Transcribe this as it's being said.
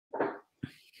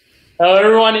Hello,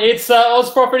 everyone. It's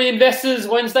Oz Property Investors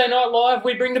Wednesday Night Live.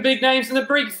 We bring the big names and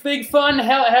the big fun.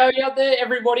 How are you out there,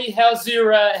 everybody? How's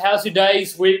your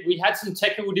days? We had some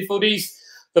technical difficulties.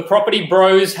 The property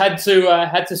bros had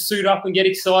to suit up and get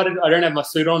excited. I don't have my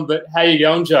suit on, but how you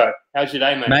going, Joe? How's your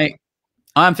day, mate? Mate,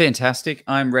 I'm fantastic.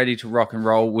 I'm ready to rock and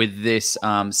roll with this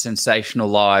sensational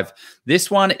live.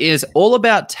 This one is all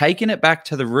about taking it back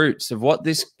to the roots of what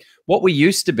we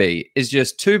used to be, is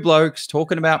just two blokes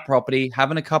talking about property,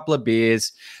 having a couple of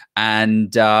beers,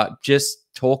 and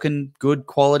just talking good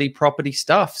quality property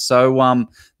stuff. So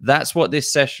that's what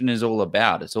this session is all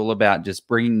about. It's all about just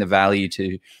bringing the value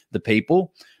to the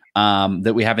people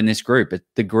that we have in this group.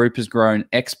 The group has grown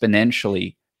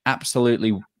exponentially,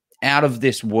 absolutely out of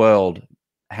this world,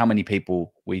 how many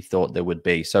people we thought there would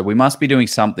be. So we must be doing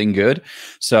something good.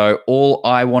 So all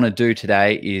I want to do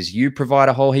today is you provide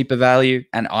a whole heap of value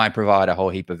and I provide a whole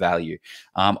heap of value.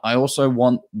 I also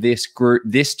want this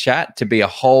chat to be a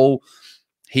whole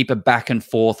heap of back and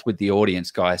forth with the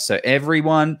audience, guys. So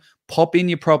everyone pop in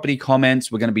your property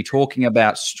comments. We're going to be talking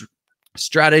about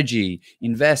strategy,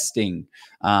 investing,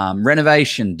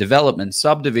 renovation, development,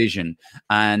 subdivision,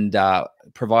 and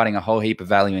providing a whole heap of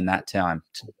value in that time.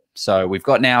 So we've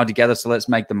got an hour together, so let's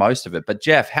make the most of it. But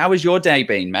Jef, how has your day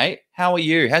been, mate? How are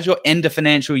you? How's your end of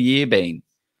financial year been?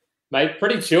 Mate,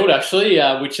 pretty chilled actually,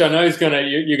 which I know is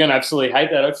you're gonna absolutely hate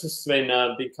that. I've just been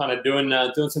kind of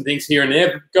doing some things here and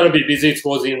there. Got to be busy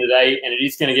towards the end of the day, and it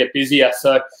is going to get busier.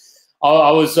 So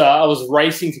I was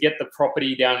racing to get the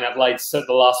property down in Adelaide, so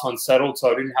the last one settled,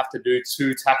 so I didn't have to do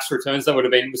 2 tax returns. That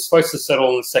it was supposed to settle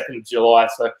on the 2nd of July.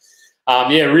 So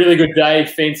yeah, really good day,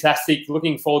 fantastic.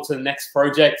 Looking forward to the next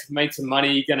project. Made some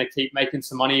money, going to keep making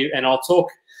some money, and I'll talk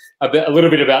a little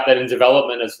bit about that in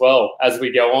development as well as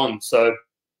we go on. So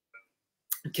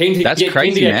keen to get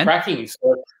cracking.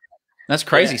 So, that's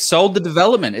crazy. Yeah. Sold the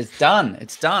development. It's done.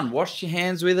 It's done. Wash your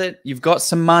hands with it. You've got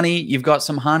some money. You've got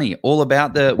some honey. All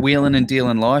about the wheeling and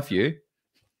dealing life, you.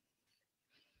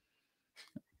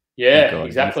 Yeah, oh,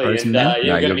 exactly. And yeah,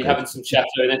 we're going to be having some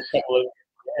chats over the next couple of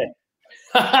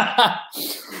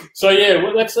So yeah,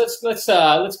 well, let's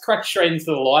crack straight into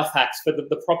the life hacks for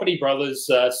the Property Brothers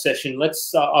session.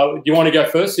 Let's. Do you want to go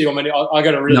first, or you want me to? I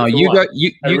got a really. No, you go.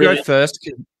 You go first.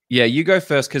 Yeah, you go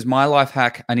first because my life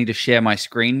hack, I need to share my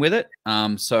screen with it.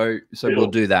 So we'll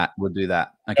do that. We'll do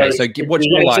that. Okay. So what's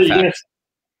your life hack?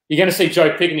 You're going to see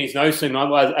Joe picking his nose soon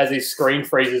as his screen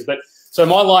freezes. But so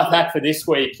my life hack for this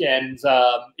week is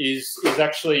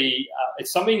actually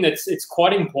it's something it's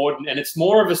quite important, and it's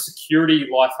more of a security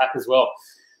life hack as well.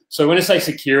 So when I say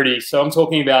security, so I'm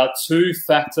talking about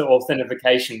 2-factor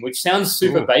authentication, which sounds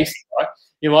super basic, right?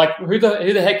 You're like, who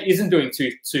the heck isn't doing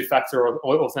two-factor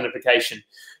authentication?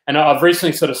 And I've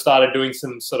recently sort of started doing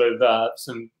some sort of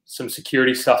some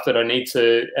security stuff that I need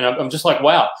to, and I'm just like,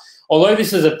 wow. Although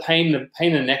this is a pain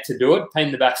in the neck to do it, pain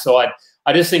in the backside,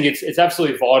 I just think it's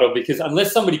absolutely vital, because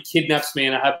unless somebody kidnaps me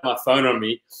and I have my phone on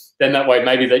me, then that way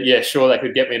maybe sure, they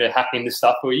could get me to hack into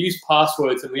stuff. But we use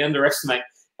passwords and we underestimate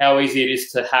how easy it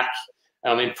is to hack.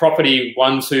 I mean, property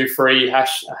 123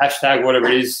 hashtag whatever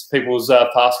it is people's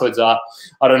passwords are.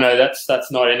 I don't know.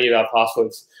 That's not any of our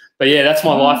passwords. But yeah, that's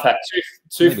my life hack.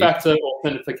 Two-factor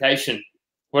authentication.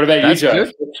 What about you, Joe?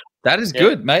 Good. That is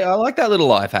good, mate. I like that little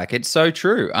life hack. It's so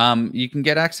true. You can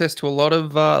get access to a lot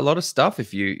of stuff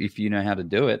if you know how to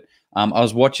do it. I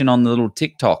was watching on the little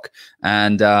TikTok,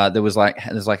 and there's like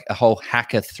a whole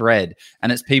hacker thread,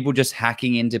 and it's people just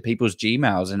hacking into people's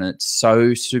Gmails, and it's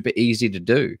so super easy to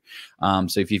do.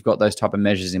 So if you've got those type of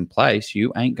measures in place,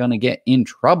 you ain't gonna get in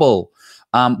trouble.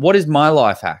 What is my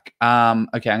life hack?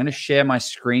 Okay, I'm gonna share my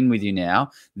screen with you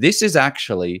now. This is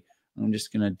actually, I'm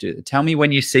just gonna tell me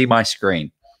when you see my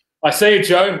screen. I see it,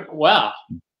 Joe. Wow.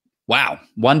 Wow.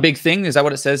 One big thing. Is that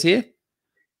what it says here?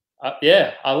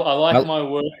 Yeah. I like my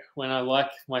work when I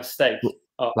like my steak.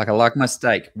 Oh. Like I like my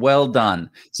steak. Well done.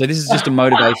 So this is just a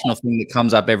motivational thing that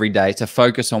comes up every day to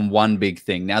focus on one big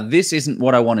thing. Now, this isn't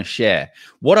what I want to share.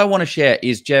 What I want to share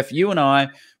is, Jef, you and I,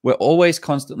 we're always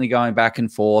constantly going back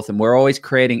and forth, and we're always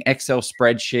creating Excel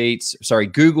spreadsheets,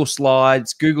 Google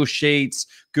Slides, Google Sheets,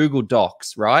 Google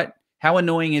Docs, right? How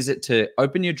annoying is it to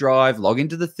open your drive, log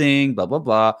into the thing, blah, blah,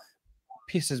 blah.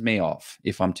 Pisses me off,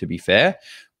 if I'm to be fair.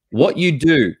 What you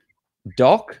do,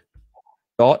 doc.new,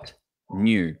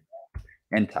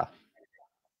 enter.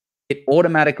 It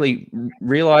automatically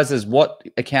realizes what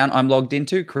account I'm logged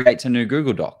into, creates a new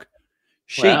Google Doc.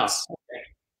 Sheets.new.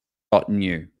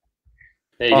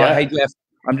 There you go. Hey, Jeff,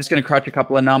 I'm just going to crunch a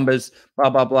couple of numbers,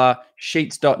 blah, blah, blah.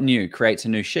 Sheets.new creates a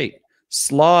new sheet.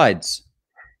 Slides.new.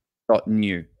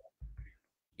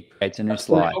 Creates a new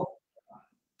slide.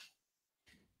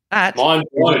 Mind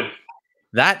blown.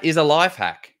 That is a life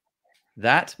hack.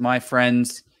 That, my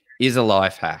friends, is a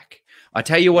life hack. I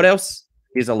tell you what else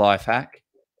is a life hack.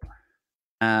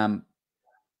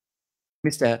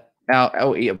 Mister, are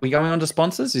we going on to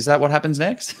sponsors? Is that what happens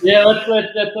next? Yeah, let's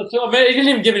I mean, you didn't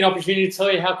even give me an opportunity to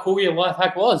tell you how cool your life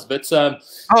hack was. But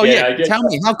oh yeah, tell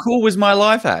me, how cool was my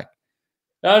life hack?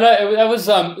 No, that was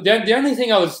the only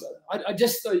thing I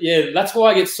just that's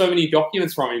why I get so many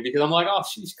documents from you, because I'm like, oh,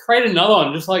 she's created another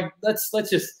one. Just like let's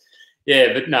just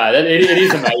but no, it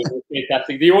is amazing. It's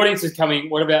fantastic. The audience is coming.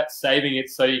 What about saving it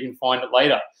so you can find it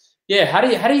later? Yeah, how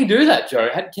do you do that, Joe?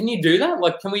 Can you do that?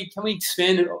 Like, can we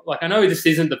expand it? Like, I know this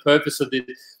isn't the purpose of this,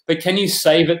 but can you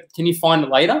save it? Can you find it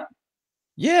later?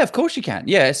 Yeah, of course you can.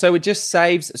 Yeah, so it just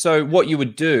saves. So what you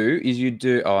would do is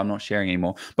oh, I'm not sharing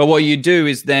anymore. But what you do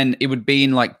is then it would be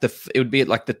in like it would be at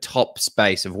like the top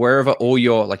space of wherever all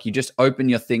your, like, you just open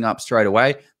your thing up straight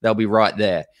away. They'll be right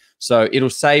there. So it'll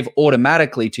save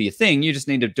automatically to your thing. You just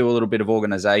need to do a little bit of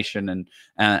organization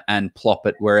and plop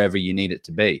it wherever you need it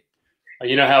to be.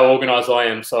 You know how organized I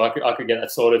am, so I could get that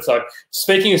sorted. So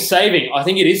speaking of saving, I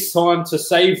think it is time to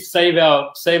save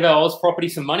our Oz property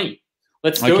some money.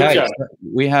 Let's do it, Joe. So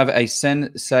we have a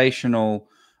sensational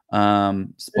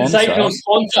sponsor. Sensational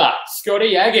sponsor,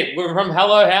 Scotty Agate. We're from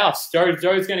Hello House. Joe's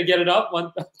going to get it up.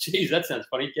 Geez, that sounds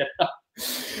funny. Get it up.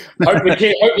 Hope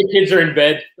the kids are in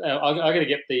bed. I got to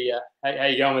get the. How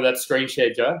you going with that screen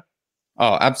share, Joe?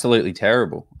 Oh, absolutely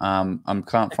terrible. I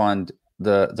can't find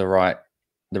the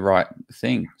right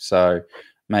thing. So,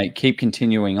 mate, keep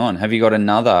continuing on. Have you got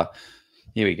another?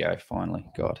 Here we go. Finally,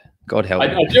 God help me.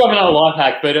 I do have another life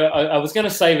hack, but I was going to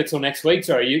save it till next week.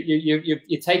 Sorry,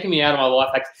 you're taking me out of my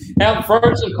life hacks. Now,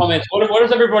 throw some comments. What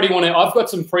does everybody want to? I've got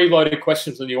some preloaded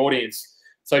questions in the audience.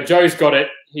 So Joe's got it.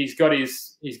 He's got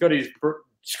his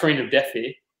screen of death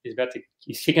here.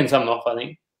 He's kicking something off, I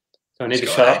think. So I need to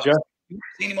shut up, Joe.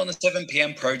 Seen him on the 7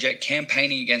 p.m. project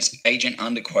campaigning against agent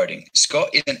underquoting. Scott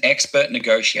is an expert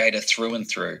negotiator through and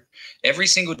through. Every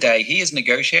single day, he is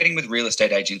negotiating with real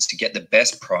estate agents to get the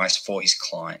best price for his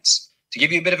clients. To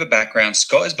give you a bit of a background,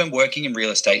 Scott has been working in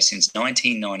real estate since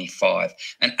 1995,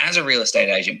 and as a real estate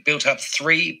agent, built up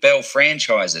 3 Bell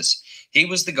franchises. He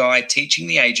was the guy teaching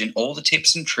the agent all the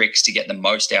tips and tricks to get the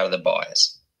most out of the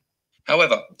buyers.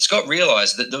 However, Scott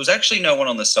realized that there was actually no one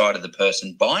on the side of the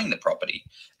person buying the property,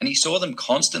 and he saw them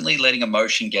constantly letting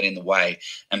emotion get in the way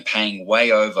and paying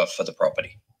way over for the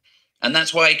property. And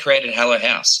that's why he created Hello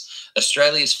House,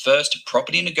 Australia's first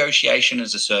property negotiation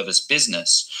as a service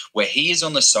business, where he is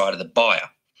on the side of the buyer.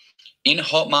 In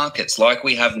hot markets like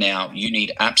we have now, you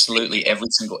need absolutely every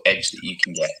single edge that you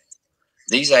can get.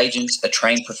 These agents are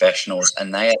trained professionals,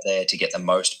 and they are there to get the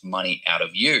most money out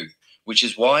of you, which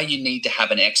is why you need to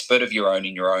have an expert of your own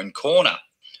in your own corner.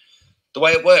 The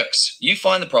way it works, you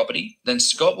find the property, then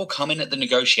Scott will come in at the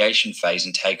negotiation phase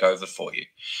and take over for you.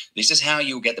 This is how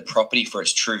you'll get the property for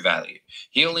its true value.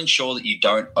 He'll ensure that you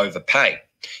don't overpay.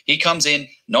 He comes in,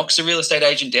 knocks the real estate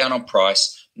agent down on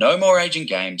price. No more agent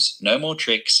games, no more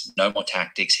tricks, no more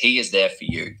tactics. He is there for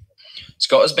you.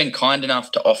 Scott has been kind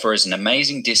enough to offer us an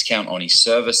amazing discount on his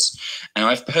service, and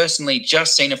I've personally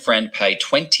just seen a friend pay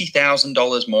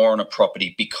 $20,000 more on a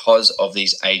property because of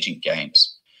these agent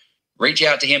games. Reach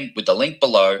out to him with the link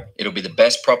below. It'll be the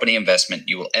best property investment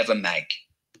you will ever make.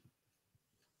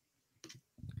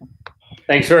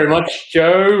 Thanks very much,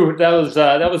 Joe. That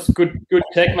was good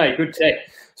tech, mate. Good tech.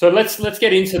 So let's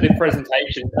get into the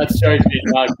presentation. That's Joe's big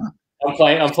mug. I'm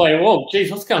playing. Oh,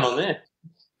 geez, what's going on there?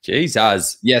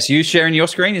 Jesus. Yes, you sharing your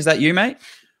screen? Is that you, mate?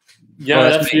 Yeah,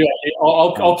 that's you.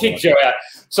 I'll kick Joe out.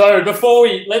 So before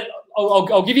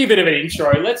I'll give you a bit of an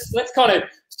intro. Let's kind of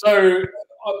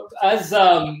as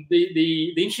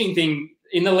the interesting thing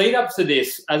in the lead up to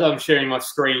this, as I'm sharing my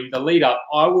screen, the lead up,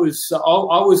 I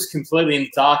was completely in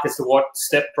the dark as to what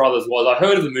Step Brothers was. I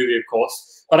heard of the movie, of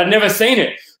course, but I'd never seen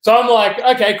it. So I'm like,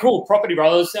 okay, cool, Property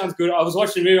Brothers sounds good. I was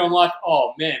watching the movie. I'm like,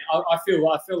 oh man, I feel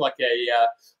like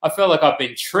I've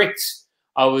been tricked.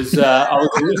 I feel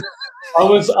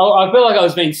like I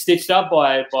was being stitched up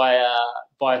by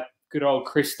good old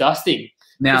Chris Dusting.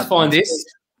 Now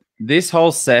this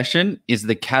whole session is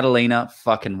the Catalina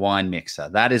fucking wine mixer.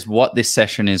 That is what this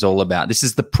session is all about. This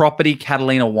is the Property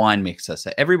Catalina wine mixer.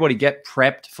 So everybody get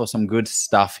prepped for some good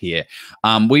stuff here.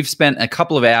 We've spent a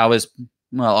couple of hours.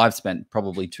 Well, I've spent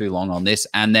probably too long on this,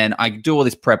 and then I do all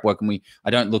this prep work, and I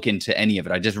don't look into any of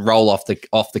it. I just roll off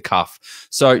the cuff.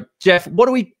 So, Jeff, what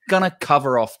are we gonna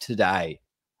cover off today?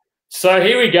 So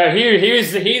here we go.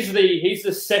 Here's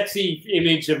the sexy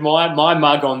image of my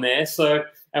mug on there. So,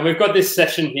 and we've got this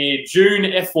session here, June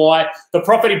FY, the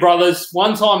Property Brothers,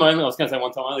 one time only. I was going to say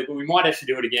one time only, but we might actually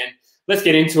do it again. Let's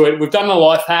get into it. We've done the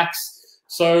life hacks.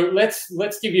 So let's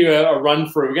give you a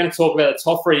run through. We're going to talk about the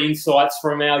top 3 insights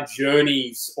from our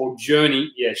journeys or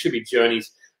journey. Yeah, it should be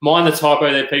journeys. Mind the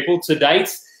typo there, people, to date.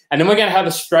 And then we're going to have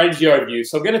a strategy overview.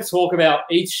 So we're going to talk about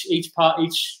each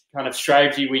kind of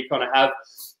strategy we kind of have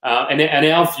and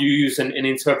our views and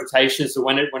interpretations of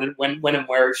when and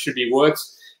where it should be worked.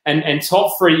 And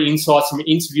top 3 insights from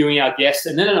interviewing our guests.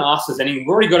 And then an Ask Us Anything. We've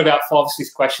already got about 5 or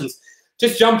 6 questions.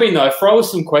 Just jump in, though. Throw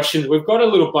us some questions. We've got a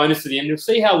little bonus at the end. We'll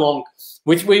see how long,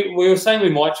 which we were saying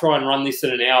we might try and run this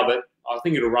at an hour, but I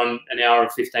think it'll run an hour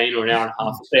and 15 or an hour and a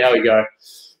half. We'll see how we go.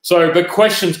 So, but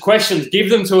questions, give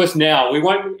them to us now. We'll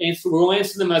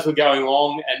answer them as we're going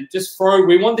along, and just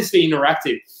we want this to be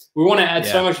interactive. We want to add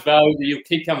so much value that you'll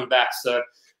keep coming back. So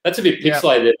that's a bit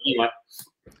pixelated there. Anyway.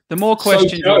 The more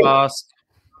questions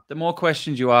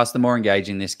you ask, the more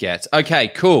engaging this gets. Okay,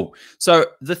 cool. So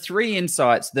the 3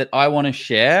 insights that I want to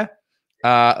share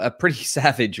are pretty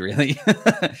savage, really.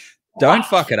 Don't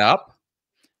fuck it up.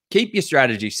 Keep your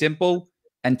strategy simple.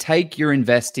 And take your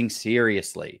investing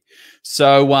seriously.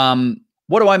 So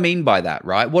what do I mean by that,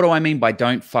 right? What do I mean by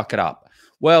don't fuck it up?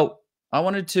 Well, I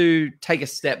wanted to take a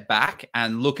step back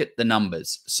and look at the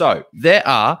numbers. So there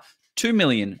are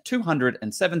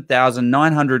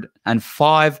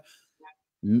 2,207,905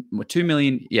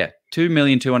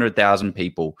 2,200,000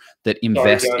 people that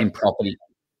invest in property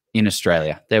in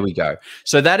Australia. There we go.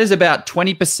 So that is about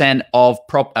 20% of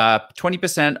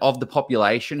 20% of the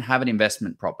population have an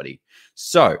investment property.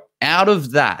 So out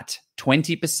of that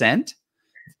 20%,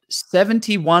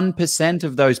 71%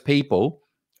 of those people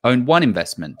own 1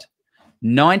 investment,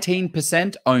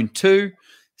 19% own 2,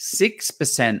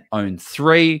 6% own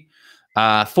 3,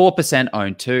 4%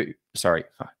 own 2. Sorry,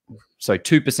 so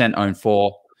 2% own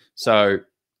 4. So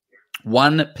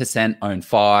 1% own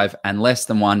 5, and less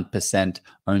than 1%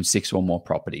 own 6 or more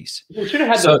properties. We should have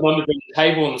had those numbers on the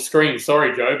table on the screen.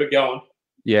 Sorry, Joe, but go on.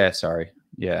 Yeah, sorry.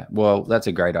 Yeah, well, that's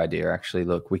a great idea, actually.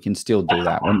 Look, we can still do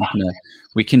that.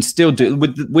 We can still do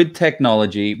with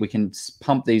technology. We can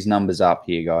pump these numbers up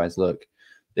here, guys. Look,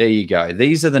 there you go.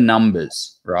 These are the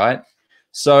numbers, right?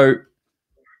 So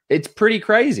it's pretty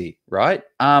crazy, right?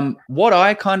 What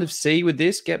I kind of see with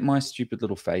this, get my stupid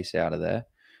little face out of there,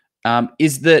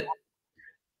 is that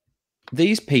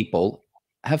these people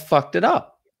have fucked it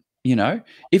up. You know,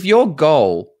 if your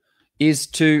goal is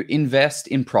to invest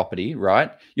in property,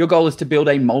 right? Your goal is to build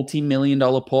a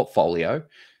multi-million-dollar portfolio.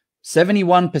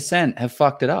 71% have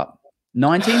fucked it up.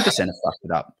 19% have fucked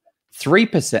it up.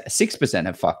 3%, 6%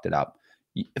 have fucked it up.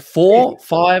 4,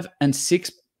 5, and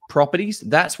 6 properties,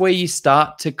 that's where you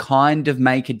start to kind of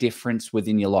make a difference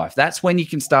within your life. That's when you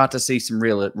can start to see some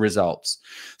real results.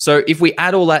 So if we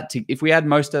add all that if we add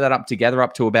most of that up together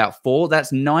up to about 4,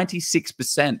 that's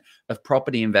 96% of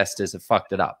property investors have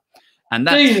fucked it up. And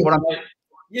that's Jesus, what I'm.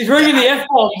 He's reading the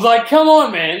F-bombs. Like, come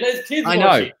on, man. There's kids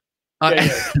watching. I know.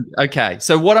 Okay.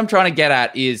 So what I'm trying to get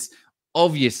at is,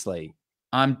 obviously,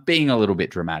 I'm being a little bit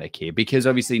dramatic here, because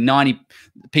obviously 90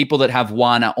 people that have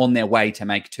 1 are on their way to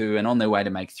make 2, and on their way to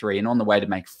make 3, and on the way to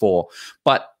make 4.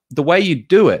 But the way you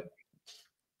do it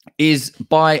is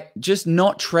by just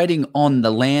not treading on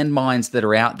the landmines that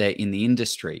are out there in the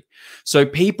industry. So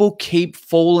people keep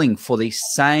falling for these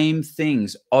same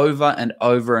things over and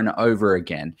over and over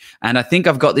again. And I think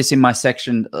I've got this in my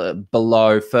section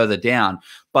below, further down.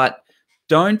 But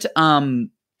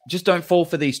just don't fall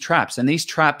for these traps. And these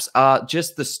traps are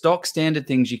just the stock standard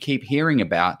things you keep hearing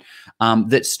about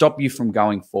that stop you from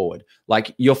going forward.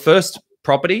 Like, your first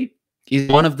property is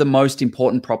one of the most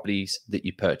important properties that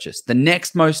you purchase. The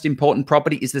next most important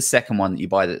property is the second one that you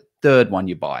buy, the third one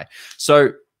you buy.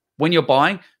 So when you're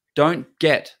buying, don't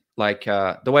get like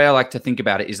the way I like to think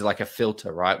about it is like a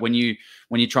filter, right? When you're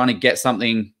trying to get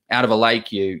something out of a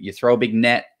lake, you throw a big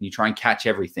net and you try and catch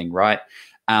everything, right?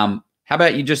 How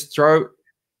about you just throw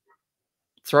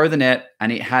the net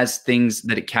and it has things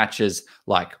that it catches,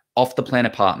 like off the plan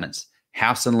apartments,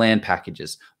 house and land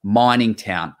packages, mining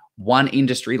town, one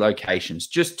industry locations.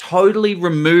 Just totally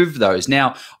remove those.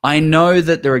 Now, I know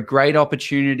that there are great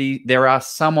opportunities. There are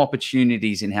some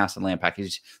opportunities in house and land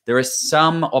packages. There are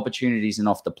some opportunities in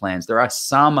off the plans. There are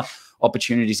some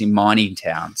opportunities in mining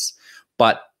towns.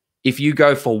 But if you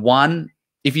go for one,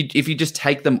 if you just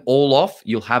take them all off,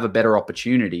 you'll have a better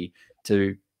opportunity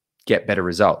to get better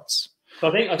results. So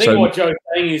I think what Joe's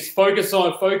saying is focus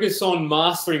on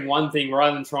mastering one thing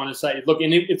rather than trying to say, look,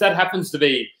 and if that happens to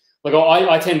be, like,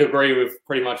 I tend to agree with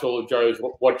pretty much all of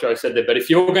what Joe said there. But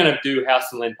if you're going to do house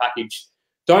and land package,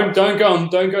 don't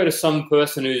go to some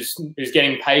person who's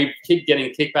getting paid,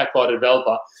 getting kickback by the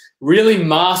developer. Really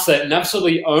master it and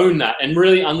absolutely own that, and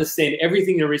really understand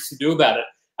everything there is to do about it.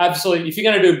 Absolutely, if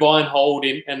you're going to do buy and hold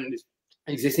and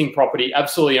existing property,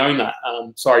 absolutely own that.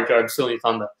 Sorry, Joe, I'm stealing your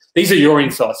thunder. These are your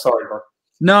insights. Sorry, bro.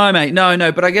 No, mate,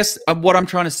 no. But I guess what I'm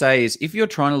trying to say is, if you're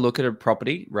trying to look at a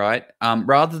property, right,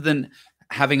 rather than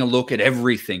having a look at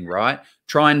everything, right,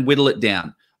 try and whittle it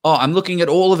down. Oh, I'm looking at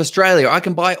all of Australia. I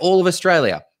can buy all of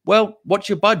Australia. Well, what's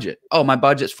your budget? Oh, my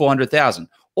budget's 400,000.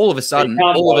 All of a sudden,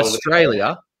 all of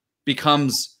Australia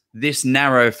becomes this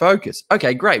narrow focus.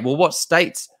 Okay, great. Well, what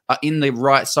states are in the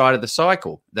right side of the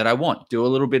cycle that I want? Do a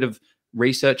little bit of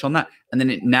research on that, and then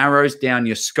it narrows down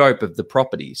your scope of the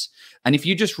properties. And if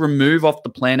you just remove off the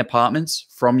plan apartments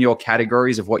from your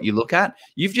categories of what you look at,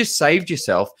 you've just saved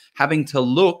yourself having to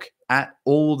look at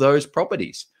all those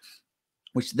properties,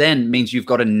 which then means you've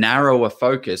got a narrower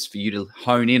focus for you to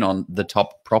hone in on the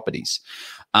top properties.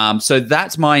 So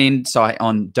that's my insight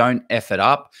on don't F it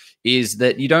up, is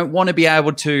that you don't want to be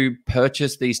able to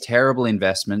purchase these terrible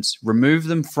investments, remove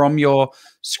them from your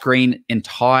screen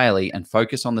entirely and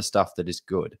focus on the stuff that is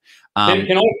good.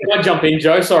 Can I jump in,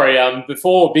 Joe? Sorry,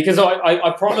 before, because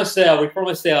I promised we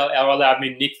promised our other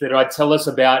admin, Nick, that I'd tell us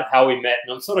about how we met.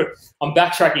 And I'm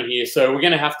backtracking here. So we're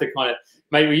going to have to kind of,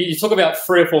 maybe you talk about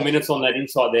 3 or 4 minutes on that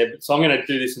insight there. So I'm going to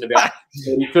do this in about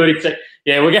 30 seconds.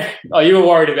 Yeah, we're going to, oh, you were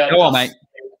worried about Go on, mate.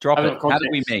 Drop it. How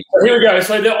did we meet? So here we go.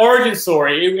 So the origin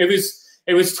story.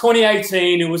 It was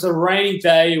 2018. It was a rainy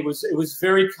day. It was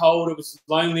very cold. It was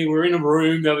lonely. We were in a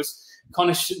room. There was kind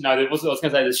of there was. I was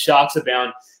going to say the sharks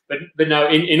abound, but no.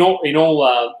 In all,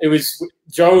 it was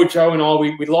Joe and I.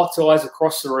 We locked eyes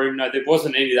across the room. No, there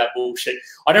wasn't any of that bullshit.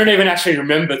 I don't even actually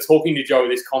remember talking to Joe at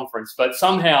this conference, but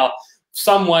somehow,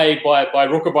 some way, by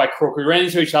rook or by crook, we ran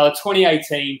into each other.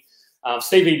 2018.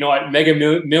 Stevie Knight,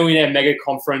 millionaire mega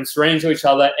conference, ran into each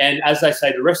other, and as they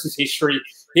say, the rest is history.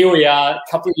 Here we are, a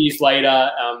couple of years later.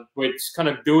 We're just kind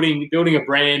of building a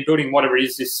brand, building whatever it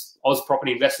is this Oz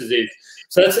Property Investors is.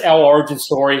 So that's our origin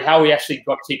story, how we actually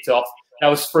got kicked off. That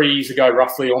was 3 years ago,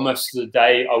 roughly, almost to the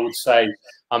day, I would say,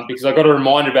 because I got a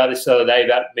reminder about this the other day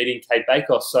about meeting Kate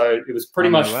Bakos. So it was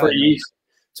pretty much 3 years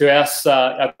to us.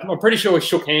 I'm pretty sure we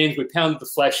shook hands. We pounded the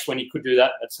flesh when he could do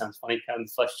that. That sounds funny, pounded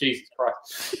the flesh. Jesus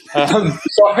Christ.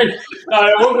 Sorry.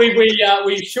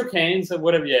 We shook hands or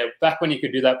whatever. Yeah, back when you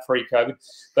could do that pre-COVID.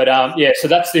 But yeah, so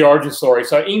that's the origin story.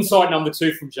 So insight number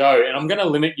 2 from Joe, and I'm going to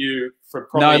limit you for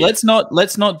probably. No,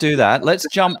 let's not do that. Let's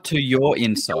jump to your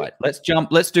insight. Let's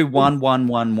do 1, 1,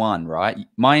 1, 1. Right?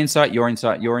 My insight, your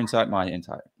insight, my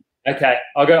insight. Okay,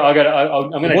 I'm going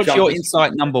to. What's your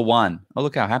insight number 1? Oh,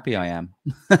 look how happy I am.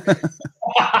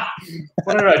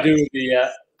 What did I do with the?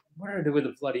 What did I do with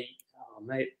the bloody? Oh,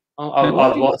 mate,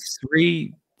 I've lost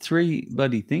three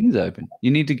bloody things open.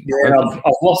 You need to. Yeah,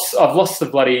 I've lost the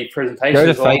bloody presentation. Go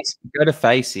to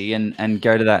Facey and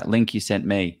go to that link you sent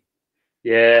me.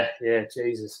 Yeah,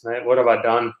 Jesus, mate, what have I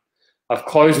done? I've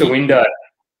closed the window.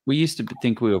 We used to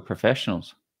think we were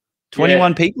professionals.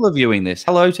 21 people are viewing this.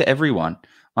 Hello to everyone.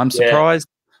 I'm surprised.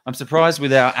 Yeah. I'm surprised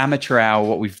with our amateur hour,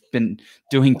 what we've been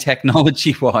doing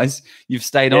technology-wise. You've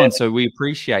stayed on, so we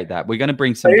appreciate that. We're going to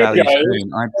bring some value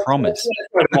soon, I promise.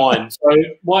 Mine. So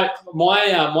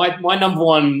my number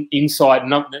 1 insight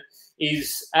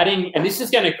is adding, and this is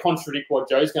going to contradict what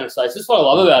Joe's going to say. This is what I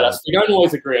love about us. We don't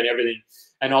always agree on everything,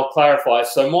 and I'll clarify.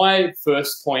 So my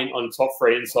first point on top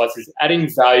 3 insights is adding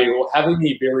value, or having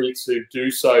the ability to do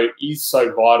so is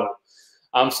so vital.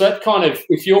 So that kind of,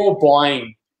 if you're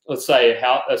buying, let's say,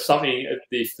 something,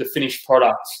 the finished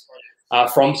products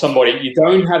from somebody, you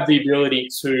don't have the ability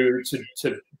to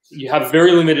you have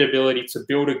very limited ability to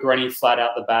build a granny flat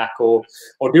out the back, or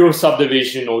do a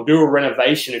subdivision, or do a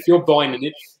renovation. If you're buying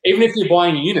even if you're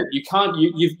buying a unit, you can't.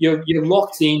 You're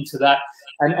locked into that.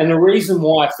 And the reason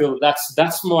why I feel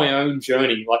that's my own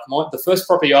journey. Like the first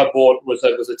property I bought was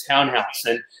a townhouse,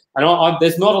 and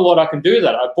there's not a lot I can do with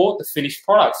that. I bought the finished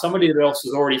product. Somebody else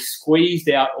has already squeezed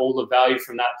out all the value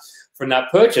from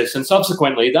that purchase, and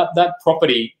subsequently that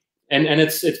property, and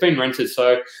it's been rented.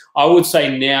 So I would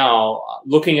say now,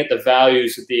 looking at the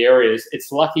values of the areas, it's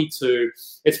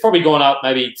probably gone up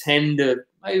maybe 10%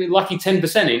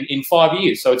 in 5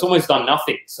 years. So it's almost done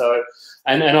nothing. So.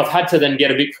 And I've had to then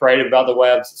get a bit creative about the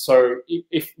way so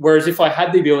whereas if I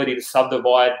had the ability to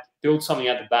subdivide, build something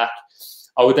at the back,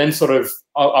 I would then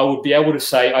I would be able to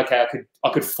say, okay, I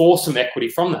could force some equity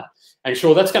from that. And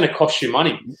sure, that's going to cost you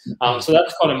money. So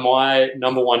that's kind of my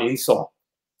number 1 insight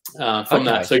from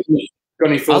that. So you got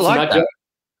any thoughts on that, Joe?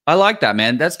 I like that,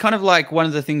 man. That's kind of like one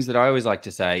of the things that I always like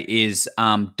to say is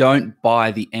don't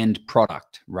buy the end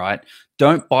product, right?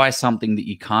 Don't buy something that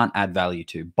you can't add value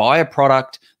to. Buy a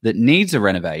product that needs a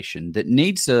renovation, that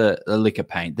needs a lick of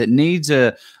paint, that needs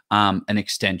an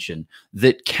extension,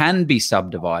 that can be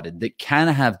subdivided, that can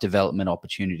have development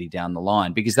opportunity down the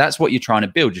line, because that's what you're trying to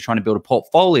build. You're trying to build a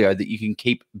portfolio that you can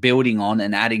keep building on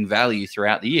and adding value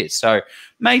throughout the years. So,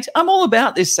 mate, I'm all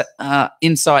about this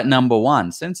insight number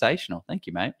one. Sensational. Thank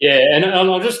you, mate. Yeah, and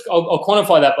I'll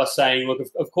quantify that by saying, look,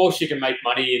 of course you can make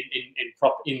money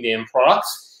in the end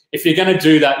products. If you're going to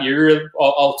do that,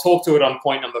 I'll talk to it on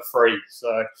point number 3.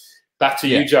 So back to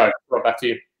you, Joe. Right, back to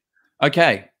you.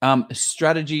 Okay.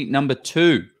 Strategy number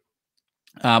 2.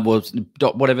 Well,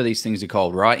 whatever these things are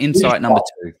called, right? Insight number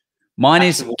 2. Mine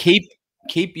is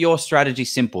keep your strategy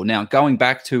simple. Now, going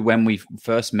back to when we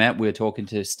first met, we were talking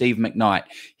to Steve McKnight.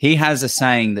 He has a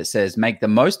saying that says, make the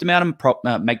most amount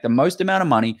of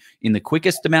money in the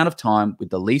quickest amount of time with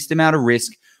the least amount of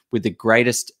risk with the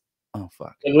greatest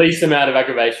the least amount of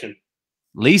aggravation.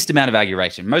 Least amount of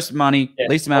aggravation. Most money,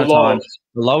 least amount of time,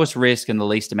 the lowest risk, and the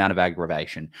least amount of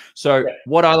aggravation. So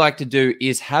what I like to do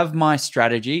is have my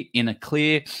strategy in a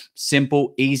clear,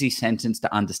 simple, easy sentence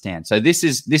to understand. So this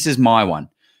is my one.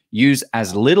 Use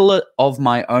as little of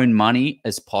my own money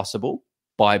as possible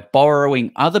by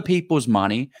borrowing other people's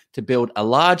money to build a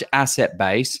large asset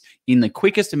base in the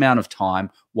quickest amount of time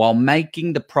while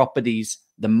making the properties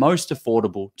the most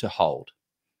affordable to hold.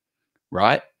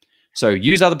 Right? So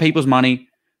use other people's money,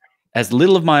 as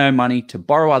little of my own money, to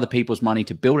borrow other people's money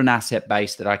to build an asset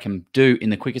base that I can do in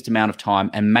the quickest amount of time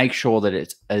and make sure that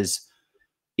it's as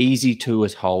easy to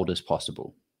hold as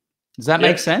possible. Does that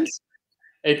make sense?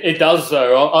 It does,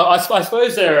 though. I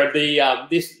suppose there are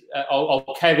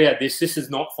I'll caveat this. This is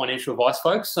not financial advice,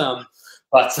 folks.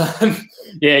 But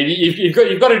you've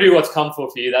got to do what's comfortable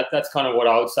for you. That's kind of what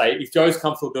I would say. If Joe's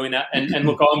comfortable doing that, and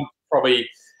look, I'm probably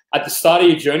at the start of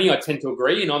your journey, I tend to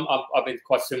agree, and I've been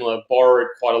quite similar, borrowed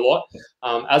quite a lot.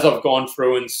 As I've gone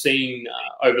through and seen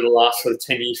over the last sort of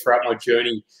 10 years throughout my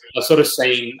journey, I've sort of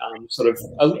seen sort of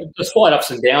a slight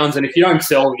ups and downs, and if you don't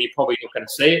sell, then you're probably not going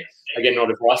to see it. Again, not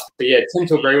advice, but yeah, I tend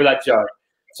to agree with that, Joe.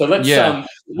 So let's,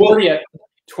 we're already at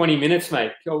 20 minutes,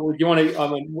 mate. You want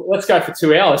to, let's go for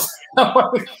 2 hours.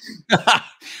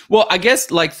 Well, I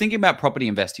guess like thinking about property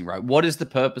investing, right? What is the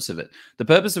purpose of it? The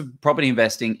purpose of property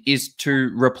investing is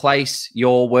to replace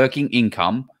your working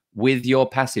income with your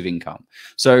passive income.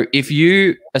 So if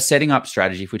you are setting up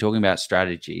strategy, if we're talking about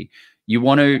strategy, you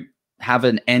want to have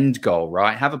an end goal,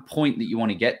 right? Have a point that you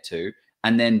want to get to,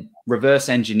 and then reverse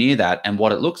engineer that and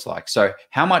what it looks like. So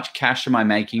how much cash am I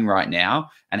making right now?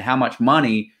 And how much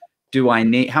money do I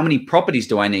need? How many properties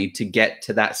do I need to get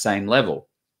to that same level?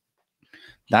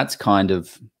 That's kind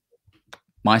of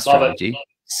my strategy.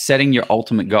 Setting your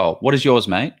ultimate goal. What is yours,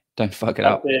 mate? Don't fuck it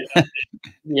up.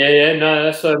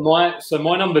 No. So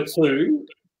my number 2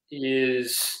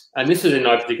 is, and this is in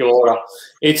no particular order,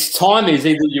 it's time is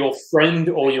either your friend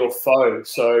or your foe.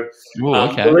 So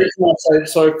the reason I say,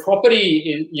 so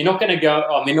property, you're not going to go,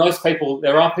 I mean,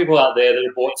 there are people out there that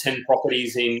have bought 10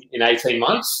 properties in 18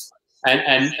 months.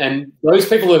 And those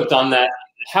people who have done that,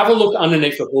 have a look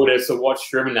underneath the hood as to what's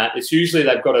driven that. It's usually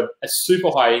they've got a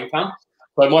super high income.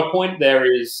 But my point there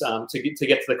is to get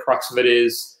to the crux of it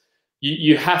is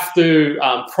you have to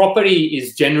property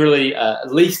is generally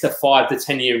at least a 5 to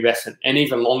 10 year investment, and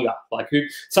even longer. Like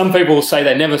some people say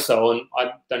they never sell, and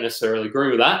I don't necessarily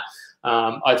agree with that.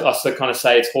 I also kind of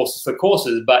say it's horses for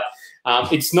courses, but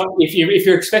it's not. If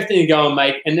you're expecting to go and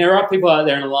make, and there are people out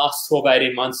there in the last 12,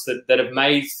 18 months that have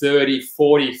made 30,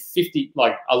 40, 50,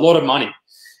 like a lot of money.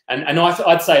 And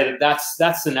I'd say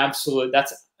that's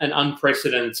an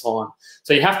unprecedented time.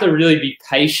 So you have to really be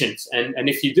patient. And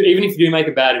if you do, even if you do make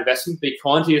a bad investment, be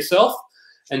kind to yourself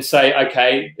and say,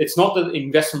 okay, it's not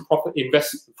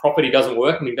that property doesn't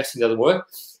work and investing doesn't work.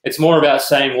 It's more about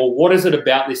saying, well, what is it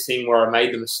about this thing where I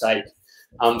made the mistake?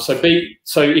 So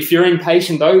if you're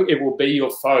impatient though, it will be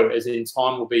your foe, as in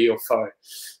time will be your foe.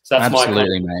 So that's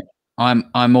absolutely, mate.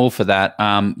 I'm all for that.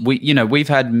 We've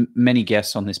had many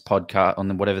guests on this podcast,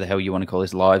 on whatever the hell you want to call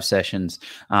this, live sessions.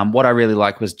 What I really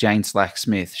like was Jane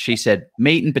Slack-Smith. She said,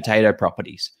 meat and potato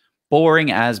properties,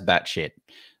 boring as batshit.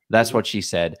 That's what she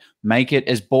said. Make it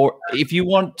as boring. If you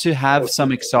want to have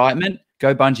some excitement,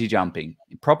 go bungee jumping.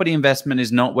 Property investment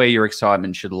is not where your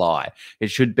excitement should lie. It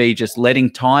should be just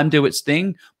letting time do its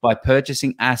thing by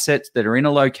purchasing assets that are in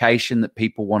a location that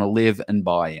people want to live and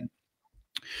buy in.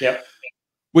 Yep.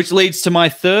 Which leads to my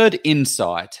third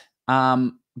insight,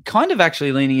 kind of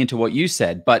actually leaning into what you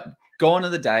said, but gone are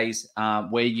the days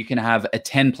where you can have a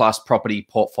 10+ property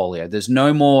portfolio. There's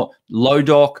no more low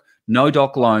doc, no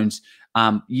doc loans.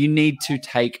 You need to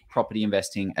take property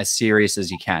investing as serious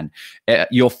as you can.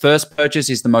 Your first purchase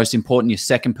is the most important. Your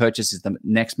second purchase is the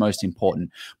next most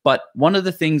important. But one of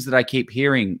the things that I keep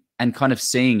hearing and kind of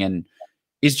seeing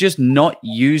is just not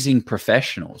using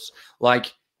professionals.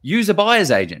 Like, use a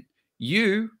buyer's agent.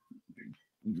 You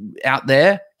out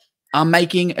there are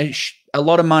making a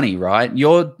lot of money, right?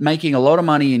 You're making a lot of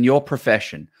money in your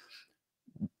profession.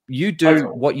 You do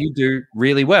what you do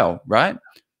really well, right?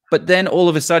 But then all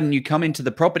of a sudden you come into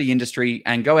the property industry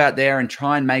and go out there and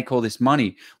try and make all this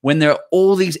money when there are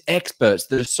all these experts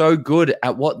that are so good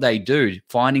at what they do,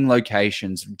 finding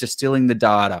locations, distilling the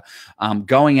data,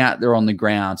 going out there on the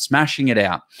ground, smashing it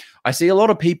out. I see a lot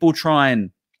of people try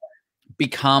and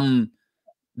become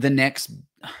the next,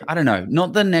 I don't know,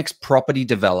 not the next property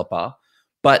developer,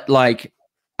 but like,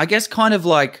 I guess kind of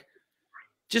like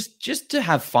just to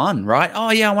have fun, right? Oh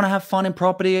yeah, I want to have fun in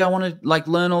property. I want to like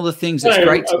learn all the things. It's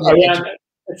great.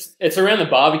 It's around the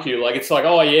barbecue. Like, it's like,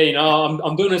 oh yeah, you know,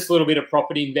 I'm doing this little bit of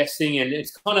property investing, and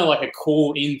it's kind of like a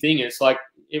cool in thing. It's like,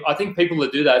 I think people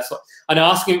that do that, it's like, and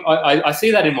I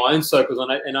see that in my own circles,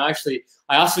 and I ask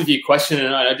them a few questions,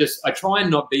 and I try and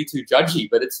not be too judgy,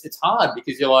 but it's hard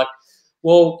because you're like,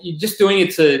 well, you're just doing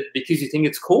it because you think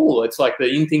it's cool. It's like the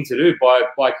in thing to do.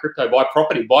 Buy crypto, buy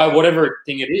property, buy whatever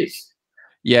thing it is.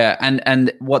 Yeah,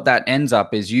 and what that ends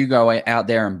up is you go out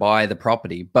there and buy the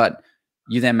property, but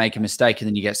you then make a mistake and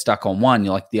then you get stuck on one.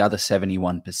 You're like the other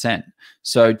 71%.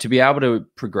 So to be able to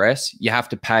progress, you have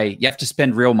to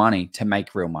spend real money to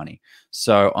make real money.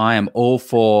 So I am all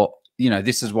for, you know,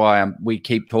 this is why we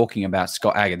keep talking about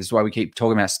Scott Agger. This is why we keep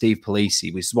talking about Steve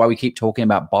Polisi. This is why we keep talking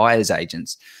about buyer's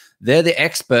agents. They're the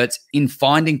experts in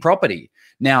finding property.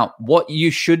 Now, what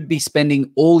you should be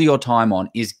spending all your time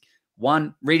on is,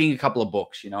 one, reading a couple of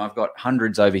books. You know, I've got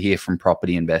hundreds over here from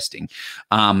property investing.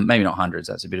 Maybe not hundreds.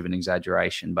 That's a bit of an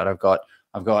exaggeration, but I've got,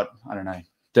 I don't know,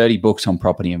 30 books on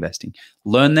property investing.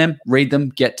 Learn them, read them,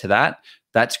 get to that.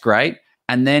 That's great.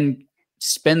 And then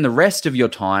spend the rest of your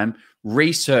time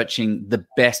researching the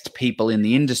best people in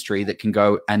the industry that can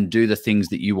go and do the things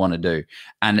that you want to do,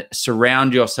 and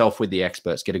surround yourself with the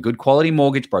experts. Get a good quality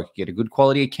mortgage broker, get a good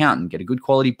quality accountant, get a good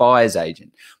quality buyer's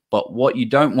agent. But what you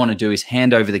don't want to do is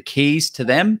hand over the keys to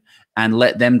them and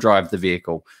let them drive the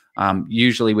vehicle.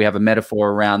 Usually we have a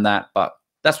metaphor around that, but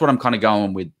that's what I'm kind of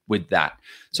going with that.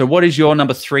 So what is your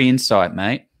number 3 insight,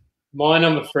 mate? My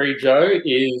number 3, Joe,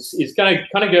 is going to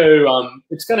kind of go.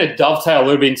 It's going to dovetail a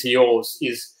little bit into yours.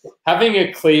 Is having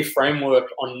a clear framework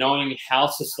on knowing how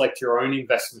to select your own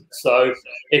investment. So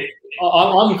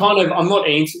I'm not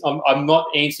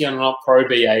anti. I'm not pro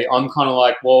BA. I'm kind of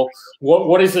like, well,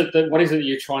 what is it that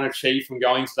you're trying to achieve from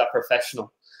going to that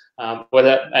professional? I'm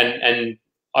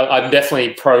definitely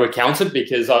pro accountant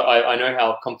because I know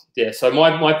how yeah. So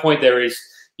my point there is,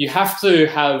 you have to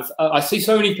have, I see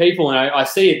so many people, and I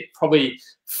see it probably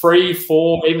 3,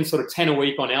 4, even sort of 10 a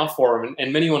week on our forum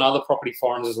and many on other property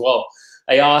forums as well.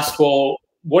 They ask, well,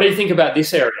 what do you think about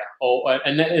this area?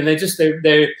 And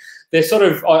they're sort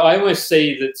of, I almost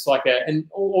see that it's like and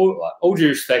all due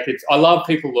respect, I love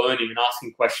people learning and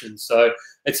asking questions. So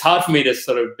it's hard for me to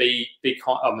sort of be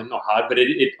I mean, not hard, but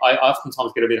I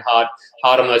oftentimes get a bit hard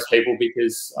on those people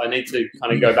because I need to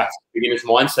kind of go back to the beginner's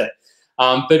mindset.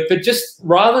 But just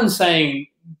rather than saying,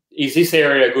 is this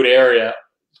area a good area,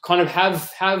 kind of have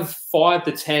 5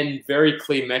 to 10 very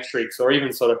clear metrics, or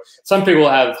even sort of, some people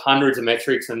have hundreds of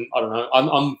metrics, and I don't know,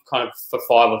 I'm kind of for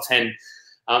 5 or 10.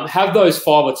 Have those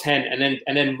 5 or 10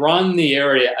 and then run the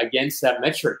area against that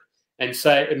metric and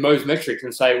say, those metrics,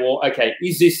 and say, well, okay,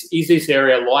 is this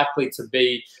area likely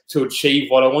to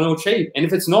achieve what I want to achieve? And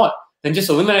if it's not, then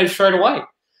just eliminate it straight away.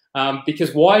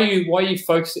 Because why are you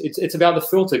folks? It's about the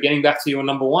filter. Getting back to your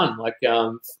number 1, like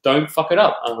don't fuck it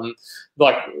up.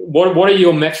 Like what are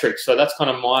your metrics? So that's kind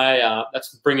of my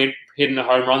that's hitting a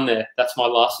home run there. That's my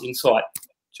last insight,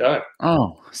 Joe.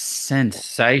 Oh,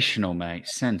 sensational, mate!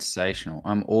 Sensational.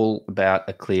 I'm all about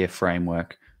a clear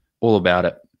framework. All about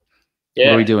it. Yeah.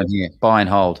 What are we doing here? Buy and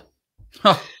hold.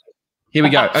 Oh, here we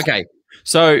go. Okay.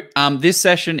 So this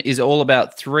session is all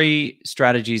about 3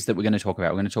 strategies that we're going to talk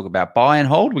about. We're going to talk about buy and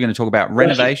hold. We're going to talk about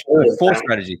renovation. 4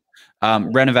 strategies: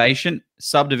 renovation,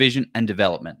 subdivision, and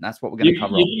development. That's what we're going to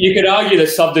cover. You could argue that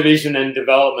subdivision and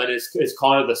development is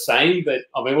kind of the same, but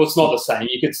I mean, well, it's not the same.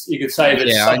 You could say that.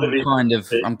 Yeah,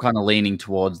 I'm kind of leaning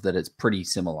towards that. It's pretty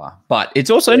similar, but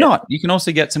it's also not. You can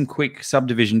also get some quick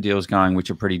subdivision deals going, which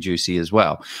are pretty juicy as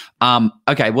well.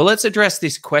 Okay, well, let's address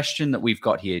this question that we've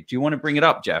got here. Do you want to bring it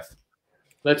up, Jeff?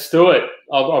 Let's do it.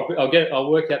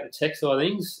 I'll work out the text side of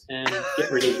things and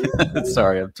get rid of it.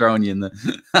 Sorry, I'm throwing you in the.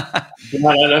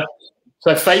 No.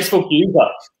 So Facebook user,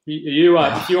 if you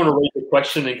want to read the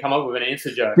question and come up with an answer,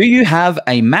 Joe. Do you have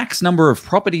a max number of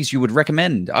properties you would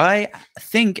recommend? I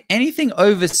think anything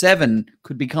over 7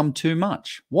 could become too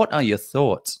much. What are your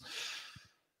thoughts?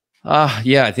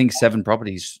 Yeah, I think 7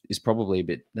 properties is probably a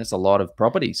bit, that's a lot of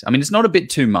properties. I mean, it's not a bit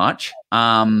too much,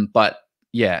 but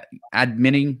yeah,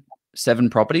 admitting 7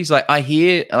 properties. Like I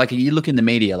hear, like you look in the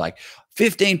media, like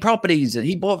 15 properties and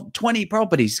he bought 20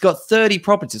 properties. He's got 30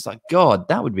 properties. It's like, God,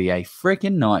 that would be a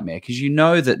freaking nightmare because you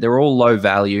know that they're all low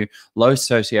value, low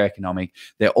socioeconomic.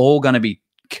 They're all going to be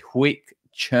quick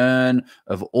churn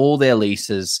of all their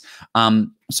leases.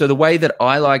 So the way that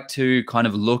I like to kind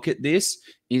of look at this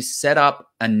is set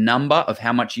up a number of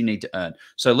how much you need to earn.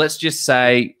 So let's just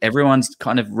say everyone's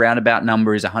kind of roundabout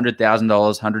number is $100,000,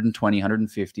 120,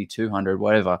 150, 200,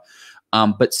 whatever.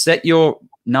 But set your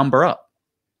number up.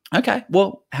 Okay,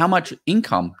 well, how much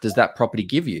income does that property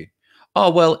give you? Oh,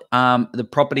 well, the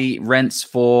property rents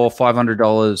for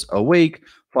 $500 a week,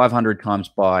 500 times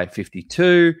by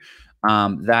 52.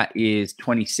 That is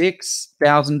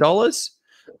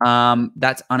 $26,000.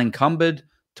 That's unencumbered.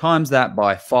 Times that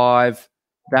by 5.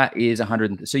 That is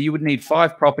 100. So you would need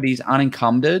 5 properties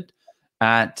unencumbered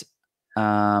at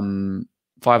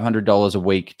 $500 a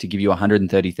week to give you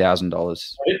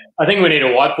 $130,000. I think we need a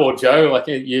whiteboard, Joe. Like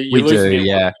we do,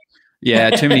 yeah.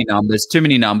 Yeah, too many numbers, too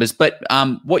many numbers. But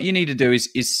what you need to do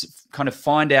is kind of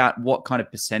find out what kind of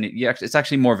percentage. Yeah, it's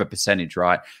actually more of a percentage,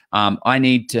 right? I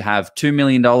need to have $2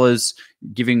 million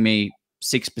giving me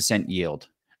 6% yield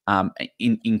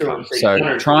in income.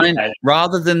 So try and,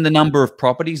 rather than the number of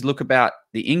properties, look about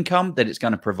the income that it's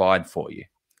going to provide for you.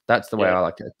 That's the way I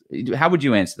like it. How would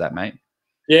you answer that, mate?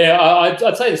 Yeah,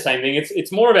 I'd say the same thing.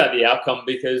 It's more about the outcome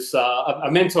because a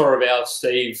mentor of ours,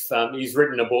 Steve, he's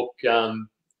written a book, 0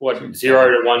 to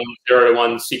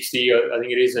 160, I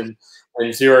think it is, and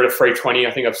 0 to 320.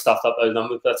 I think I've stuffed up those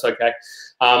numbers. That's okay.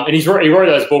 And he wrote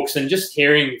those books, and just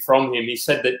hearing from him, he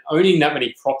said that owning that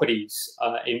many properties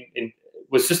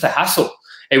was just a hassle.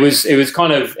 It was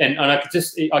kind of, and I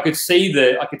could see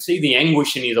the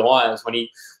anguish in his eyes when he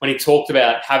talked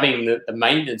about having the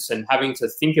maintenance and having to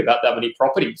think about that many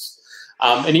properties.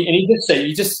 And he just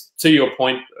said, to your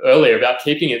point earlier about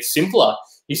keeping it simpler,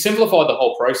 he simplified the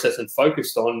whole process and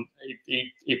focused on,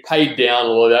 he paid down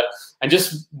all of that and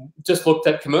just looked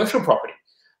at commercial property.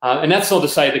 And that's not to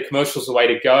say that commercial is the way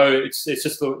to go. It's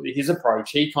just his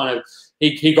approach. He kind of,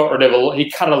 he got rid of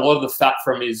he cut a lot of the fat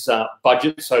from his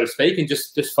budget, so to speak, and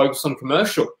just focused on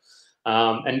commercial.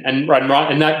 And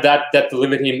that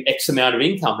delivered him X amount of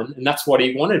income, and that's what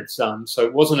he wanted. So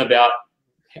it wasn't about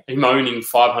him owning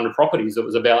 500 properties. It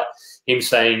was about him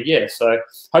saying, yeah. So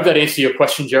hope that answers your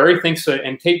question, Jerry. Thanks for,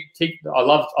 and keep. I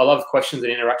love questions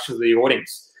and interactions with the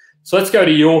audience. So let's go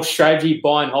to your strategy,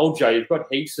 buy and hold, Joe. You've got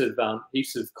heaps of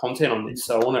content on this,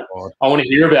 so I want to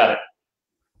hear about it.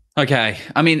 Okay,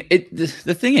 I mean, the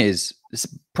thing is,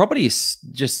 property is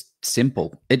just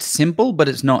simple. It's simple, but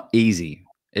it's not easy.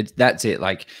 That's it.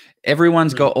 Like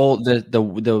everyone's got all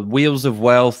the wheels of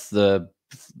wealth, the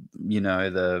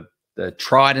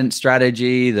Trident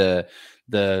strategy, what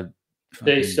is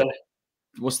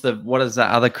that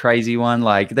other crazy one?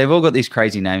 Like they've all got these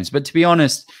crazy names, but to be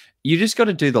honest, you just got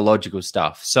to do the logical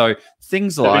stuff. So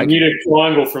things like the Bermuda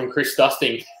Triangle from Chris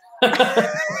Dusting.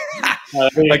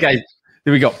 Okay,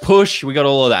 we got push, we got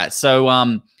all of that.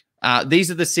 So these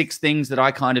are the 6 things that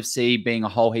I kind of see being a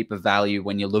whole heap of value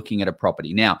when you're looking at a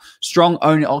property. Now, strong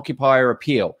owner-occupier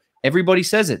appeal. Everybody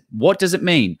says it. What does it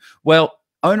mean? Well,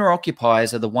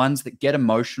 owner-occupiers are the ones that get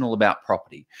emotional about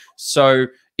property. So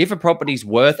if a property is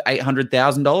worth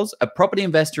 $800,000, a property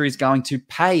investor is going to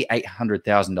pay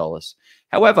 $800,000.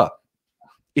 However,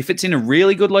 if it's in a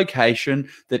really good location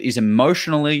that is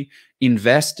emotionally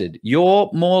invested, you're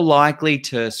more likely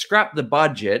to scrap the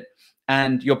budget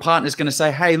and your partner's going to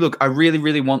say, hey, look, I really,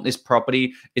 really want this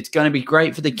property. It's going to be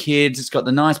great for the kids. It's got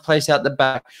the nice place out the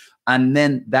back. And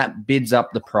then that bids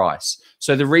up the price.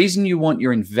 So the reason you want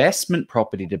your investment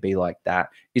property to be like that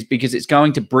is because it's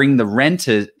going to bring the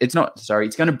renters. It's going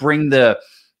to bring the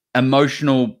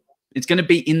emotional. It's going to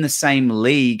be in the same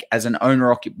league as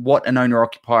what an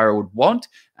owner-occupier would want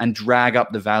and drag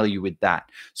up the value with that.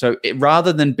 So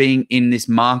rather than being in this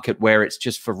market where it's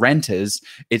just for renters,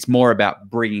 it's more about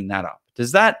bringing that up.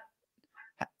 Does that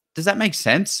make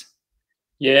sense?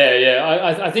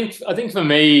 Yeah. I think for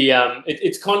me,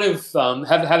 it's kind of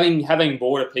having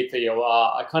bought a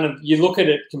PPR. You look at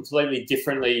it completely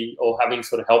differently, or having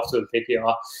sort of helped with a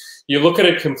PPR. You look at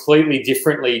it completely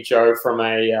differently, Joe, from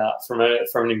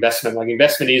an investment. Like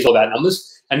investment is all about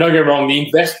numbers, and don't get me wrong,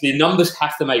 the numbers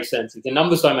have to make sense. If the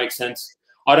numbers don't make sense,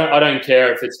 I don't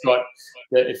care if it's got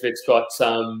if it's got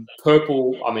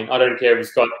purple, I mean, I don't care if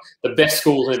it's got the best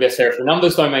schools and the best area. If the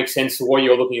numbers don't make sense to what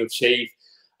you're looking to achieve.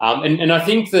 And I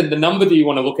think that the number that you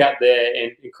want to look at there,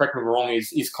 and correct me if I'm wrong,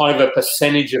 is kind of a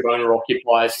percentage of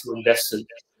owner-occupiers to investors.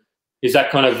 Is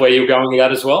that kind of where you're going with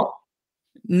that as well?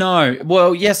 No.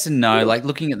 Well, yes and no, like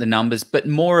looking at the numbers, but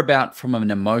more about from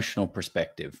an emotional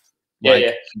perspective. Like,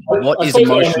 yeah. What is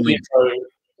emotionally...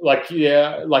 like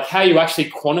how you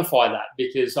actually quantify that,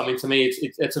 because I mean, to me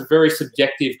it's a very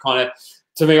subjective kind of,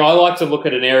 to me, I like to look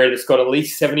at an area that's got at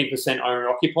least 70% owner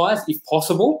occupiers if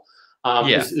possible.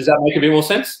 Does that make a bit more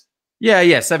sense?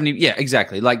 Yeah, 70. Yeah,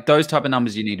 exactly. Like those type of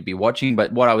numbers you need to be watching.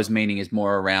 But what I was meaning is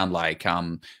more around like,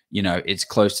 it's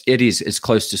close. It's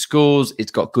close to schools.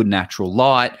 It's got good natural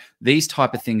light. These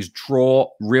type of things draw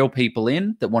real people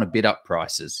in that want to bid up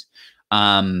prices.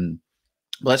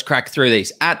 Let's crack through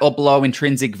these. At or below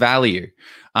intrinsic value.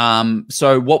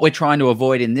 So what we're trying to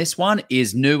avoid in this one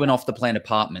is new and off the plan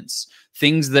apartments.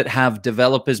 Things that have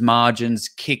developers' margins,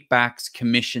 kickbacks,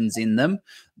 commissions in them.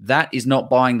 That is not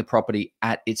buying the property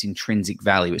at its intrinsic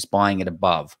value. It's buying it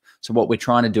above. So what we're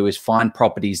trying to do is find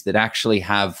properties that actually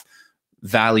have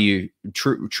value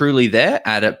truly there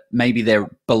maybe they're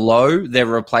below their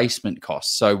replacement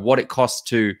costs. So what it costs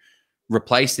to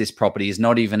replace this property is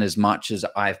not even as much as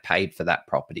I've paid for that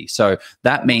property. So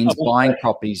that means buying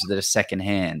properties that are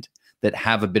secondhand, that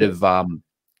have a bit of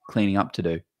cleaning up to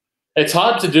do. It's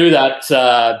hard to do that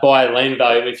by land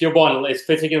value. If you're buying, it's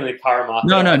particularly in the current market.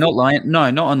 No, not land. No,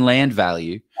 not on land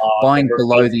value. Buying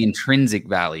below the intrinsic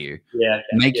value. Yeah. Okay.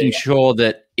 Making sure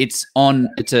that it's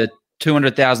a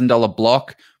 $200,000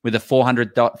 block with a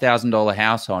 $400,000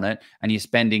 house on it, and you're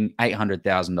spending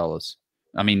 $800,000.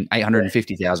 I mean,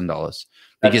 $850,000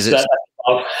 because it's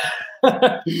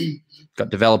got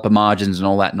developer margins and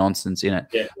all that nonsense in it.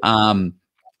 Yeah.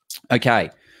 Okay.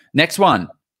 Next one,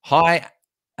 high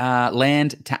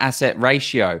land to asset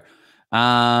ratio.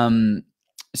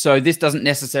 So this doesn't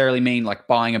necessarily mean like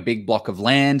buying a big block of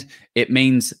land. It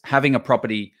means having a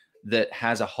property that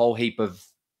has a whole heap of,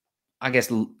 I guess,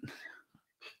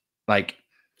 like,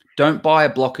 don't buy a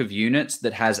block of units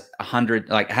that has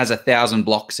 1,000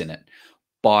 blocks in it.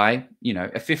 Buy,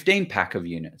 a 15 pack of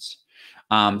units.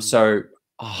 So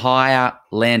a higher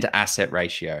land to asset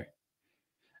ratio.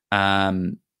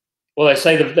 Well, they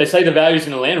say the values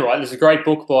in the land, right? There's a great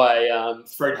book by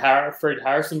Fred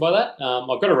Harrison by that.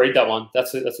 I've got to read that one.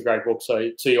 That's a great book.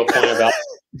 So to your point about,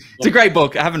 it's a great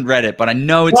book. I haven't read it, but I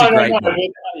know it's a great book.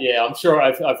 Yeah, I'm sure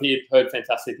I've heard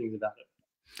fantastic things about it.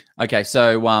 Okay,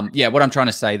 so what I'm trying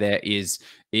to say there is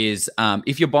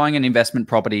if you're buying an investment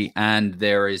property and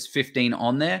there is 15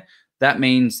 on there, that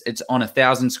means it's on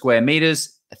 1,000 square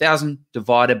meters. 1,000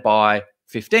 divided by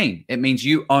 15. It means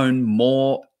you own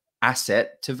more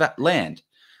asset to land.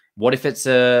 What if it's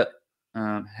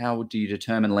how do you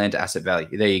determine land to asset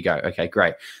value? There you go. Okay,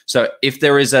 great. So if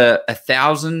there is a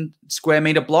 1,000 square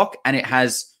meter block and it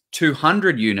has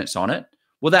 200 units on it,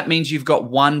 well, that means you've got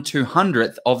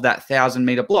 1/200th of that 1,000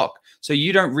 meter block. So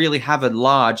you don't really have a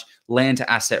large land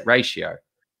to asset ratio.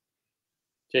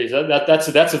 Geez, that's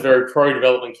a very pro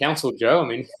development council, Joe. I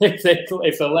mean, if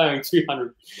they're allowing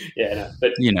 200, yeah, no,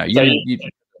 but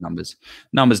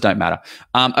numbers don't matter.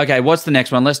 Okay, what's the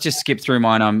next one? Let's just skip through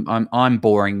mine. I'm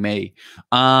boring me.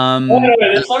 No,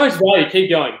 there's so much value. Keep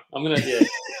going. I'm gonna. Yeah.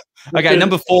 Okay,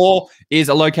 number 4 is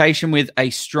a location with a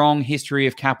strong history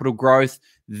of capital growth.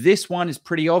 This one is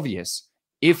pretty obvious.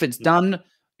 If it's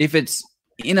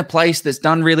in a place that's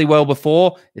done really well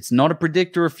before, it's not a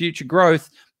predictor of future growth.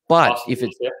 But if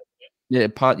it's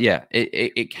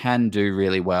it can do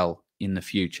really well in the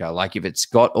future. Like if it's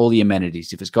got all the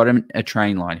amenities, if it's got a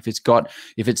train line, if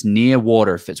it's near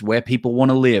water, if it's where people want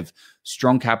to live,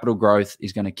 strong capital growth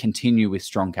is going to continue with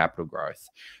strong capital growth.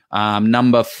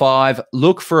 Number 5,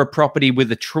 look for a property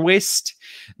with a twist.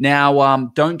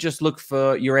 Now, don't just look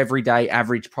for your everyday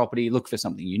average property. Look for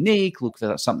something unique. Look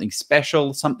for something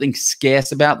special, something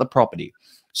scarce about the property.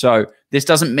 So this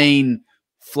doesn't mean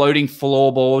floating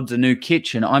floorboards, a new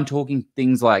kitchen. I'm talking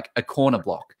things like a corner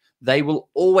block. They will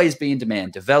always be in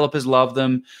demand. Developers love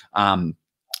them.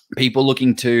 People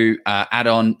looking to add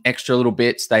on extra little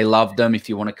bits, they love them. If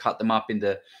you want to cut them up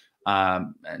into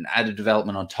and add a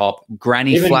development on top,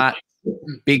 granny flat,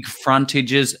 big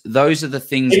frontages. Those are the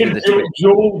things. Even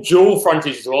dual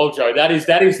frontage as well, Joe. That is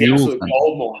the absolute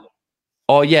gold mine.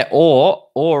 Oh yeah, or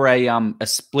a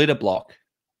splitter block.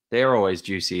 They're always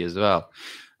juicy as well.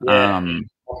 Yeah.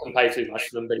 Often pay too much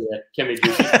for them, but yeah, can be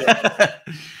juicy.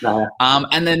 No.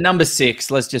 And then number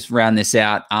 6, let's just round this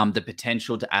out. The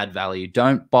potential to add value.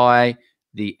 Don't buy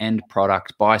the end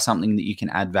product. Buy something that you can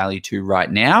add value to right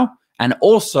now and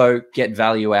also get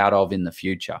value out of in the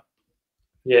future.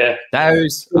 Yeah.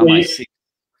 Those are my 6.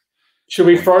 Should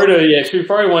we throw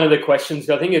one of the questions?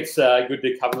 I think it's good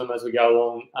to cover them as we go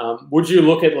along. Would you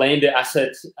look at land to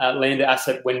asset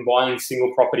when buying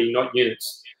single property, not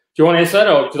units? Do you want to answer that,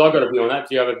 or because I've got a view on that?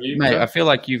 Do you have a view, mate? Joe? I feel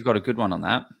like you've got a good one on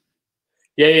that.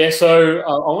 Yeah. So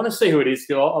I want to see who it is,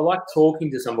 because I like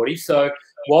talking to somebody. So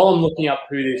while I'm looking up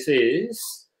who this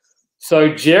is,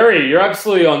 so Jerry, you're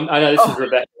absolutely on. I know this is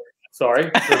Rebecca. Sorry,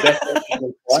 Rebecca.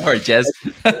 Sorry, Jez.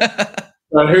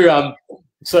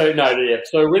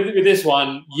 So with this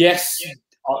one, yes,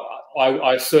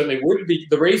 I certainly would be.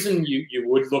 The reason you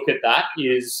would look at that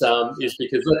is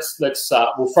because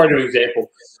we'll throw to an example.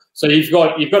 So you've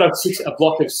got a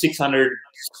block of 600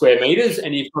 square meters,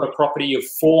 and you've got a property of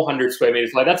 400 square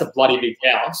meters. Like, that's a bloody big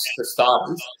house for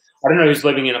starters. I don't know who's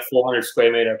living in a 400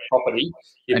 square meter property.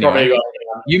 Anyway,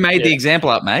 you made the example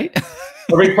up, mate.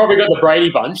 We've probably got the Brady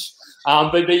Bunch.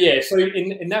 But yeah, so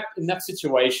in that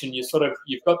situation, you've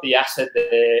got the asset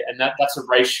there, and that's a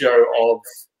ratio of,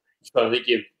 I think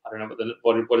I don't know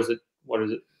what is it?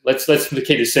 Let's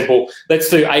keep it simple. Let's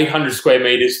do 800 square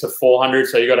meters to 400.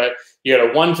 So you got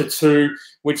a 1 to 2,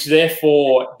 which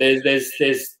therefore there's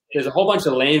a whole bunch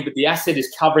of land, but the asset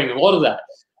is covering a lot of that.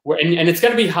 And it's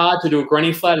going to be hard to do a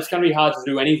granny flat. It's going to be hard to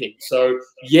do anything. So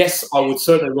yes, I would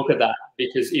certainly look at that,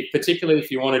 because particularly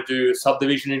if you want to do a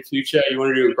subdivision in future, you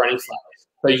want to do a granny flat.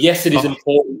 So yes, it is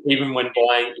important even when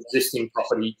buying existing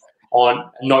property on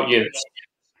not units.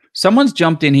 Someone's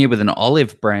jumped in here with an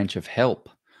olive branch of help.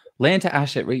 Land to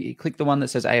asset. Click the one that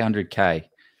says 800K.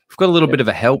 We've got a little bit of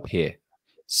a help here.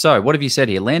 So what have you said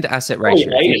here? Land to asset ratio.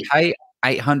 If you pay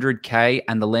 800K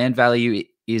and the land value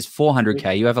is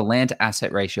 400K, you have a land to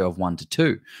asset ratio of 1 to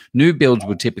 2. New builds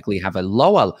would typically have a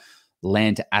lower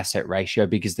land to asset ratio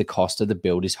because the cost of the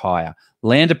build is higher.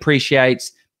 Land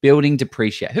appreciates, building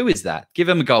depreciate. Who is that? Give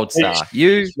him a gold star.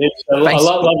 Mitch, I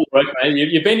love your work, mate.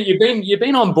 You've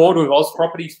been on board with Oz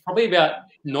Properties probably about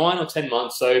 9 or 10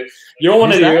 months. So you're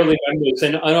one of the early members,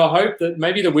 and I hope that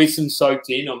maybe the wisdom's soaked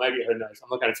in, or maybe who knows. I'm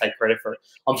not going to take credit for it.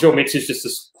 I'm sure Mitch is just a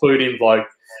clued in bloke.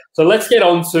 So let's get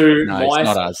on to it's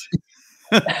not us.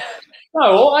 No,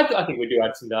 well, I think we do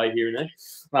add some value here and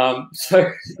there.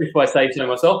 So if I say so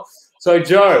myself. So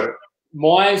Joe,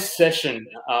 my session,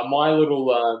 my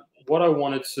little what I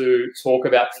wanted to talk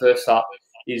about first up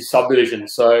is subdivision.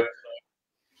 So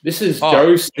this is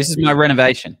Joe's. This is my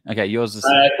renovation. Okay, yours is.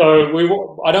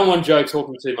 So I don't want Joe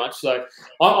talking too much. So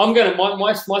I'm going to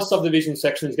my subdivision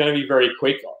section is going to be very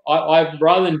quick. I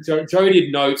rather than Joe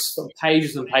did notes,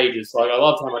 pages and pages. Like, I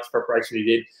loved how much preparation he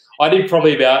did. I did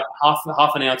probably about half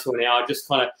an hour to an hour. Just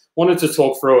kind of wanted to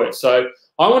talk through it. So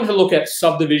I wanted to look at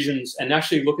subdivisions and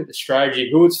actually look at the strategy,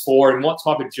 who it's for, and what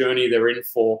type of journey they're in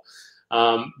for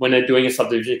when they're doing a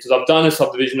subdivision. Because I've done a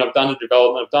subdivision, I've done a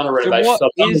development, I've done a renovation.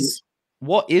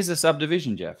 What is a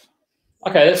subdivision, Jeff?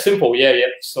 Okay, that's simple. Yeah.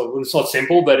 So it's not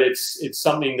simple, but it's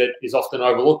something that is often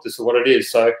overlooked as to what it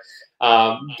is. So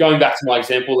going back to my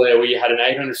example there, where you had an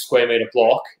 800 square meter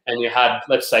block, and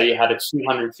let's say you had a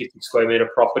 250 square meter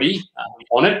property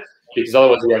on it, because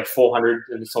otherwise you have 400,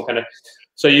 and it's not going to.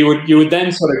 So you would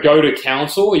then sort of go to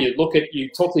council. You talk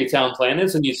to your town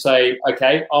planners, and you say,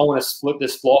 okay, I want to split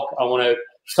this block. I want to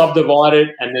subdivide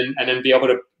it, and then be able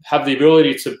to have the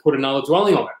ability to put another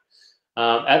dwelling on it.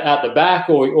 At the back,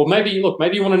 or maybe you want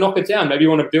to knock it down. Maybe you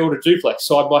want to build a duplex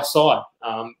side by side.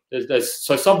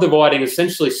 So subdividing,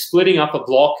 essentially splitting up a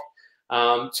block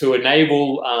to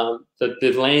enable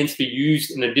the land to be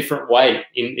used in a different way.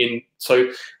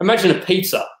 So imagine a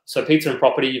pizza. So pizza and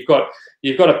property, you've got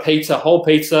a whole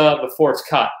pizza before it's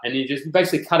cut, and you're just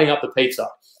basically cutting up the pizza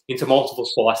into multiple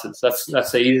slices. That's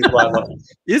the easiest way of looking.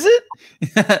 Is it?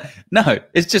 No,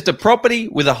 it's just a property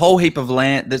with a whole heap of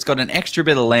land that's got an extra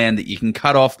bit of land that you can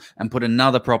cut off and put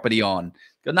another property on.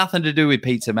 Got nothing to do with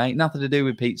pizza, mate. Nothing to do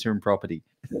with pizza and property.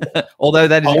 Although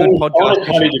that is a good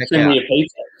podcast.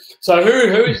 So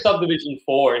who is subdivision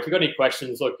for? If you've got any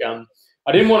questions, look,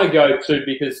 I didn't want to go to,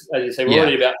 because as you say, we're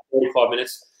already about 45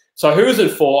 minutes. So who is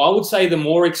it for? I would say the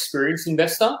more experienced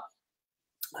investor,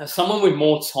 someone with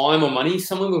more time or money,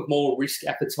 someone with more risk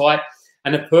appetite,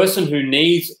 and a person who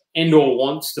needs and or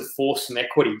wants to force some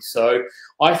equity. So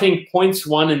I think points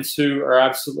 1 and 2 are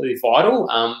absolutely vital.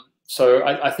 So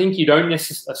I think you don't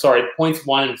necessarily, points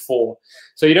 1 and 4.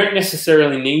 So you don't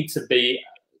necessarily need to be,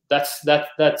 you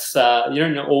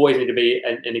don't always need to be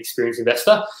an experienced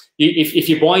investor. If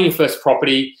you're buying your first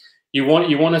property, you want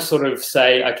to sort of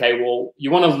say, okay, well,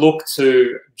 you want to look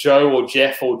to Joe or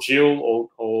Jeff or Jill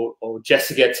or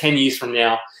Jessica 10 years from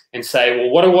now and say, well,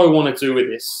 what do I want to do with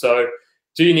this? So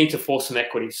do you need to force some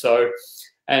equity? So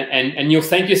And you'll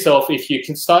thank yourself if you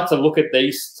can start to look at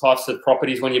these types of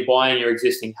properties when you're buying your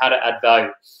existing, how to add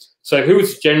value. So who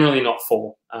it's generally not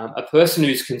for? A person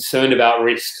who's concerned about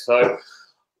risk. So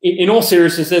in all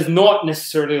seriousness, there's not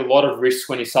necessarily a lot of risk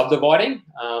when you're subdividing.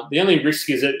 The only risk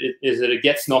is that it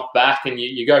gets knocked back and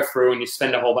you go through and you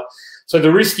spend a whole bunch. So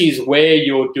the risk is where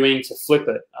you're doing to flip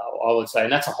it, I would say,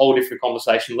 and that's a whole different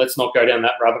conversation. Let's not go down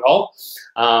that rabbit hole.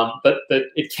 But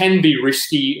it can be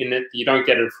risky in that you don't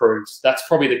get it approved. That's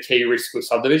probably the key risk with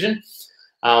subdivision.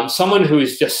 Someone who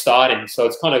is just starting, so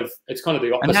it's kind of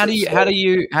the opposite. And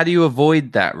how do you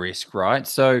avoid that risk, right?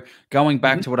 So going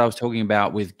back to what I was talking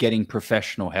about with getting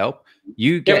professional help,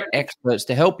 you get experts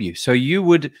to help you. So you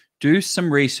would do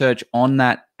some research on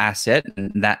that asset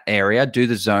in that area, do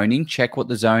the zoning, check what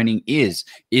the zoning is.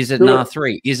 Is it an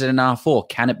R3? Is it an R4?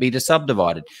 Can it be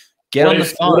subdivided? Get on the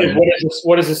phone.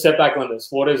 What is the setback numbers?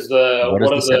 What is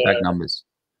the setback numbers?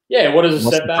 Yeah, what is the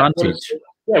setback?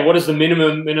 What is the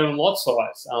minimum lot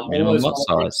size? Minimum lot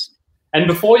size. And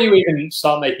before you even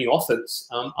start making offers,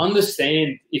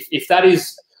 understand if that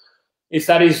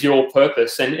is your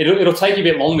purpose, and it'll take you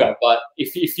a bit longer. But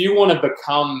if you want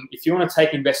to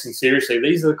take investing seriously,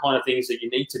 these are the kind of things that you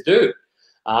need to do.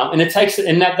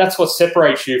 That's what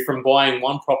separates you from buying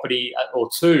one property or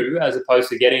two, as opposed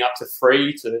to getting up to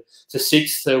 3 to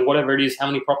 6 to whatever it is, how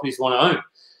many properties you want to own.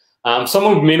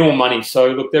 Someone with minimal money.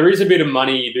 So look, there is a bit of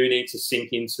money you do need to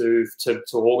sink into to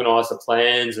organise the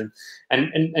plans, and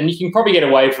you can probably get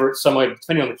away for it somewhere,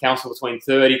 depending on the council, between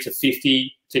 30 to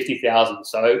 50,000.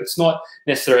 So it's not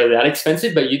necessarily that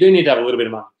expensive, but you do need to have a little bit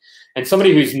of money, and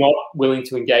somebody who's not willing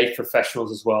to engage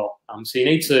professionals as well. So you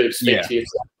need to speak to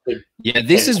yourself. Yeah,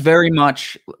 this is very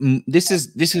much this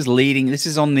is leading. This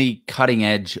is on the cutting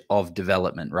edge of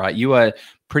development, right? You are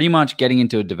pretty much getting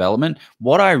into a development.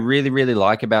 What I really, really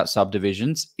like about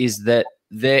subdivisions is that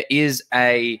there is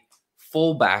a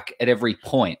fallback at every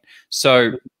point.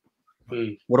 So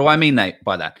what do I mean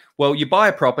by that? Well, you buy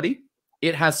a property,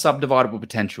 it has subdividable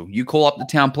potential. You call up the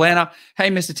town planner. Hey,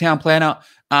 Mr. Town Planner,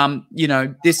 you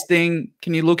know, this thing,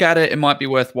 can you look at it? It might be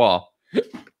worthwhile.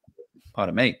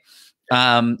 Pardon me.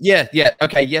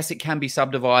 Okay, yes, it can be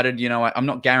subdivided. You know, I'm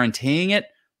not guaranteeing it.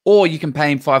 Or you can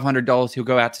pay him $500. He'll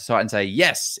go out to site and say,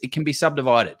 yes, it can be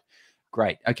subdivided.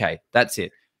 Great. Okay, that's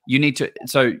it. You need to,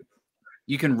 so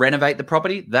you can renovate the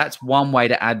property. That's one way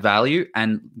to add value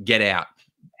and get out.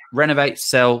 Renovate,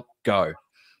 sell, go.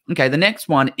 Okay, the next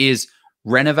one is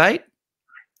renovate,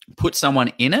 put someone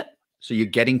in it, so you're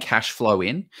getting cash flow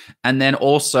in, and then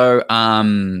also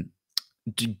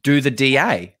do the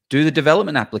DA. Do the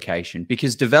development application,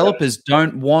 because developers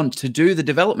don't want to do the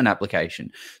development application.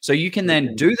 So you can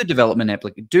then do the development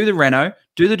application, do the reno,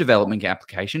 do the development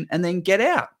application, and then get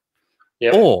out.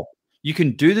 Yep. Or you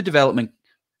can do the development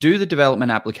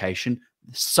application,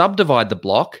 subdivide the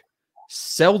block,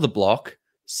 sell the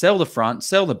front,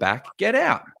 sell the back, get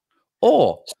out.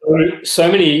 Or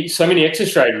so many exit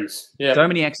strategies. Yeah. So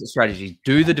many exit strategies.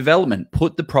 Do the development,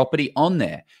 put the property on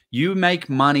there. You make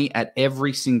money at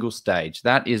every single stage.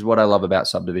 That is what I love about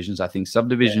subdivisions. I think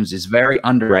subdivisions is very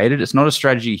underrated. It's not a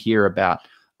strategy you hear about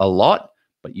a lot,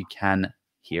 but you can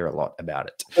hear a lot about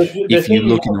it if you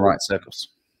look in the right circles.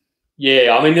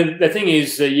 Yeah, I mean, the thing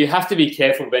is that you have to be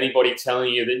careful of anybody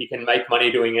telling you that you can make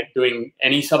money doing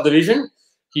any subdivision.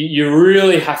 You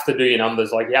really have to do your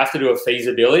numbers. Like, you have to do a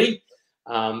feasibility.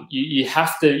 You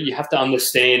have to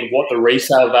understand what the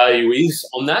resale value is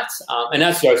on that. And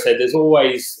as Joe said, there's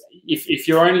always, if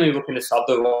you're only looking to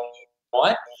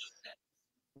subdivide,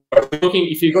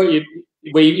 if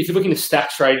you're looking to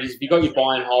stack strategies, if you've got your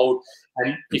buy and hold,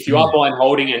 and if you are buy and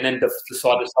holding and then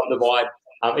decide to subdivide,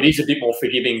 it is a bit more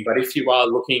forgiving. But if you are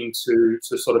looking to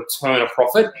sort of turn a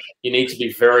profit, you need to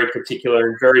be very particular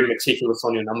and very meticulous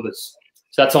on your numbers.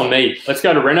 So that's on me. Let's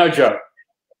go to Reno, Joe.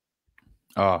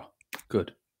 Oh,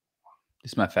 good.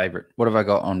 This is my favorite. What have I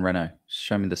got on Reno?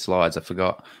 Show me the slides. I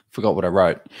forgot what I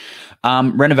wrote.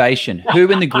 Renovation. Who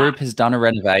in the group has done a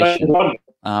renovation?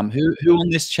 Who on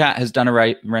this chat has done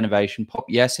a renovation? Pop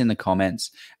yes in the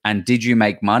comments. And did you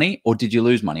make money or did you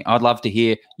lose money? I'd love to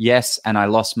hear yes, and I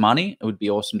lost money. It would be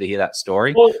awesome to hear that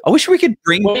story. Well, I wish we could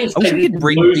bring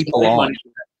people on.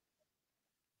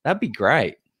 That'd be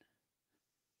great.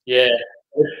 Yeah.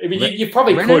 You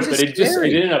probably could, but it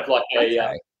ended up like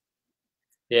a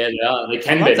yeah, they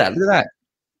can be. Look at that.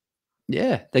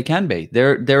 Yeah, they can be.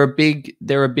 They're a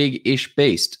big-ish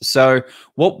beast. So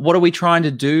what are we trying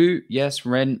to do? Yes,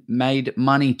 Ren made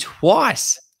money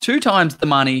twice, 2 times the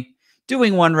money,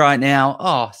 doing one right now.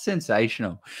 Oh,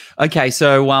 sensational. Okay,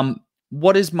 so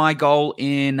what is my goal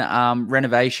in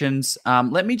renovations?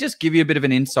 Let me just give you a bit of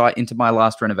an insight into my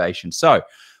last renovation. So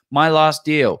my last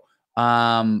deal,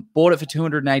 Bought it for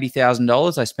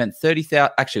 $280,000. I spent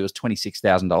 $30,000. Actually, it was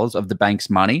 $26,000 of the bank's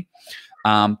money.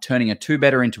 Turning a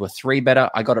 2-bedder into a 3-bedder.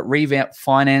 I got it revamped,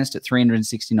 financed at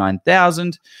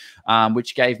 $369,000,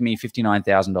 which gave me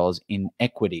 $59,000 in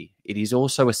equity. It is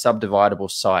also a subdividable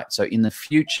site. So in the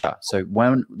future, so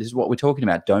when this is what we're talking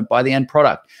about, don't buy the end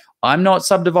product. I'm not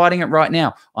subdividing it right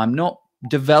now. I'm not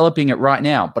developing it right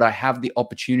now, but I have the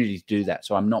opportunity to do that.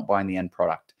 So I'm not buying the end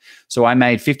product. So I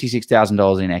made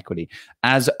 $56,000 in equity.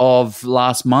 As of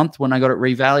last month, when I got it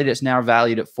revalued, it's now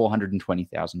valued at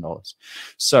 $420,000.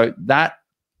 So that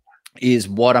is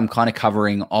what I'm kind of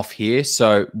covering off here.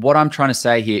 So what I'm trying to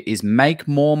say here is make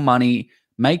more money,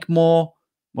 make more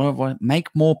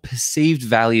perceived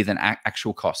value than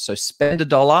actual cost. So spend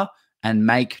 $1 and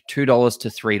make $2 to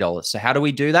 $3. So how do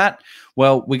we do that?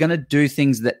 Well, we're going to do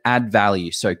things that add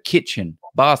value. So kitchen,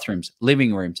 bathrooms,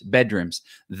 living rooms, bedrooms,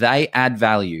 they add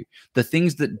value. The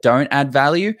things that don't add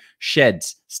value,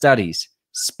 sheds, studies,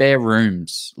 spare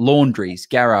rooms, laundries,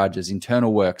 garages,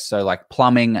 internal works, so like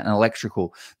plumbing and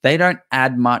electrical, they don't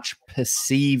add much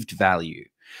perceived value.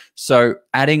 So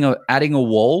adding a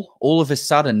wall all of a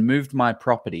sudden moved my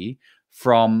property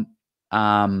from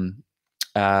a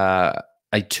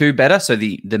 2-bedder, so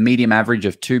the medium average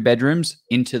of 2 bedrooms,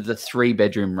 into the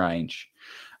 3-bedroom range.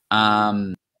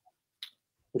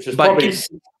 Which is probably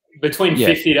between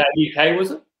 50 to 80K,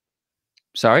 was it?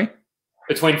 Sorry?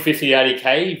 Between 50 to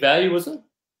 80K value, was it?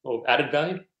 Or added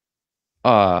value?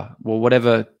 Well,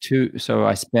 whatever. So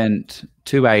I spent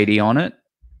 280 on it,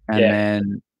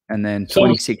 and then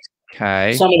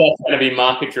 26K. Some of that's going to be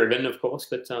market driven, of course,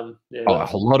 but yeah. Oh,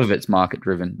 a lot of it's market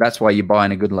driven. That's why you buy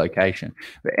in a good location.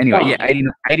 But anyway,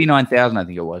 89,000, I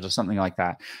think it was, or something like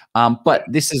that. But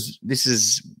this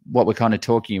is what we're kind of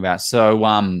talking about. So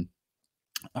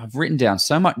I've written down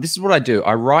so much. This is what I do.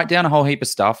 I write down a whole heap of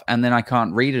stuff, and then I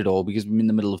can't read it all because I'm in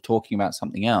the middle of talking about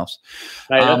something else.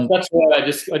 Hey, that's why I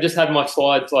just had my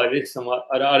slides like this. I'm like,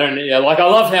 I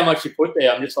love how much you put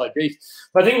there. I'm just like, geez.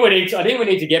 But I think we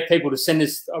need to get people to send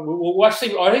this. I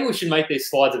think we should make these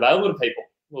slides available to people.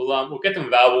 We'll get them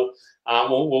available.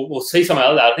 We'll see some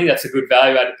of that. I think that's a good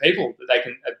value add to people, that they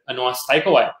can a nice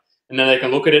takeaway, and then they can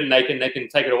look at it and they can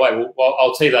take it away.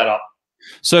 I'll tee that up.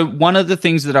 So one of the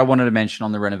things that I wanted to mention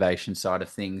on the renovation side of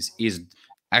things is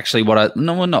actually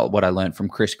not what I learned from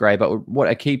Chris Gray, but what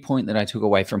a key point that I took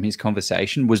away from his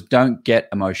conversation was, don't get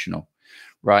emotional,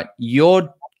 right?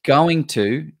 You're going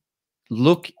to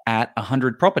look at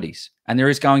 100 properties, and there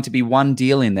is going to be one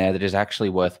deal in there that is actually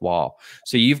worthwhile.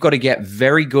 So you've got to get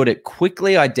very good at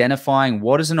quickly identifying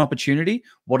what is an opportunity,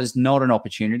 what is not an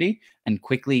opportunity, and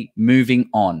quickly moving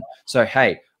on. So,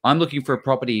 hey, I'm looking for a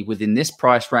property within this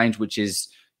price range, which is,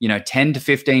 10 to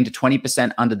 15 to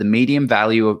 20% under the medium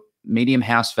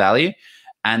house value.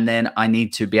 And then I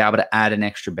need to be able to add an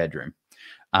extra bedroom.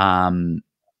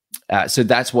 So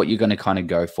that's what you're going to kind of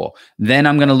go for. Then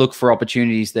I'm going to look for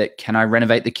opportunities that, can I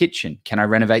renovate the kitchen? Can I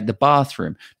renovate the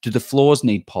bathroom? Do the floors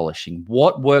need polishing?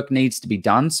 What work needs to be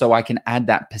done so I can add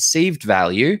that perceived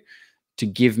value to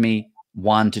give me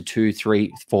 $1 to $2,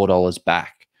 $3, $4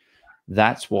 back?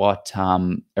 That's what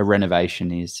a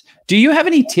renovation is. Do you have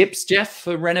any tips, Jef,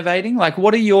 for renovating? Like,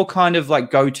 what are your kind of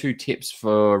like go-to tips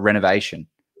for renovation?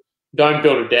 Don't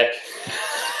build a deck.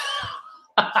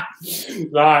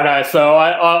 No. So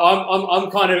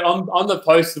I'm the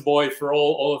poster boy for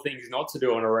all the things not to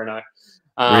do on a reno.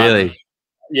 Really?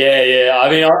 Yeah. I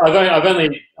mean, I've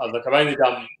only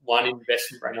done one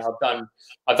investment reno.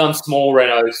 I've done small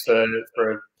renos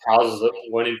for houses that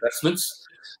weren't investments.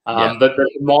 But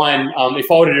mine, if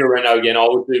I were to do a reno again, I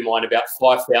would do mine about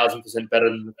 5,000% better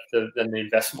than the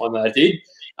investment one that I did.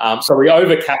 So we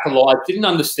overcapitalized, didn't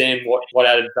understand what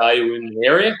added value in the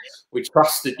area. We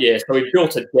trusted, so we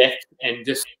built a deck and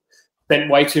just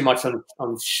spent way too much on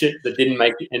shit that didn't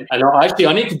make it. And I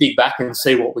need to dig back and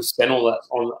see what we spent all that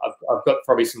on. I've got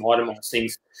probably some itemized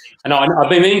things. And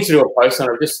I've been meaning to do a post, and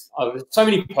I've so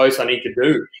many posts I need to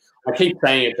do. I keep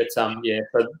saying it, but So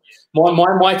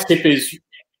my tip is,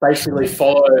 basically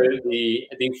follow the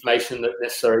information that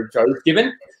necessarily Joe's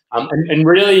given, and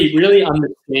really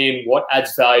understand what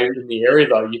adds value in the area.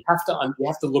 Though you have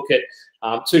to look at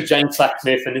to Jane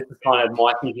Slack-Smith, and this is kind of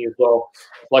my thinking as well.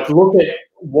 Like, look at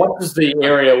what is the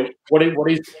area, what is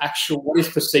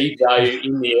perceived value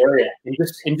in the area, and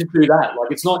just do that. Like,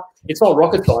 it's not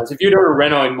rocket science. If you're doing a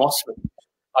reno in Mossman,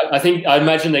 I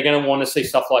imagine they're going to want to see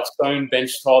stuff like stone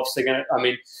bench tops.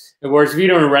 Whereas if you're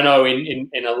doing a reno in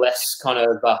a less kind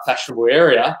of fashionable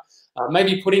area,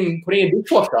 maybe putting a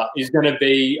dishwasher is going to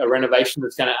be a renovation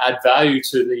that's going to add value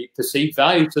to the perceived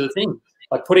value to the thing.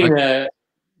 Like putting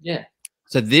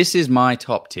So this is my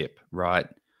top tip, right?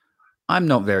 I'm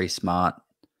not very smart.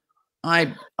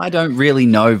 I don't really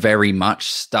know very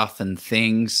much stuff and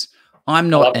things. I'm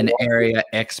not an area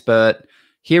expert.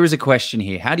 Here is a question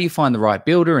here. How do you find the right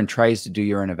builder and trades to do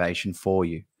your renovation for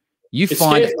you? You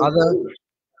find other...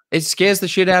 It scares the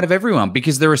shit out of everyone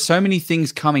because there are so many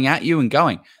things coming at you and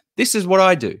going. This is what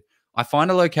I do. I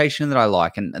find a location that I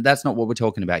like, and that's not what we're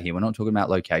talking about here. We're not talking about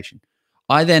location.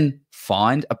 I then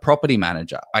find a property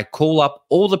manager. I call up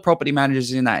all the property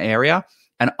managers in that area,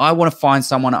 and I want to find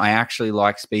someone I actually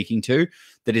like speaking to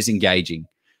that is engaging.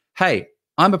 Hey,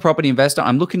 I'm a property investor.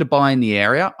 I'm looking to buy in the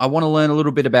area. I want to learn a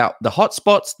little bit about the hot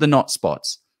spots, the not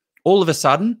spots. All of a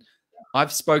sudden,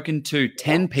 I've spoken to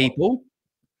 10 people,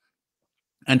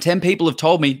 and 10 people have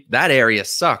told me that area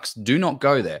sucks. Do not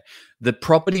go there. The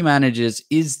property managers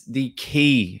is the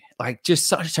key, like just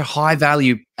such a high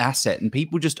value asset, and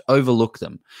people just overlook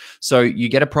them. So you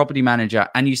get a property manager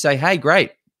and you say, hey,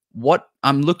 great.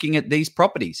 I'm looking at these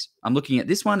properties. I'm looking at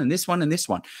this one and this one and this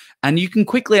one. And you can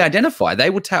quickly identify.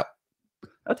 They'll tell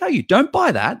you, don't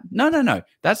buy that. No.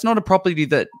 That's not a property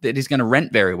that is going to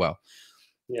rent very well.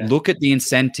 Yeah. Look at the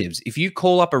incentives. If you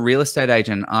call up a real estate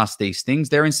agent and ask these things,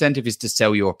 their incentive is to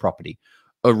sell you a property.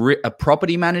 A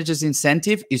property manager's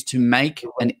incentive is to make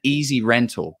an easy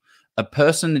rental. A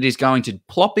person that is going to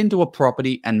plop into a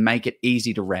property and make it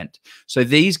easy to rent. So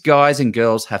these guys and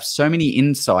girls have so many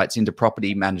insights into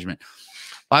property management.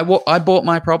 I bought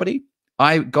my property.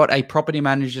 I got a property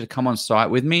manager to come on site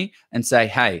with me and say,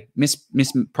 hey, Miss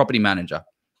Property Manager,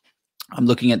 I'm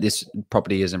looking at this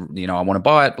property as, I want to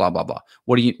buy it, blah, blah, blah.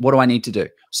 What do I need to do?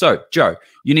 So, Joe,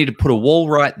 you need to put a wall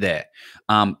right there.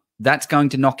 That's going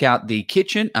to knock out the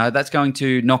kitchen. That's going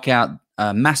to knock out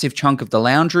a massive chunk of the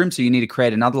lounge room. So you need to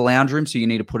create another lounge room. So you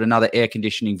need to put another air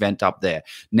conditioning vent up there.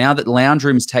 Now that lounge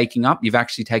room is taking up, you've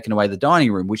actually taken away the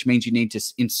dining room, which means you need to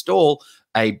install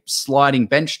a sliding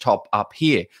bench top up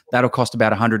here. That'll cost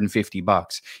about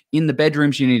 $150. In the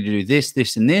bedrooms, you need to do this,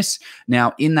 this, and this.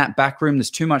 Now, in that back room, there's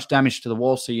too much damage to the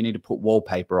wall, so you need to put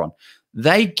wallpaper on.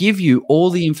 They give you all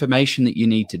the information that you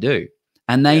need to do,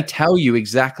 and they tell you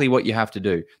exactly what you have to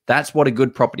do. That's what a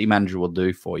good property manager will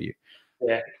do for you.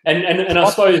 Yeah, and I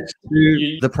suppose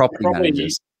the property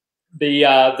managers.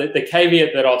 The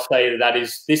caveat that I'll say to that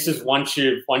is this is once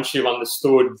you've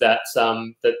understood that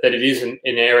that it is an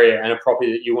area and a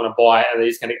property that you want to buy and that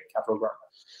is going to get capital growth.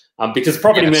 Because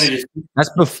property managers.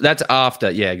 That's after.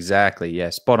 Yeah, exactly.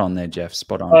 Yeah, spot on there, Jeff.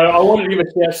 Spot on. I wanted to give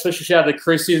a special shout out to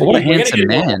Chris. What a handsome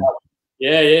man.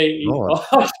 Yeah.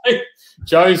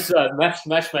 Joe's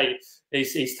matchmaking.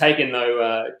 He's taken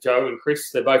though. Joe and Chris,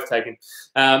 they're both taken.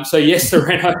 So yes, the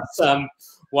Renault's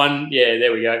one. Yeah,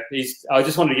 there we go. I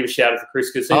just wanted to give a shout out to Chris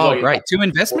because great. 2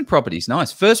 investment properties,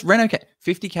 nice. First Renault,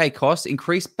 $50K cost,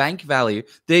 increased bank value.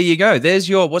 There you go. There's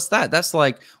your what's that? That's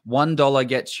like $1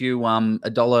 gets you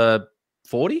 $1.40.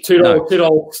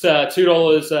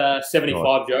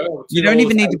 $2.75, Joe. You don't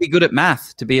even need to be good at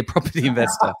math to be a property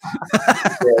investor.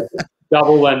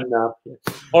 Double and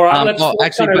all right. But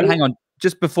hang on.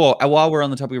 Just before, while we're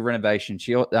on the topic of renovation,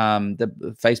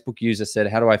 the Facebook user said,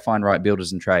 how do I find right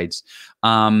builders and trades?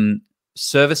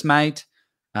 Service Mate,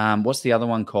 what's the other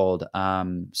one called?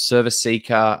 Service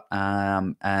Seeker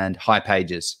and High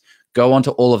Pages. Go onto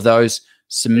all of those,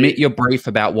 submit your brief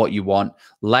about what you want,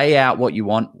 lay out what you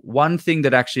want. One thing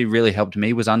that actually really helped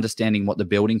me was understanding what the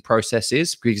building process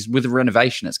is, because with a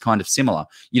renovation, it's kind of similar.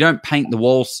 You don't paint the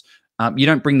walls. You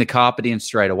don't bring the carpet in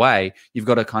straight away. You've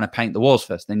got to kind of paint the walls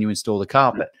first, then you install the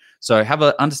carpet. So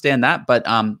understand that, but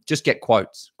just get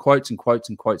quotes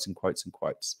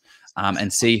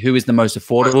and see who is the most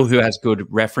affordable, who has good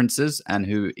references, and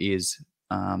who is.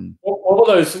 What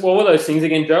were those things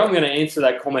again, Joe? I'm going to answer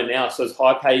that comment now. So it's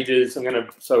High Pages.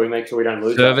 So we make sure we don't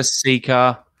lose Service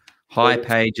Seeker, High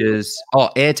Pages.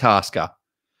 Airtasker.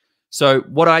 So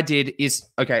what I did is,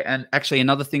 and actually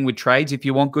another thing with trades, if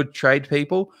you want good trade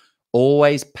people,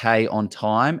 always pay on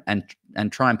time and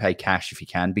try and pay cash if you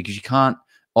can, because you can't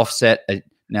offset.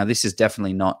 Now, this is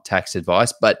definitely not tax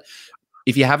advice, but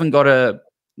if you haven't got I've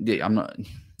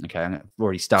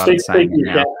already started saying it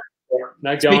now.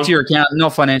 Speak to your accountant,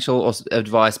 not financial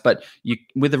advice, but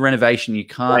with a renovation, you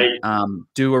can't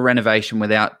do a renovation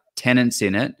without tenants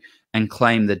in it and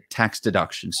claim the tax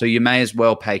deduction. So you may as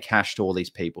well pay cash to all these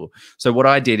people. So what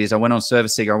I did is I went on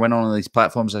Service Seeker. I went on all these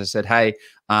platforms. I said, hey,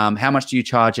 how much do you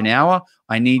charge an hour?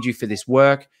 I need you for this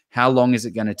work. How long is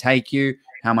it going to take you?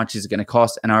 How much is it going to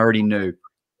cost? And I already knew,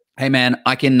 hey man,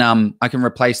 I can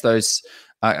replace those.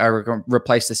 I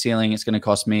replace the ceiling. It's going to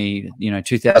cost me,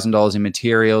 $2,000 in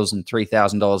materials and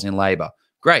 $3,000 in labor.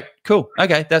 Great. Cool.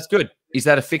 Okay. That's good. Is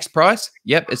that a fixed price?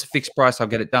 Yep. It's a fixed price. I'll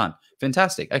get it done.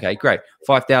 Fantastic. Okay, great.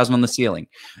 5,000 on the ceiling.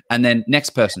 And then next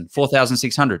person,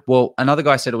 4,600. Well, another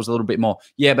guy said it was a little bit more.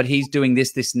 Yeah, but he's doing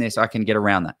this, this, and this. I can get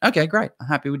around that. Okay, great. I'm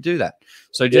happy we do that.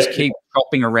 So just keep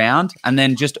chopping around and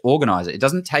then just organize it. It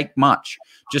doesn't take much.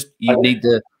 Just you need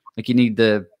the you need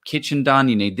the kitchen done.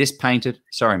 You need this painted.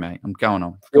 Sorry, mate. I'm going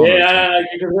on.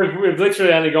 Because we've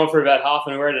literally only gone for about half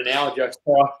an hour and an hour, Joe.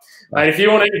 So, mate, if you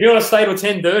want to stay till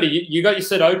 10:30, you got your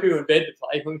Sudoku in bed to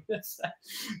play.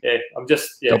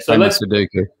 So let's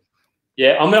Sudoku.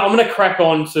 Yeah, I'm gonna crack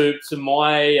on to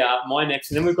my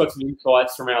next, and then we've got some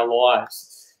insights from our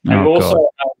lives, and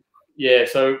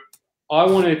so I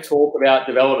want to talk about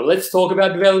development. Let's talk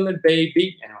about development,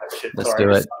 baby. Anyway,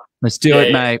 Let's do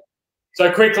it, mate. So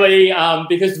quickly,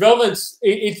 because development's,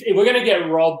 we're going to get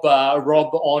Rob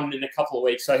on in a couple of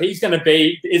weeks. So he's going to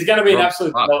be an absolute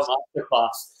development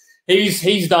masterclass.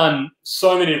 He's done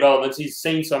so many developments. He's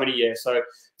seen so many years. So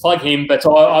plug him. But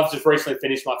I've just recently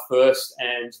finished my first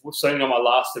and soon on my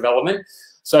last development.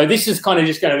 So this is kind of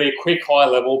just going to be a quick high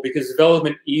level because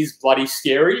development is bloody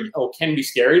scary, or can be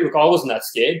scary. Look, I wasn't that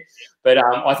scared, but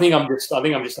I think I'm just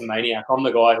a maniac. I'm the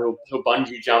guy who'll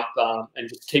bungee jump and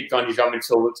just keep bungee jumping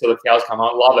until the cows come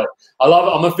home. I love it.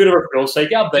 I'm a bit of a thrill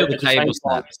seeker, but the table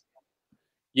snaps.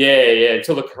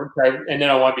 Until and then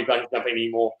I won't be bungee jumping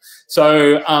anymore.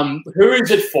 So who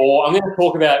is it for? I'm going to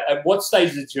talk about at what stage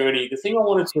of the journey. The thing I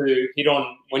wanted to hit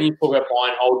on when you talk about buy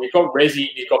and hold, you've got resi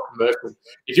and you've got commercial.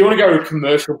 If you want to go to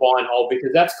commercial buy and hold,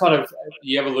 because that's kind of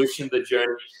the evolution of the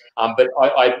journey. But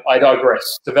I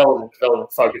digress. Development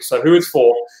focus. So who it's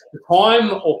for? The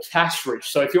time or cash rich.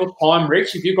 So if you're time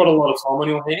rich, if you've got a lot of time on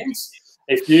your hands,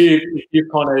 if you've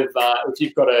got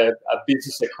a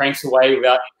business that cranks away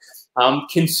without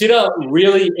consider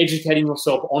really educating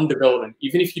yourself on development.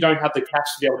 Even if you don't have the cash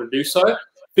to be able to do so,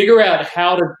 figure out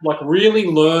how to really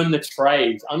learn the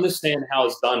trades, understand how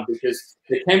it's done, because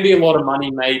there can be a lot of money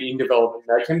made in development.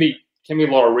 There can be a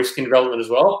lot of risk in development as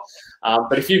well.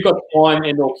 But if you've got time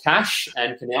and or cash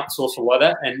and can outsource a lot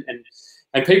of that,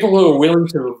 and people who are willing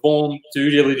to perform due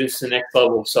diligence to the next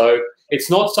level. So it's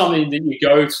not something that you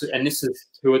go to, and this is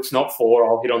who it's not for.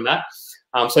 I'll hit on that.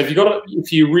 So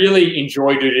if you really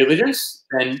enjoy due diligence,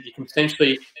 then you can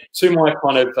potentially, to my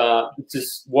kind of, this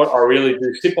is what I really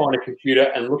do, sit behind a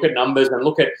computer and look at numbers and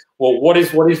look at, well, what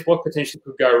potentially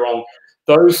could go wrong.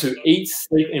 Those who eat,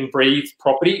 sleep, and breathe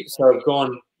property. So I've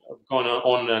gone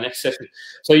on the next session.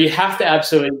 So you have to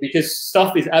absolutely, because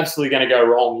stuff is absolutely going to go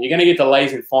wrong. You're going to get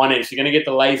delays in finance. You're going to get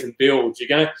delays in builds.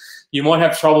 You might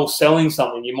have trouble selling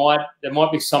something. There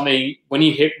might be something when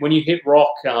you hit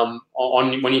rock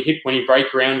when you break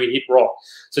ground, you hit rock.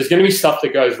 So there's going to be stuff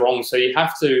that goes wrong. So you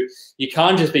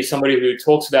can't just be somebody who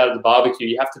talks about it at the barbecue.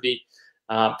 You have to be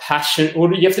passionate,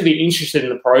 or you have to be interested in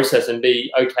the process and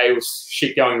be okay with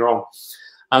shit going wrong.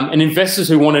 And investors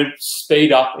who want to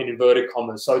speed up in inverted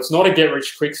commas. So it's not a get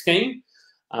rich quick scheme.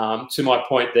 To my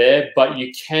point there, but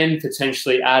you can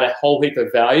potentially add a whole heap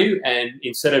of value, and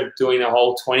instead of doing a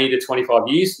whole 20 to 25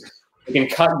 years, you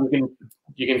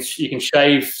can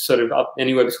shave sort of up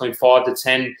anywhere between 5 to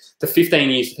 10 to 15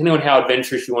 years, depending on how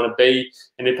adventurous you want to be,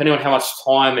 and depending on how much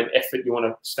time and effort you want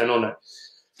to spend on it.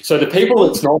 So the people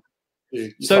that's not.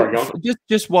 So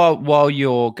just while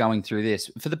you're going through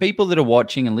this, for the people that are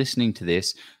watching and listening to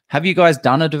this, have you guys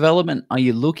done a development? Are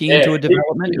you looking into a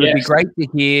development? It would be great to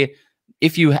hear.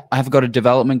 If you have got a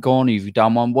development going, or you've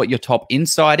done one, what your top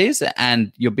insight is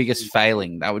and your biggest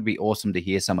failing. That would be awesome to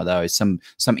hear some of those, some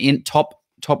top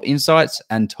insights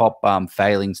and top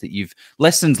failings that you've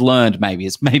lessons learned. Maybe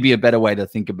it's a better way to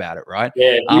think about it, right?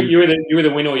 Yeah, you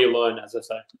either win or you learn, as I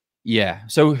say. Yeah.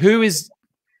 So who is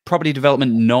property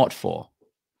development not for?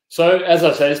 So as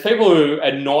I said, there's people who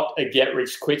are not a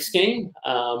get-rich-quick scheme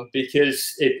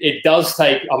because it does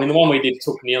take, I mean, the one we did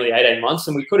took nearly 18 months,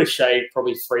 and we could have shaved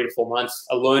probably 3 to 4 months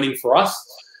of learning for us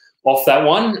off that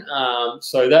one.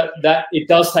 So that it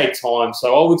does take time.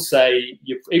 So I would say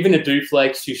even a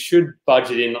duplex, you should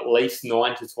budget in at least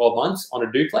 9 to 12 months on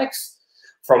a duplex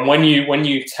from when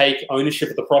you take ownership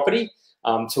of the property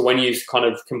to when you kind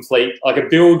of complete. Like a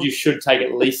build, you should take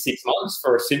at least 6 months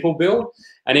for a simple build.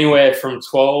 Anywhere from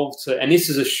 12 to, and this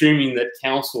is assuming that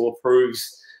council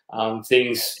approves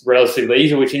things relatively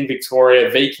easy, which in Victoria,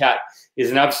 VCAT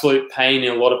is an absolute pain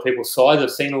in a lot of people's sides.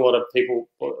 I've seen a lot of people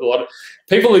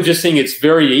who just think it's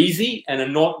very easy and are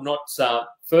not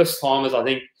first timers. I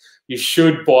think you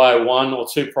should buy 1 or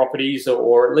 2 properties,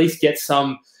 or at least get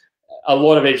a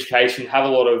lot of education, have a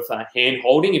lot of hand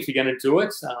holding if you're going to do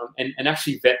it, and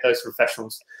actually vet those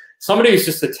professionals. Somebody who's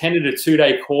just attended a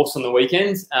 2-day course on the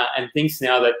weekends and thinks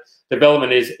now that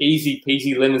development is easy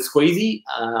peasy lemon squeezy,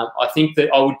 I think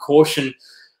that I would caution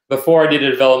before I did a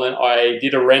development, I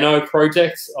did a reno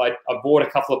project. I bought a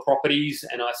couple of properties,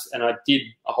 and I did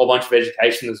a whole bunch of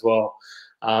education as well.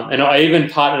 And I even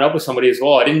partnered up with somebody as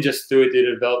well. I didn't just do a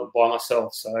development by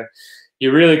myself. So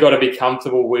you really got to be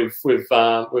comfortable with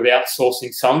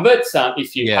outsourcing some of it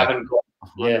if you haven't got.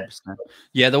 100%.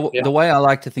 Yeah, the way I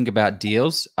like to think about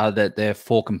deals are that there are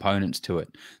 4 components to it.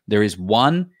 There is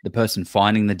 1, the person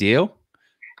finding the deal;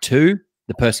 2,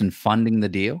 the person funding the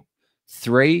deal;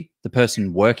 3, the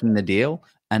person working the deal;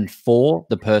 and 4,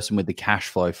 the person with the cash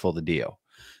flow for the deal.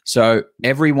 So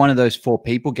every one of those 4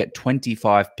 people get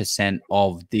 25%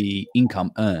 of the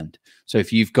income earned. So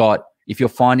if you're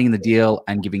finding the deal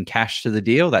and giving cash to the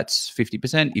deal, that's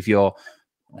 50%. If you're,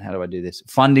 how do I do this?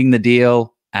 Funding the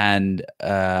deal and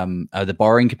the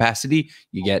borrowing capacity,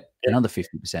 you get another 50%.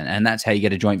 And that's how you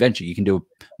get a joint venture. You can do it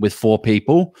with 4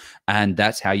 people, and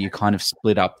that's how you kind of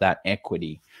split up that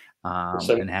equity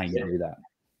and how you do that.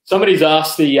 Somebody's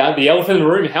asked the elephant in the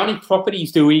room, how many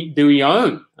properties do we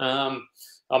own?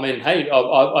 I mean, hey,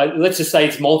 let's just say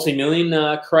it's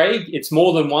multi-million, Craig. It's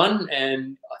more than one,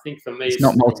 and I think for me, it's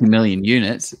not multi-million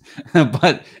units,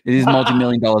 but it is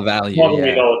multi-million-dollar value.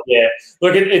 Yeah.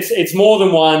 Look, it's more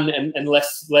than one and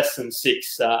less than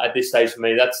 6 at this stage for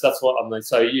me. That's what I mean.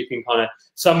 So you can kind of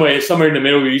somewhere in the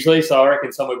middle usually. So I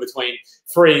reckon somewhere between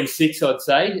 3 and 6, I'd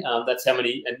say. That's how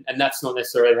many, and that's not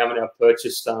necessarily how many I've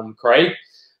purchased, Craig.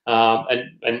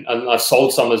 And I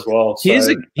sold some as well. So,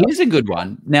 here's a good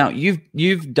one. Now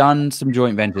you've done some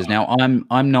joint ventures. Now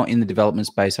I'm not in the development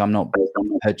space. I'm not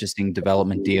purchasing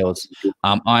development deals.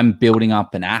 I'm building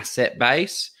up an asset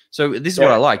base. So this is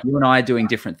what I like. You and I are doing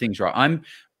different things, right?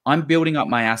 I'm building up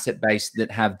my asset base that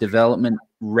have development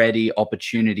ready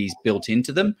opportunities built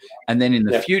into them, and then in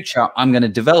the future I'm going to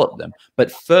develop them. But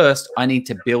first I need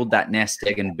to build that nest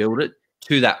egg and build it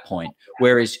to that point.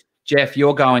 Whereas Jef,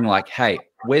 you're going like, hey,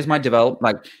 where's my development?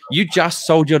 Like, you just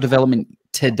sold your development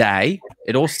today.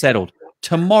 It all settled.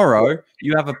 Tomorrow,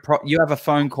 you have a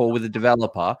phone call with a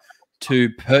developer to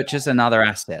purchase another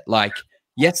asset. Like,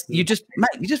 yes, you just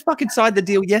fucking signed the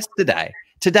deal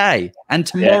today, and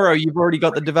tomorrow you've already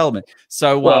got the development.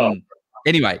 So,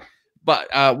 anyway, but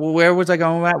where was I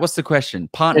going with that? What's the question?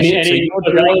 Partnership.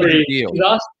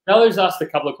 Valerie's asked a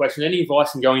couple of questions. Any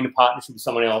advice on going into partnership with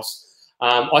someone else?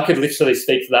 I could literally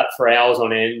speak to that for hours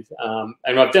on end,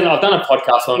 and I've done a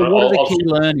podcast on it. What are the key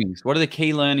learnings? What are the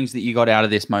key learnings that you got out of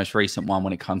this most recent one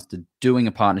when it comes to doing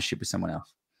a partnership with someone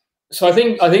else? So I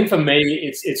think for me,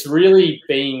 it's really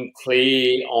being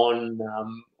clear on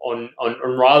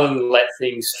rather than let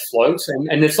things float,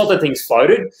 and it's not that things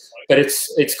floated, but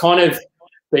it's kind of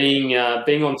being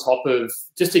on top of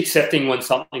just accepting when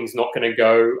something's not going to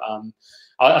go.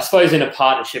 I suppose in a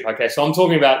partnership, okay. So I'm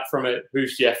talking about from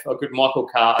who's Jef, a good Michael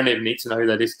Carr. I don't even need to know who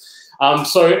that is.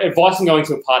 So advice on going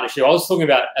to a partnership. I was talking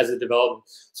about as a development.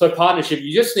 So partnership,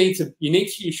 you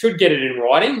should get it in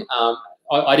writing.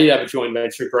 I did have a joint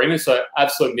venture agreement, so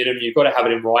absolute minimum, you've got to have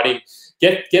it in writing.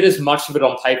 Get as much of it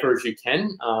on paper as you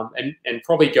can, and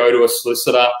probably go to a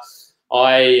solicitor.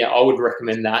 I would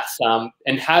recommend that,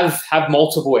 and have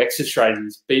multiple exit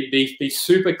strategies. Be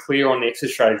super clear on the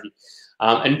exit strategy.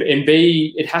 And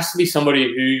it has to be somebody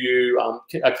who you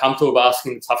are comfortable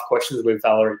asking tough questions with,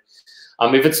 Valerie.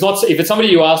 If it's somebody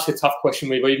you ask a tough question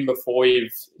with, even before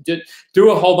you've do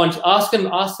a whole bunch, ask them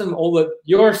all that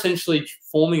you're essentially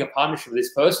forming a partnership with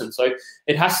this person. So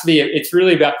it has to be. It's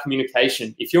really about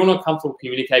communication. If you're not comfortable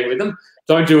communicating with them,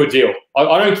 don't do a deal.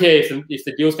 I don't care if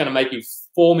the deal's going to make you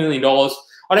 $4 million.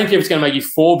 I don't care if it's going to make you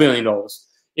 $4 billion.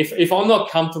 If I'm not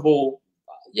comfortable.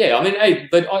 Yeah, I mean, hey,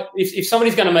 but if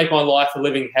somebody's going to make my life a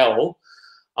living hell,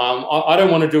 I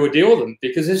don't want to do a deal with them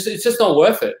because it's just not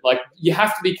worth it. Like, you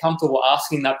have to be comfortable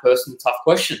asking that person a tough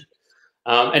question,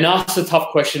 and ask the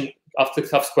tough question after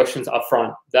tough questions up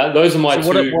front. Those are my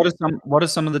two. What are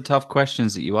some of the tough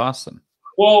questions that you ask them?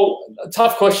 Well, a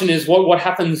tough question is what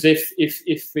happens if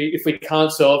we can't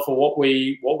sell it for what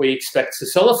we expect to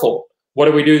sell it for? What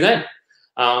do we do then?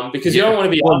 Because you don't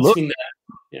want to be asking that.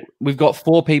 Yeah. We've got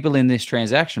 4 people in this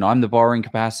transaction. I'm the borrowing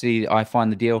capacity. I find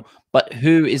the deal. But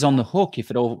who is on the hook if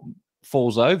it all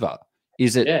falls over?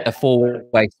 Is it a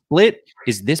 4-way split?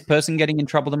 Is this person getting in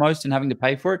trouble the most and having to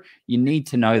pay for it? You need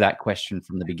to know that question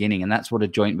from the beginning, and that's what a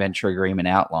joint venture agreement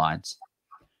outlines.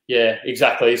 Yeah,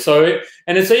 exactly. So,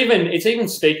 and it's even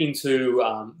speaking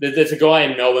to there's a guy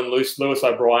in Melbourne, Lewis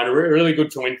O'Brien, a really good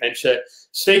joint venture.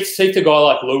 Speak to a guy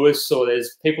like Lewis, or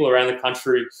there's people around the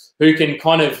country who can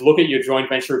kind of look at your joint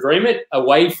venture agreement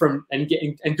away from and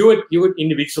do it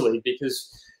individually,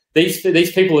 because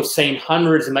these people have seen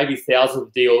hundreds and maybe thousands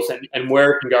of deals and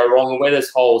where it can go wrong and where there's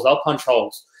holes, they'll punch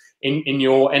holes. in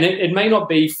your, and it may not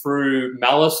be through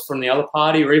malice from the other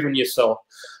party or even yourself.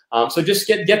 So just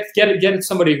get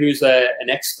somebody who's an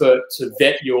expert to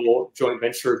vet your joint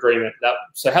venture agreement.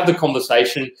 So have the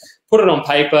conversation, put it on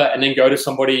paper, and then go to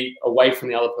somebody away from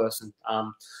the other person.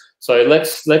 So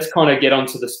let's kind of get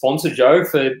onto the sponsor, Joe,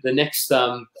 for the next,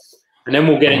 and then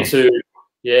we'll get into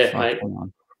mate.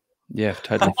 Yeah,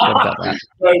 totally forgot about that.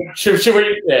 So should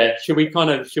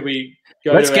we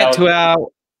go? Let's get to our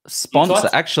sponsor.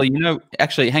 Actually,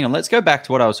 hang on. Let's go back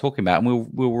to what I was talking about, and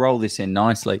we'll roll this in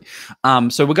nicely.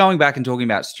 So we're going back and talking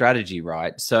about strategy,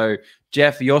 right? So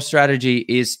Jef, your strategy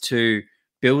is to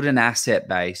build an asset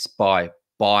base by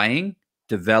buying,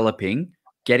 developing,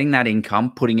 getting that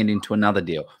income, putting it into another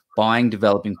deal. Buying,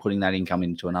 developing, putting that income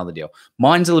into another deal.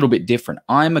 Mine's a little bit different.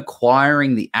 I'm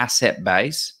acquiring the asset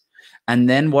base, and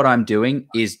then what I'm doing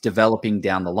is developing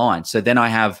down the line. So then I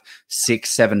have 6,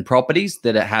 7 properties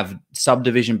that have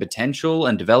subdivision potential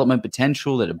and development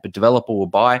potential that a developer will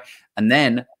buy. And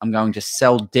then I'm going to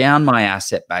sell down my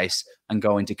asset base and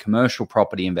go into commercial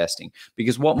property investing.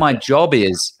 Because what my job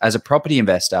is as a property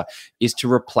investor is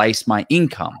to replace my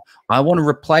income. I want to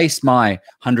replace my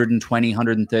 $120,000,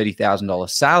 $130,000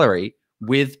 salary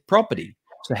with property.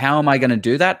 So how am I going to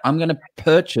do that? I'm going to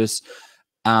purchase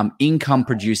income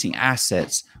producing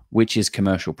assets, which is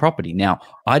commercial property. Now,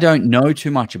 I don't know too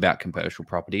much about commercial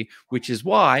property, which is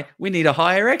why we need to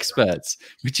hire experts,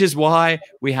 which is why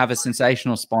we have a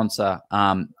sensational sponsor,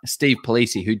 Steve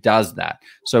Polisi, who does that.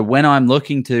 So when I'm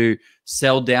looking to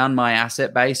sell down my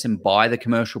asset base and buy the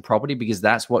commercial property, because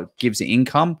that's what gives it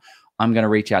income, I'm going to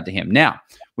reach out to him. Now,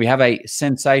 we have a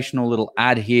sensational little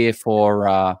ad here for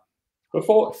that.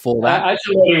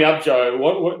 Actually, loading up,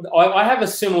 Joe, I have a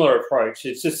similar approach.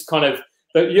 It's just kind of,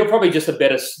 but you're probably just a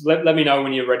better. Let me know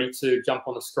when you're ready to jump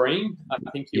on the screen. I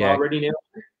think you are ready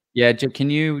now. Yeah, can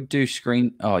you do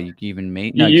screen? Oh, you giving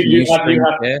me? No, you have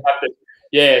to.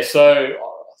 Yeah, so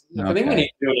I think we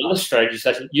need to do another strategy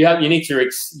session. You need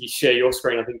to share your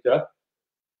screen, I think, Joe.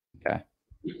 Okay.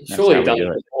 Surely you've done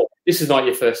it before. This is not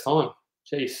your first time.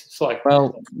 Jeez, it's like.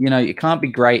 Well, you can't be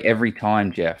great every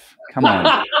time, Jef. Come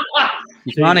on.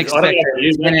 You can't expect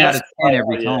 10 out of 10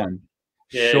 every time.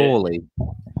 Yeah.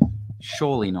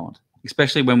 Surely not.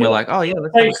 Especially when we're like, oh yeah,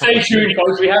 let's stay tuned,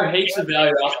 folks. We have heaps of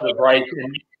value after the break,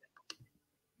 and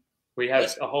we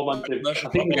have a whole bunch of. I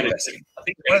think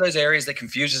one of those areas that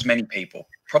confuses many people,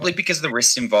 probably because of the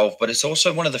risks involved, but it's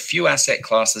also one of the few asset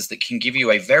classes that can give you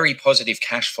a very positive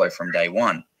cash flow from day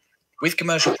one. With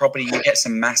commercial property, you get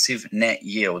some massive net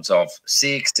yields of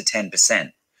 6 to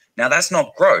 10%. Now that's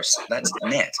not gross; that's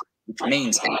net, which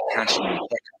means that cash in your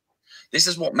pocket. This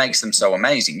is what makes them so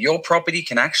amazing. Your property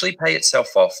can actually pay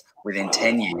itself off within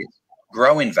 10 years,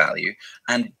 grow in value,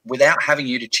 and without having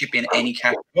you to chip in any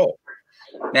cash at all.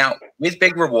 Now, with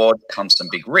big reward comes some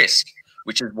big risk,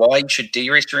 which is why you should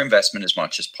de-risk your investment as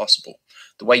much as possible.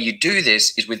 The way you do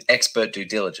this is with expert due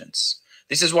diligence.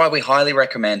 This is why we highly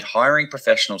recommend hiring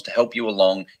professionals to help you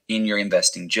along in your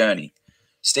investing journey.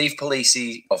 Steve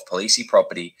Polisi of Polisi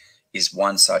Property is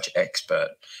one such expert.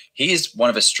 He is one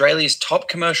of Australia's top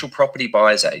commercial property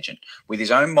buyer's agent. With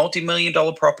his own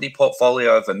multi-million-dollar property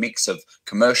portfolio of a mix of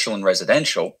commercial and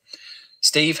residential,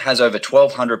 Steve has over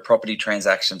 1,200 property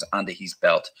transactions under his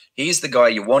belt. He is the guy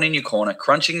you want in your corner,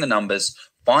 crunching the numbers,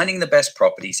 finding the best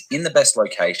properties in the best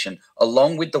location,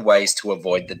 along with the ways to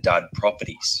avoid the dud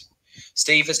properties.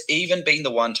 Steve has even been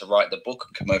the one to write the book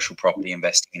Commercial Property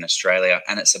Investing in Australia,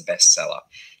 and it's a bestseller.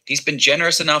 He's been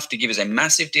generous enough to give us a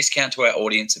massive discount to our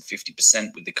audience of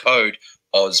 50% with the code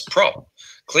OZPROP.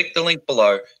 Click the link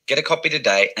below, get a copy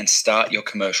today, and start your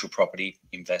commercial property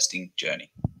investing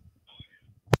journey.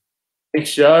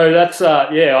 Thanks, Joe. That's I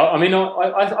mean,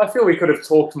 I feel we could have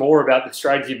talked more about the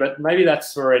strategy, but maybe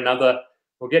that's for another.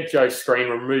 We'll get Joe's screen,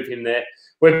 remove him there.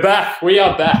 We're back. We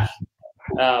are back.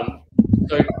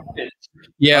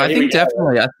 Yeah, I think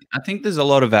definitely. I think there's a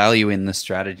lot of value in the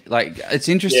strategy. Like, it's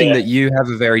interesting that you have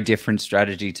a very different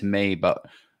strategy to me, but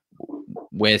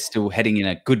we're still heading in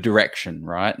a good direction,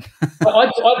 right?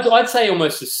 I'd say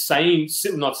almost the same,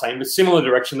 not same, but similar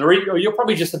direction. You're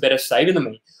probably just a better saver than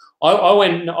me. I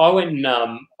went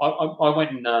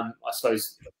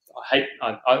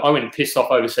and pissed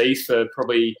off overseas for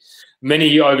probably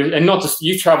and not just,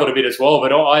 you traveled a bit as well,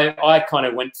 but I kind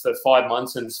of went for 5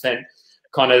 months and spent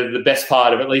kind of the best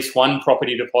part of at least one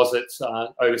property deposit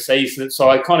overseas. And so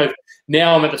I kind of,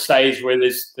 now I'm at the stage where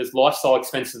there's lifestyle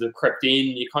expenses that have crept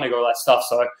in. You kind of got all that stuff.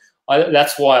 So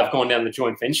that's why I've gone down the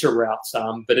joint venture route.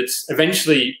 But it's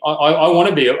eventually, I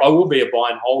will be a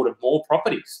buy and hold of more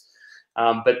properties.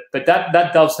 But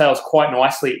that dovetails quite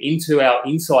nicely into our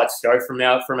insights, Joe, from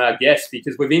our guests,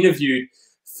 because we've interviewed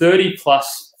 30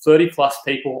 plus 30 plus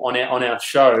people on our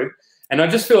show. And I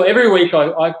just feel every week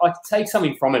I take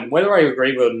something from it. Whether I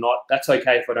agree with it or not, that's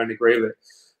okay if I don't agree with it.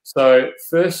 So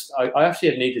first, I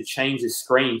actually need to change this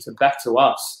screen back to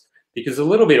us because it's a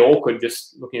little bit awkward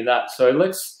just looking at that.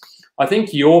 So I think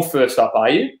you're first up, are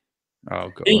you? Oh,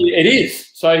 God. It is.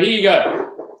 So here you go.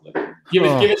 Give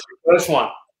us the first one.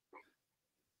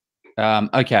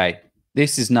 Okay.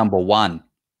 This is number 1.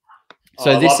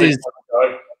 So I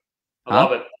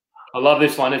love it. I love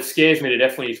this one. It scares me to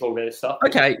death when you talk about this stuff.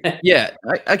 Okay. Yeah.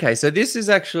 Okay. So this is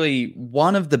actually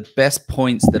one of the best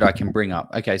points that I can bring up.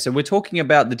 Okay. So we're talking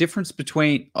about the difference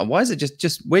between, why is it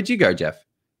just, where'd you go, Jef?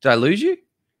 Did I lose you?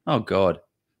 Oh, God.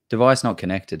 Device not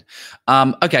connected.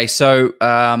 Okay. So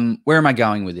where am I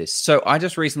going with this? So I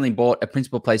just recently bought a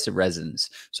principal place of residence.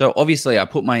 So obviously I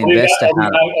put my investor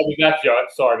hat. I'll be back, Joe.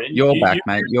 Sorry, man. You're back,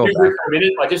 mate. You're back. For a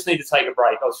minute. I just need to take a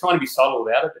break. I was trying to be subtle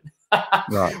about it.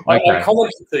 Right. I Okay.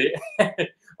 commented to you.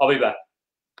 I'll be back.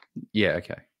 Yeah.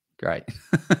 Okay. Great.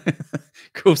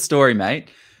 Cool story, mate.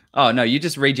 Oh, no, you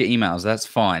just read your emails. That's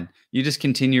fine. You just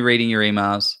continue reading your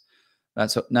emails.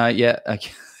 That's what, no, yeah.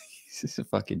 Okay. Is this a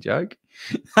fucking joke?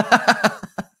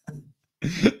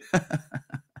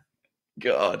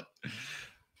 God,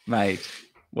 mate,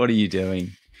 what are you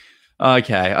doing?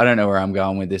 Okay, I don't know where I'm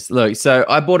going with this. Look, so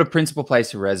I bought a principal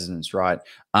place of residence, right?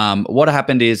 What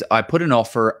happened is I put an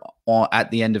offer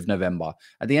at the end of November.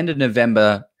 At the end of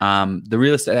November, the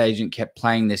real estate agent kept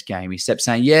playing this game. He kept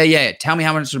saying, yeah, tell me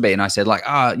how much it'll be. And I said, like,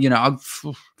 I'm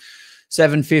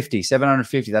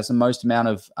 750. That's the most amount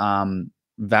of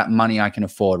that money I can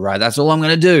afford, right? That's all I'm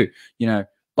going to do,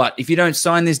 But if you don't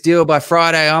sign this deal by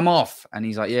Friday, I'm off. And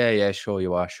he's like, yeah, sure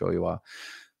you are.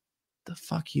 The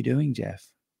fuck are you doing, Jef?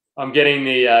 I'm getting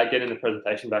the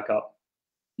presentation back up.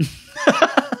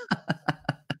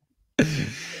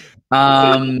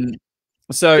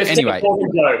 So anyway,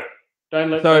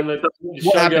 don't let the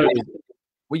show go.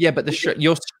 Well, yeah, but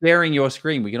you're sharing your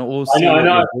screen. We can all see. I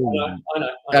know.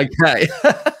 Okay.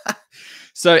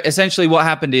 So essentially what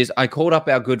happened is I called up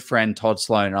our good friend Todd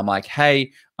Sloan and I'm like,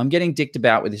 hey, I'm getting dicked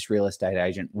about with this real estate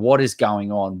agent. What is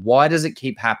going on? Why does it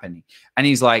keep happening? And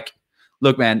he's like,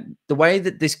 look, man, the way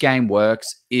that this game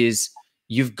works is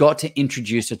you've got to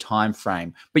introduce a time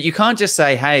frame, but you can't just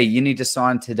say, hey, you need to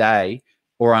sign today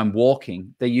or I'm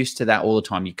walking. They're used to that all the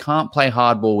time. You can't play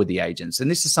hardball with the agents.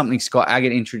 And this is something Scott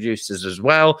Agate introduces as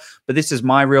well, but this is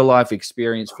my real life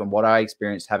experience from what I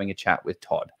experienced having a chat with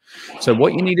Todd. So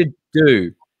what you need to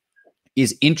do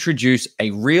is introduce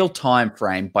a real time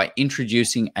frame by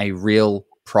introducing a real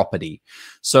property.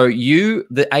 So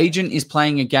the agent is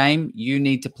playing a game, you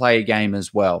need to play a game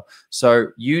as well. So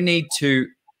you need to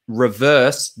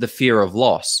reverse the fear of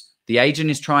loss. The agent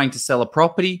is trying to sell a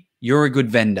property. You're a good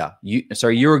vendor.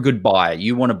 You're a good buyer.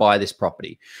 You want to buy this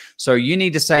property. So you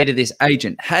need to say to this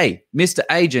agent, hey, Mr.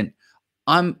 Agent,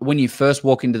 when you first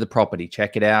walk into the property,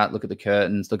 check it out, look at the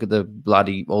curtains, look at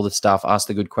all the stuff, ask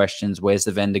the good questions. Where's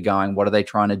the vendor going? What are they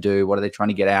trying to do? What are they trying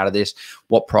to get out of this?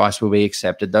 What price will be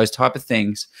accepted? Those type of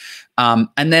things. And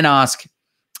then ask,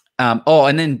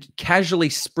 and then casually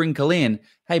sprinkle in,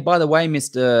 hey, by the way,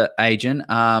 Mr. Agent,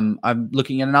 I'm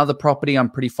looking at another property.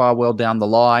 I'm pretty well down the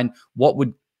line. What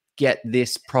would get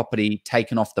this property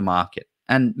taken off the market?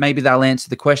 And maybe they'll answer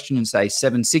the question and say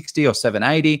 760 or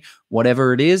 780,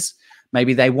 whatever it is.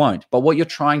 Maybe they won't. But what you're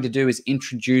trying to do is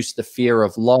introduce the fear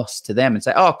of loss to them and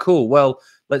say, oh, cool. Well,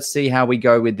 let's see how we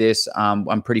go with this.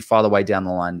 I'm pretty far away down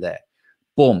the line there.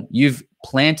 Boom. You've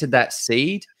planted that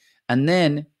seed. And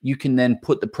then you can then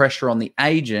put the pressure on the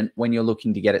agent when you're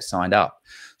looking to get it signed up.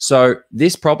 So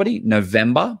this property,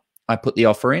 November, I put the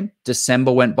offer in.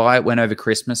 December went by. It went over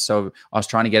Christmas. So I was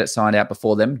trying to get it signed out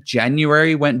before them.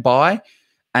 January went by.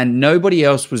 And nobody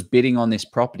else was bidding on this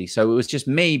property. So it was just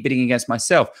me bidding against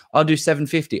myself. I'll do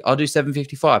 750. I'll do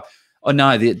 755. Oh,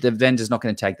 no, the vendor's not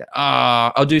going to take that.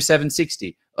 I'll do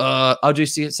 760. I'll do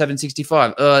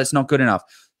 765. It's not good enough.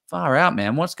 Far out,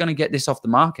 man. What's going to get this off the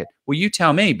market? Well, you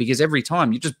tell me, because every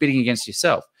time you're just bidding against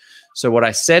yourself. So what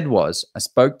I said was I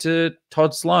spoke to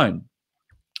Todd Sloan,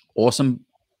 awesome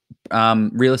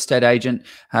real estate agent,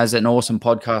 has an awesome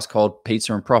podcast called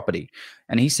Pizza and Property.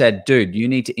 And he said, dude, you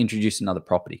need to introduce another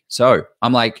property. So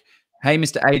I'm like, hey,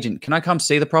 Mr. Agent, can I come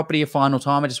see the property a final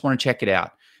time? I just want to check it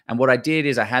out. And what I did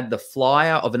is I had the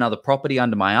flyer of another property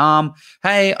under my arm.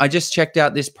 Hey, I just checked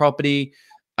out this property.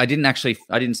 I didn't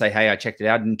say, hey, I checked it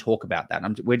out. I didn't talk about that.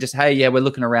 We're just, hey, yeah, we're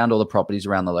looking around all the properties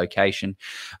around the location.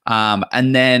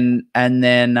 And then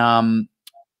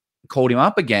called him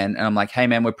up again. And I'm like, hey,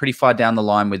 man, we're pretty far down the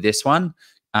line with this one.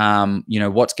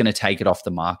 What's going to take it off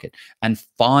the market? And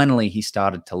finally he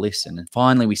started to listen, and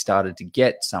finally we started to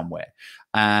get somewhere.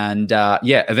 And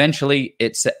yeah, eventually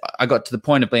I got to the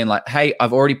point of being like, hey,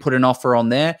 I've already put an offer on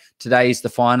there. Today is the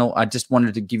final. I just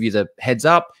wanted to give you the heads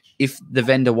up. If the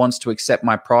vendor wants to accept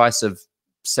my price of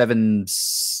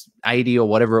 $780 or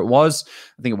whatever it was,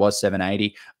 I think it was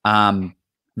 $780,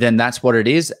 then that's what it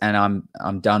is, and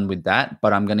I'm done with that.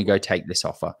 But I'm going to go take this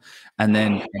offer. And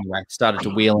then anyway, started to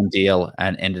wheel and deal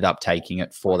and ended up taking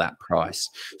it for that price.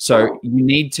 So you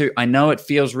need to, I know it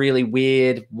feels really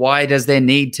weird. Why does there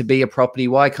need to be a property?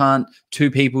 Why can't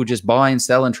two people just buy and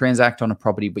sell and transact on a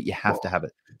property? But you have to have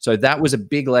it. So that was a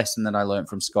big lesson that I learned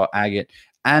from Scott Agate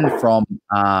and from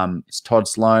Todd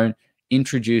Sloan.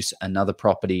 Introduce another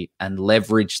property and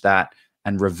leverage that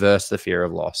and reverse the fear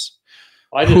of loss.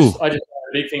 I just had a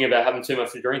big thing about having too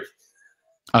much to drink.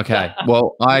 Okay.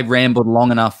 Well, I rambled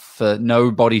long enough for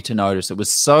nobody to notice. It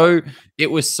was so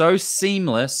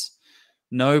seamless.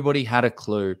 Nobody had a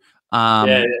clue.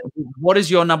 What is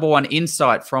your number one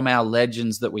insight from our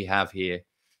legends that we have here?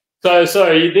 So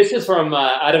this is from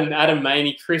Adam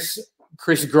Maney,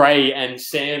 Chris Gray, and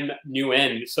Sam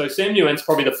Nguyen. So Sam Nguyen's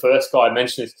probably the first guy I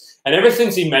mentioned this. And ever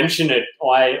since he mentioned it,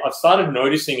 I've started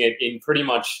noticing it in pretty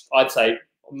much, I'd say,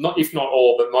 not if not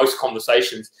all, but most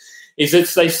conversations, is that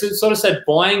they sort of said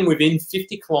buying within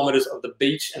 50 kilometers of the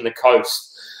beach and the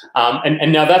coast.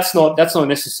 And now that's not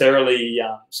necessarily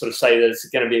sort of say that it's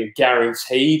going to be a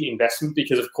guaranteed investment,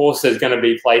 because of course there's going to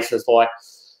be places like,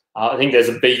 I think there's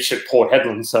a beach at Port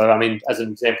Hedland. So, I mean, as an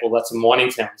example, that's a mining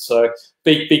town. So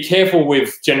be careful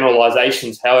with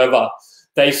generalizations. However,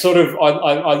 they sort of,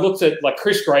 I looked at, like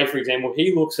Chris Gray, for example,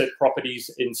 he looks at properties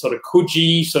in sort of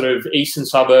Coogee, sort of eastern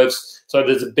suburbs. So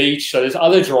there's a beach. So there's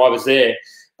other drivers there.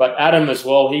 But Adam as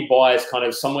well, he buys kind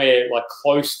of somewhere like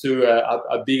close to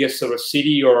a bigger sort of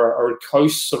city or a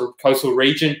coastal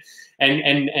region.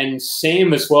 And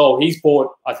Sam as well, he's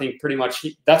bought, I think pretty much,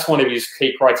 that's one of his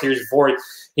key criteria for it.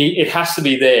 It has to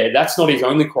be there. That's not his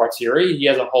only criteria. He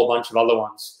has a whole bunch of other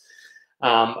ones.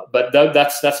 But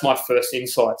that's my first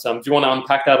insight. Do you want to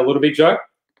unpack that a little bit, Joe?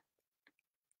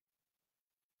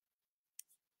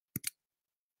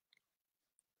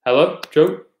 Hello,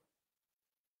 Joe?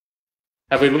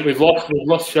 We've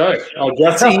lost Joe?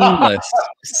 Oh,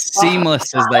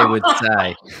 seamless, as they would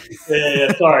say.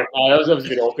 Yeah. Sorry, that was a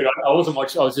bit awkward. I wasn't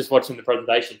watching. I was just watching the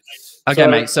presentation. Okay,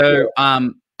 mate. So,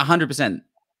 100%,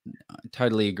 I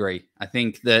totally agree. I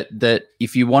think that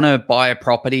if you want to buy a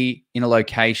property in a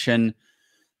location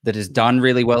that has done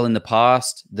really well in the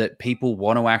past, that people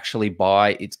want to actually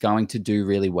buy, it's going to do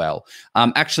really well.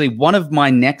 Actually, one of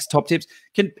my next top tips,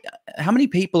 how many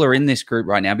people are in this group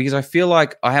right now? Because I feel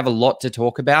like I have a lot to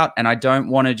talk about, and I don't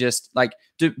want to just like,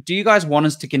 do you guys want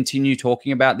us to continue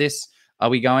talking about this?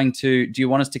 Are we going to, do you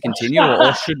want us to continue,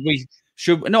 or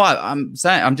I'm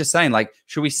just saying, like,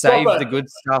 should we save the good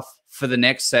stuff for the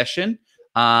next session?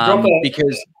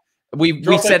 Because we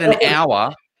said an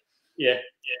hour. Yeah.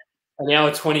 An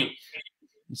hour 20.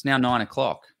 It's now 9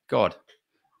 o'clock. God.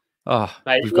 Oh,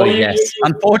 mate, we've got a yes.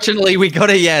 Unfortunately, we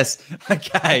got a yes.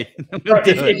 Okay.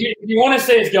 If you want to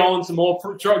see us go on some more,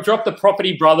 drop the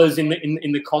Property Brothers in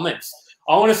the comments.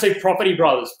 I want to see Property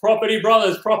Brothers. Property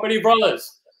Brothers.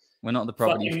 We're not the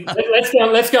property.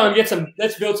 Let's go and get some.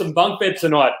 Let's build some bunk beds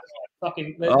tonight.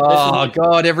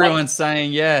 God, everyone's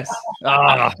saying yes.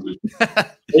 No,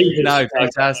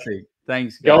 fantastic.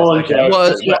 Thanks, guys. Go on, Joe.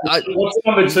 What's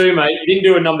number two, mate? You didn't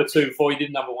do a number two before you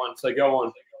did number one, so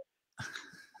go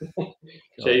on.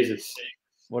 Jesus.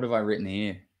 What have I written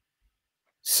here?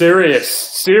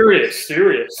 Serious.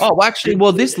 Oh, actually,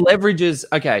 this leverages.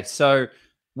 Okay, so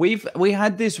we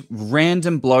had this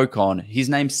random bloke on. His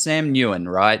name's Sam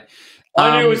Nguyen, right?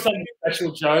 I knew it was something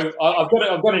special, Joe. I've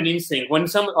got an instinct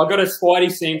I've got a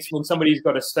spidey sense when somebody's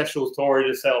got a special story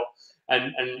to sell.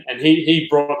 And he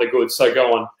brought the goods. So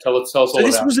go on, tell us all about it.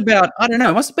 This was about, I don't know,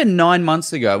 it must have been 9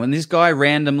 months ago when this guy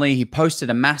randomly, he posted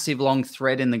a massive long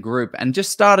thread in the group and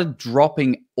just started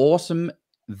dropping awesome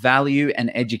value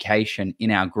and education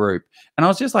in our group. And I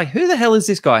was just like, who the hell is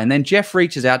this guy? And then Jeff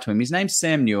reaches out to him. His name's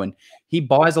Sam Nguyen. He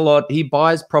buys a lot. He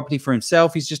buys property for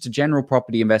himself. He's just a general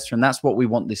property investor. And that's what we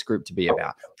want this group to be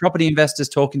about. Property investors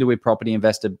talking to a property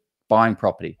investor, buying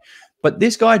property. But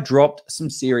this guy dropped some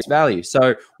serious value.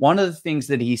 So one of the things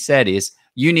that he said is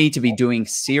you need to be doing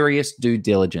serious due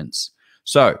diligence.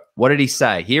 So what did he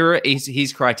say? Here are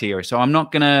his criteria. So I'm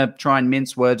not going to try and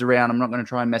mince words around. I'm not going to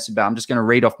try and mess about. I'm just going to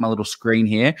read off my little screen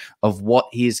here of what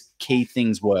his key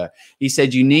things were. He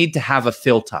said you need to have a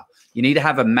filter. You need to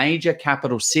have a major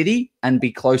capital city and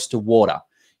be close to water.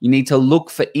 You need to look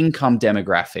for income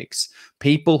demographics,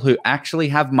 people who actually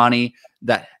have money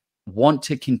that want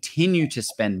to continue to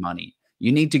spend money.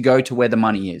 You need to go to where the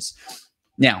money is.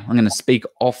 Now, I'm going to speak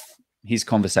off his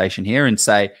conversation here and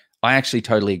say, I actually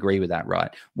totally agree with that,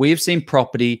 right? We have seen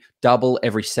property double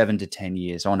every 7 to 10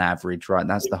 years on average, right?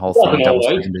 That's the whole thing. Double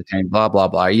 7 to 10, blah, blah,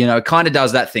 blah. You know, it kind of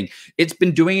does that thing. It's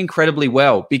been doing incredibly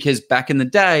well because back in the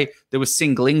day, there was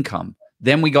single income.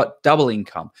 Then we got double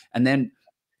income. And then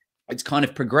it's kind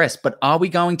of progressed. But are we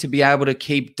going to be able to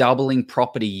keep doubling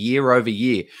property year over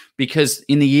year? Because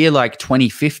in the year like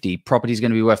 2050, property is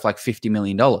going to be worth like $50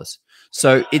 million.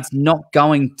 So it's not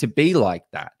going to be like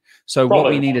that. So what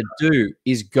we need to do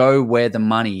is go where the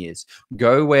money is,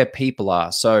 go where people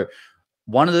are. So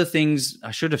one of the things,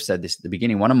 I should have said this at the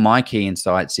beginning, one of my key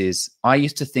insights is I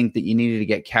used to think that you needed to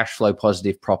get cash flow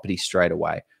positive property straight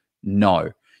away.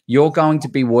 No, you're going to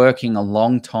be working a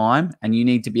long time and you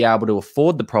need to be able to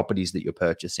afford the properties that you're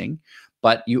purchasing,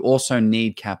 but you also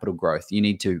need capital growth. You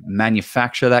need to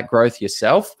manufacture that growth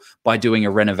yourself by doing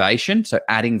a renovation, so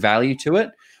adding value to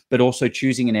it, but also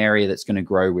choosing an area that's going to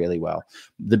grow really well.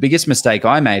 The biggest mistake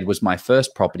I made was my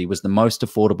first property was the most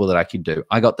affordable that I could do.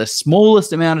 I got the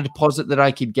smallest amount of deposit that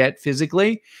I could get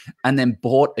physically and then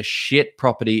bought a shit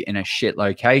property in a shit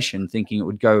location thinking it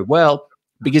would go well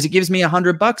because it gives me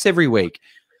 $100 every week.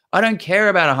 I don't care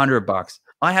about $100.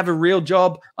 I have a real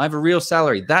job. I have a real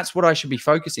salary. That's what I should be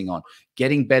focusing on,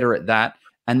 getting better at that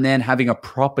and then having a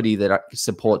property that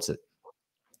supports it.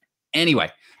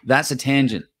 Anyway, that's a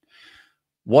tangent.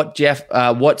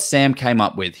 What Sam came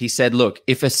up with, he said, look,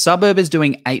 if a suburb is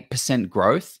doing 8%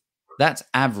 growth, that's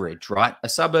average, right? A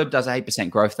suburb does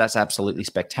 8% growth. That's absolutely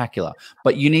spectacular.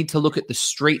 But you need to look at the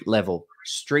street level,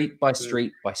 street by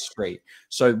street by street.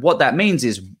 So what that means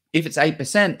is if it's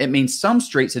 8%, it means some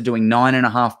streets are doing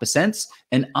 9.5%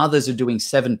 and others are doing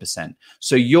 7%.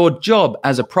 So your job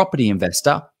as a property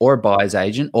investor or a buyer's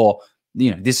agent, or, you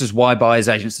know, this is why buyer's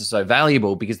agents are so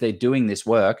valuable because they're doing this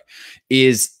work,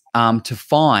 is to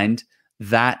find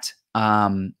that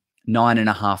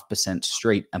 9.5%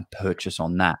 street and purchase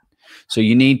on that. So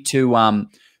you need to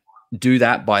do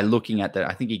that by looking at the,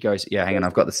 I think he goes, yeah, hang on,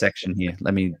 I've got the section here.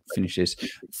 Let me finish this.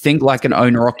 Think like an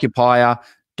owner-occupier.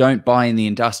 Don't buy in the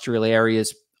industrial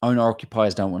areas.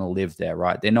 Owner-occupiers don't want to live there,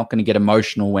 right? They're not going to get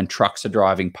emotional when trucks are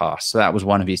driving past. So that was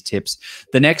one of his tips.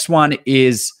 The next one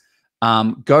is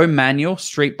go manual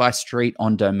street by street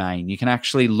on Domain. You can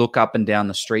actually look up and down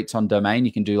the streets on Domain.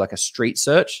 You can do like a street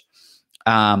search,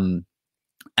 and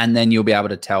then you'll be able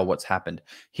to tell what's happened.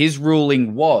 His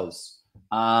ruling was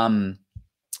get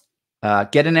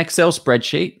an Excel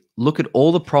spreadsheet, look at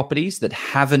all the properties that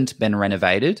haven't been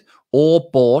renovated or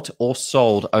bought or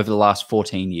sold over the last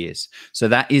 14 years. So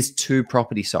that is 2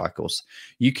 property cycles.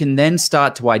 You can then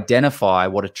start to identify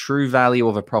what a true value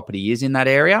of a property is in that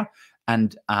area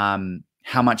and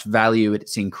how much value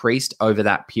it's increased over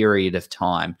that period of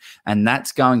time. And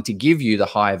that's going to give you the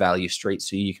higher value streets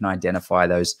so you can identify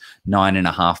those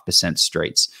 9.5%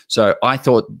 streets. So I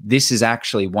thought this is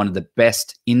actually one of the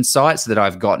best insights that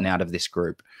I've gotten out of this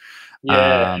group.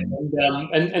 Yeah, and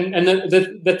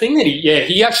the thing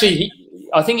that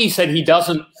I think he said he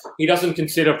doesn't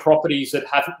consider properties that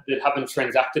haven't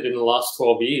transacted in the last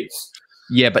 12 years.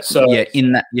 Yeah, but so,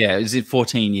 is it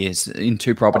 14 years in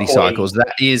 2 property cycles?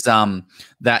 That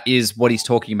is what he's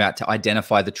talking about to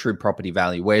identify the true property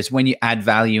value. Whereas when you add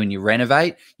value and you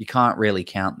renovate, you can't really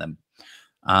count them.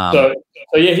 So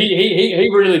yeah,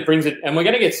 he really brings it, and we're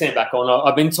going to get Sam back on.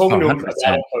 I've been talking to him about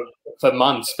it for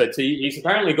months, but he's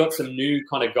apparently got some new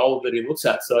kind of gold that he looks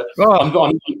at. So I'm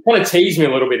kind of tease me a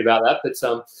little bit about that, but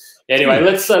anyway,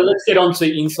 let's get on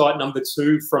to insight number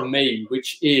 2 from me,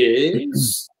 which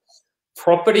is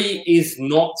property is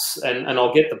not, and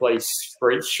I'll get the bloody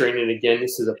spreadsheet in again.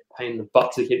 This is a pain in the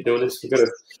butt to keep doing this.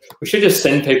 We should just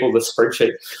send people the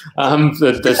spreadsheet,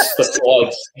 the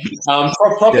slides.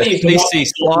 Property is please see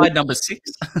slide number 6.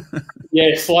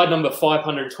 Yeah, slide number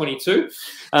 522.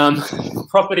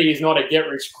 Property is not a get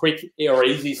rich quick or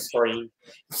easy scheme,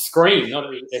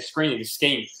 not a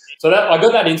scheme. So that I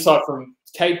got that insight from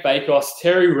Kate Bakos,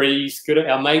 Terry Rees,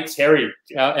 our mate Terry,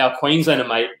 our Queenslander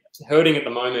mate, hurting at the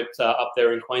moment up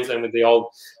there in Queensland with the old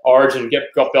Origin.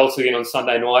 Got belts again on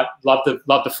Sunday night. Love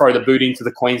to throw the boot into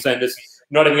the Queenslanders.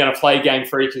 Not even going to play game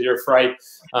 3 because you're afraid.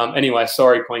 Anyway,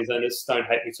 sorry, Queenslanders. Don't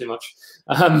hate me too much.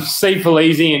 Steve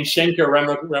Polizzi and Shenka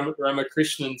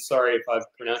Ramakrishnan. Sorry if I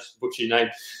butchered your name.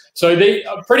 So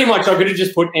pretty much I could have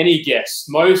just put any guest.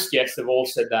 Most guests have all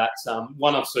said that.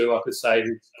 One or two I could say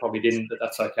who probably didn't, but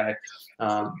that's okay.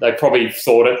 They probably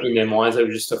thought it in their minds. They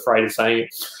were just afraid of saying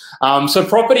it. So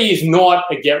property is not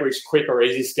a get-rich-quick or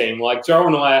easy scheme. Like Joe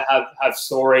and I have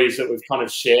stories that we've kind of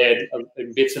shared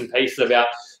in bits and pieces about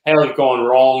how we've gone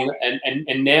wrong.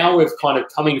 And now we've kind of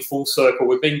coming full circle.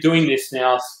 We've been doing this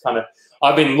now kind of –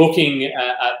 I've been looking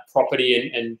at property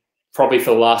and probably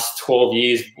for the last 12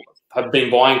 years, have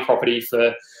been buying property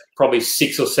for probably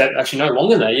 6 or 7, actually no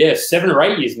longer than that, yeah, 7 or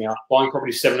 8 years now, buying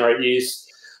property 7 or 8 years.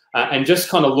 And just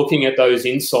kind of looking at those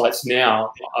insights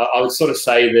now, I would sort of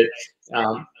say that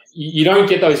you don't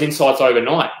get those insights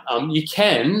overnight. You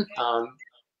can,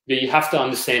 but you have to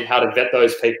understand how to vet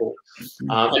those people.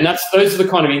 And those are the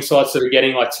kind of insights that we're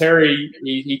getting. Like Terry,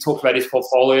 he talked about his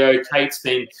portfolio. Kate's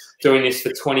been doing this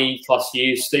for 20 plus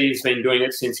years. Steve's been doing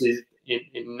it since he's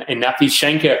in nappy.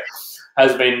 Schenker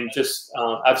has been just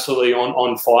absolutely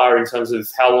on fire in terms of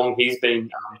how long he's been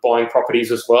buying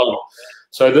properties as well.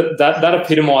 So that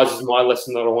epitomises my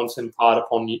lesson that I want to impart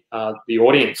upon the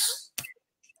audience.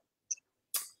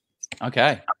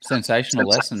 Okay, sensational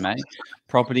lesson, mate.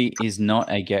 Property is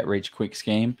not a get-rich-quick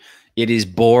scheme. It is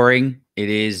boring. It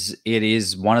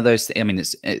is one of those. I mean,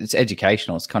 it's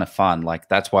educational. It's kind of fun. Like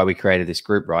that's why we created this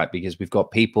group, right? Because we've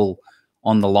got people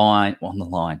on the line,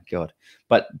 God,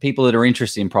 but people that are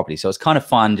interested in property. So it's kind of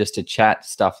fun just to chat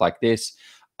stuff like this.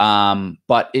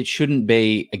 But it shouldn't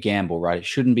be a gamble, right? It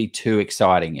shouldn't be too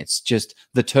exciting. It's just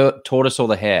the tortoise or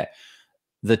the hare.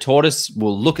 The tortoise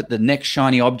will look at the next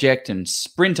shiny object and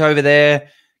sprint over there,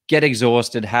 get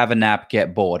exhausted, have a nap,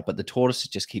 get bored. But the tortoise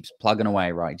just keeps plugging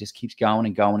away, right? It just keeps going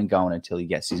and going and going until he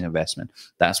gets his investment.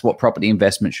 That's what property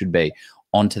investment should be.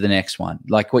 On to the next one.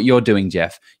 Like what you're doing,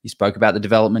 Jef. You spoke about the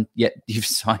development, yet you've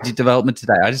signed your development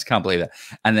today. I just can't believe that.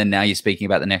 And then now you're speaking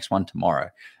about the next one tomorrow.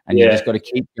 And you just got to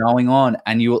keep going on,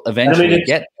 and you will eventually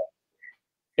get.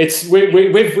 It's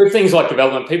with things like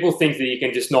development, people think that you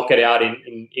can just knock it out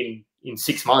in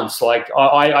 6 months. Like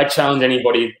I challenge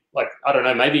anybody. Like I don't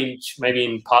know, maybe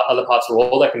in other parts of the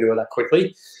world they can do it that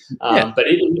quickly. But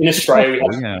in Australia,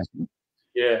 we have,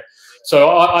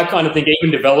 So I kind of think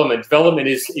even development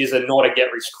is not a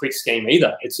get rich quick scheme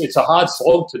either. It's a hard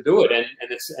slog to do it, and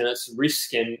it's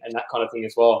risk and that kind of thing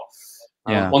as well.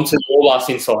 Onto your last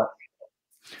insight.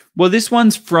 Well, this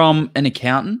one's from an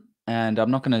accountant, and I'm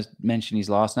not going to mention his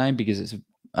last name because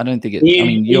I don't think it.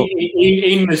 Ian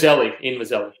Mazzelli. Ian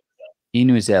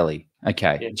Mazzelli.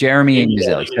 Okay, yeah. Jeremy Ian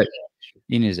Mazzelli.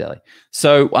 Ian Mazzelli.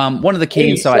 So one of the key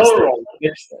insights.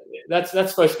 That's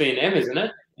supposed to be an M, isn't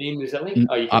it? Ian Mazzelli?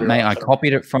 Mate, I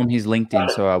copied it from his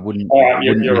LinkedIn, so I wouldn't.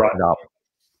 You're right. It up.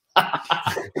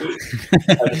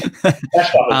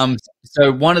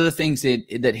 So one of the things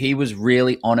that he was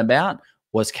really on about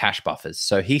was cash buffers.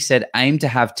 So he said, aim to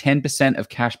have 10% of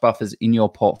cash buffers in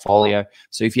your portfolio.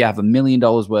 So if you have $1 million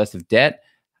worth of debt,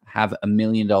 have $1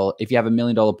 million. If you have $1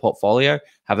 million portfolio,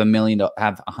 have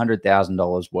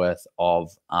 $100,000 worth of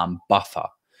buffer.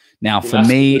 Now, for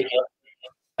me,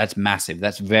 that's massive.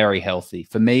 That's very healthy.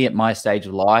 For me, at my stage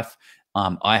of life,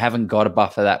 I haven't got a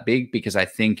buffer that big because I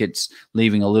think it's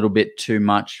leaving a little bit too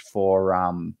much for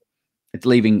it's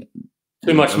leaving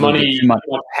too much money, too much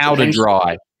powder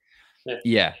dry.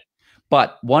 Yeah.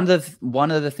 But one of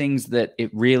the things that it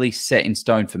really set in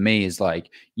stone for me is like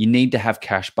you need to have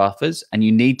cash buffers and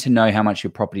you need to know how much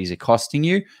your properties are costing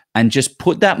you and just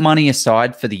put that money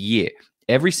aside for the year.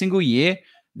 Every single year,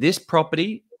 this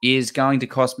property is going to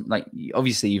cost, like,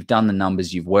 obviously you've done the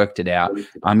numbers, you've worked it out.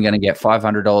 I'm going to get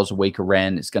 $500 a week of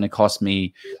rent. It's going to cost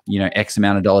me, X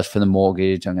amount of dollars for the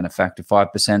mortgage. I'm going to factor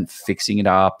 5% fixing it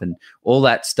up and all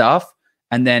that stuff.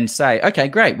 And then say, okay,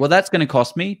 great. Well, that's going to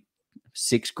cost me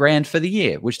 $6,000 for the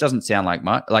year, which doesn't sound like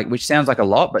much, which sounds like a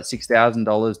lot, but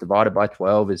 $6,000 divided by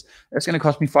 12 that's going to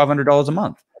cost me $500 a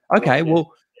month. Okay,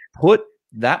 well, put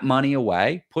that money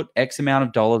away, put X amount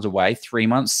of dollars away, 3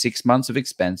 months, 6 months of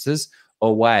expenses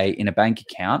away in a bank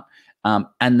account,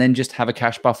 and then just have a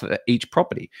cash buffer for each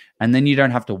property. And then you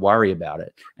don't have to worry about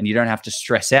it and you don't have to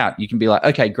stress out. You can be like,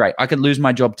 okay, great. I could lose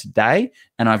my job today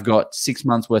and I've got 6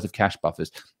 months worth of cash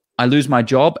buffers. I lose my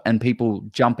job and people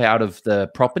jump out of the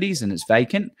properties and it's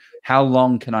vacant. How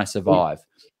long can I survive?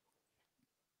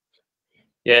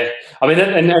 Yeah. I mean,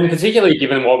 and particularly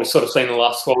given what we've sort of seen in the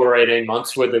last 12 or 18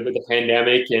 months with the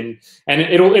pandemic and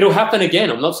it'll happen again.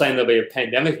 I'm not saying there'll be a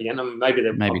pandemic again. I mean, maybe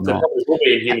not. Will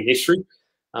be in human history.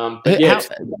 But yeah,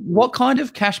 what kind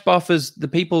of cash buffers, the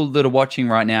people that are watching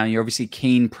right now, you're obviously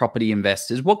keen property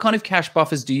investors, what kind of cash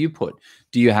buffers do you put?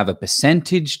 Do you have a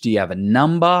percentage? Do you have a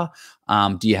number?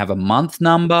 Do you have a month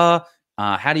number?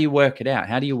 How do you work it out?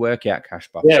 How do you work out cash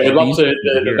buffers? Yeah, we'd love to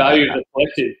the value of the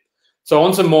collective. So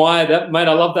onto mate,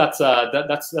 I love that.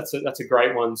 That's a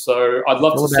great one. So I'd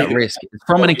love to see risk. It's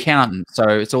from an accountant, so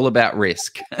it's all about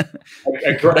risk.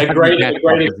 a great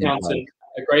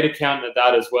accountant at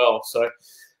that as well. So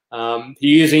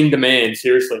he is in demand,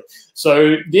 seriously.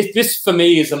 So this for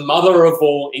me is a mother of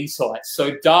all insights.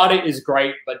 So data is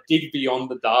great, but dig beyond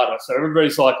the data. So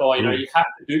everybody's like, oh, you have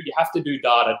to do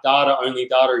data. Data only.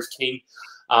 Data is king.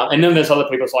 And then there's other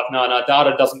people that's like, no,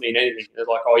 data doesn't mean anything. They're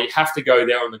like, oh, you have to go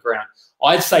there on the ground.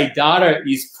 I'd say data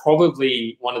is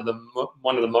probably one of the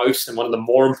most and one of the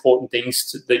more important things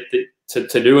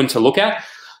to do and to look at.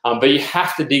 But you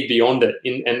have to dig beyond it.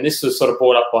 And this was sort of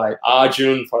brought up by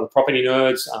Arjun, by the Property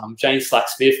Nerds, Jane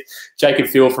Slack-Smith, Jacob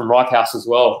Field from House as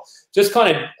well. Just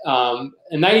kind of,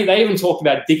 and they even talked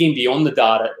about digging beyond the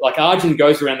data. Like Arjun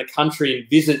goes around the country and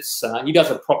visits. He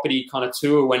does a property kind of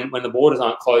tour when the borders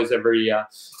aren't closed every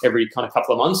kind of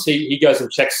couple of months. He goes and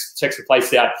checks the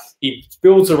place out. He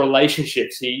builds the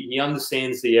relationships. He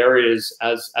understands the areas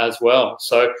as well.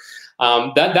 So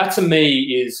that to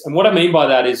me is, and what I mean by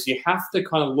that is you have to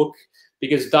kind of look,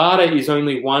 because data is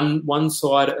only one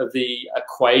side of the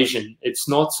equation. It's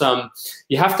not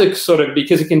you have to sort of,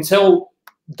 because it can tell.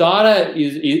 Data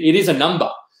is a number,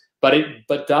 but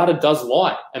data does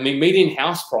lie. I mean, median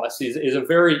house price is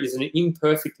an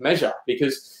imperfect measure,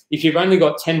 because if you've only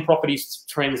got 10 properties to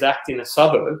transact in a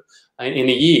suburb in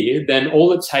a year, then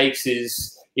all it takes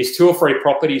is 2 or 3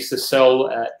 properties to sell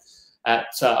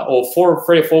or 3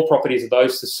 or 4 properties of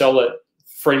those to sell at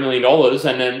 $3 million,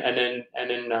 and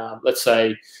then let's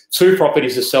say 2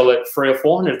 properties to sell at 300,000 or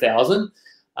 400,000.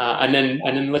 And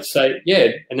then let's say,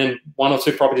 and then 1 or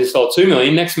 2 properties sold $2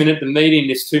 million. Next minute, the median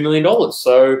is $2 million.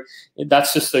 So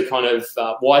that's just the kind of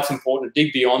why it's important to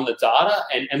dig beyond the data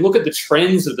and look at the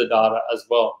trends of the data as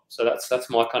well. So that's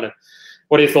my kind of.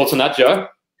 What are your thoughts on that, Joe?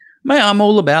 Mate, I'm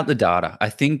all about the data.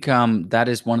 I think that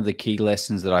is one of the key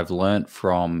lessons that I've learned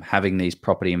from having these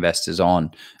property investors on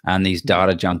and these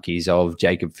data junkies of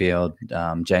Jacob Field,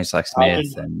 James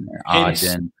Slack-Smith, and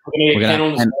Arjun.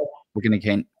 We're going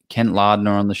to Kent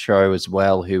Lardner on the show as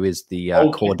well, who is the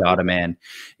core data man,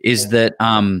 is that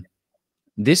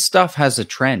this stuff has a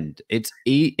trend.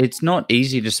 It's not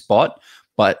easy to spot,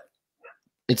 but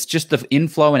it's just the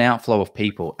inflow and outflow of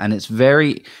people. And it's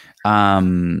very,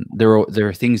 there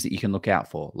are things that you can look out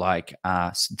for, like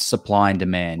supply and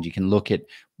demand. You can look at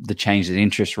the change that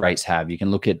interest rates have. You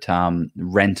can look at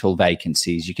rental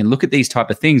vacancies. You can look at these type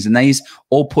of things, and these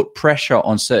all put pressure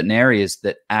on certain areas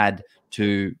that add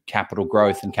to capital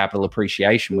growth and capital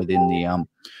appreciation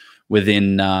within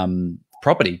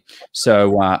property.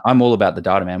 So I'm all about the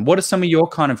data, man. What are some of your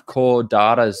kind of core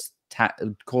data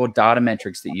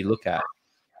metrics that you look at?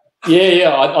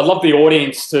 Yeah. I'd love the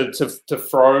audience to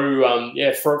throw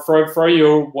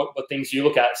you what things you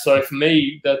look at. So for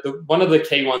me, the one of the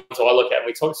key ones I look at, and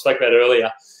we spoke about earlier,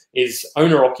 is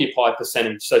owner occupied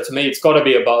percentage. So to me, it's got to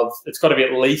be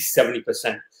at least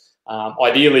 70%.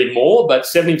 Ideally more, but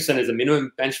 70% is a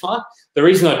minimum benchmark. The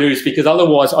reason I do is because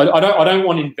otherwise I don't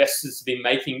want investors to be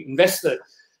making best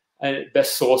data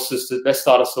sources.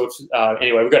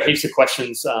 Anyway, we've got heaps of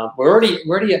questions. We're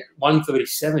already at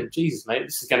 1:37. Jesus, mate,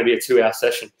 this is going to be a 2-hour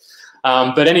session.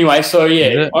 But anyway, so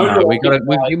yeah, we've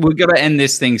got to end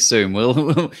this thing soon.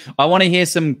 I want to hear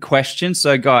some questions.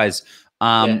 So guys,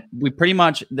 we pretty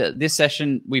much, this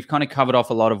session, we've kind of covered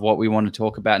off a lot of what we want to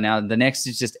talk about now. The next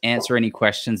is just answer any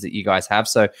questions that you guys have.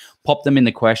 So pop them in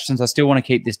the questions. I still want to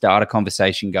keep this data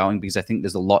conversation going because I think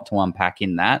there's a lot to unpack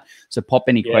in that. So pop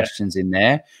any questions in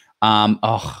there.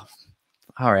 All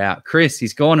right, Chris,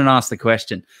 he's gone and asked the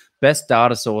question. Best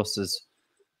data sources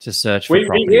to search for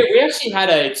property. We actually had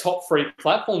a top 3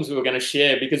 platforms we were going to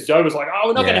share because Joe was like, oh,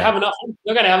 we're not going to have enough.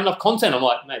 We're going to have enough content. I'm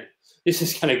like, mate, this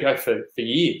is going to go for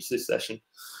years, this session.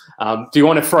 Do you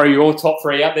want to throw your top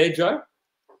 3 out there, Joe?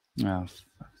 No.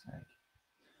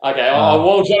 Okay,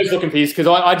 while Joe's looking for these, because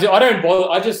I don't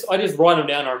bother. I just write them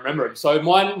down. I remember them. So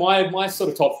my sort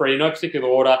of top 3, in no particular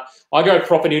order. I go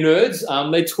Property Nerds.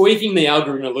 They're tweaking the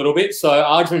algorithm a little bit. So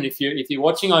Arjun, if you're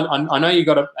watching, I know you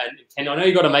got to, and Ken, I know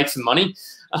you got to make some money,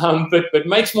 but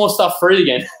make some more stuff free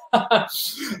again.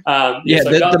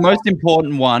 The most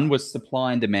important one was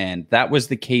supply and demand. That was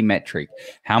the key metric.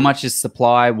 How much is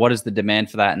supply? What is the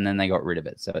demand for that? And then they got rid of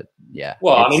it. So yeah.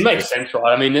 Well, I mean, it makes sense,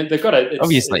 right? I mean, they've got to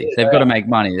obviously they've got to make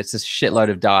money. It's a shitload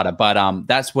of data, but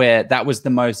that was the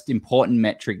most important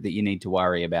metric that you need to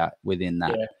worry about within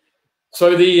that. Yeah.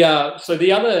 So the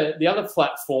other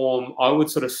platform I would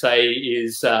sort of say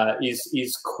is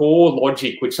Core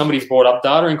Logic, which somebody's brought up.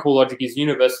 Data in Core Logic is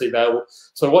universally available.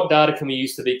 So what data can we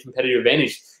use to be competitive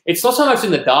advantage? It's not so much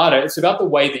in the data; it's about the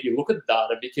way that you look at the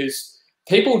data. Because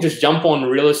people just jump on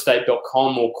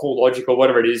realestate.com or Core Logic or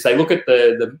whatever it is. They look at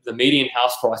the median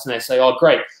house price and they say, "Oh,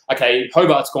 great, okay,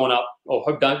 Hobart's gone up, or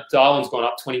Darwin's gone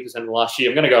up 20% in the last year.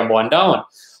 I'm going to go and buy in Darwin."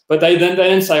 But they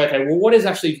then say, okay, well, what is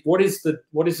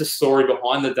the story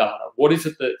behind the data? What is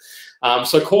it that?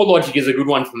 So Core Logic is a good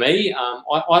one for me.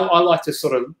 I like to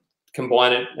sort of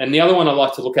combine it, and the other one I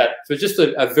like to look at for just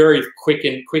a very quick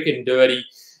and dirty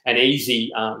and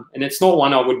easy. And it's not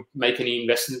one I would make any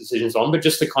investment decisions on, but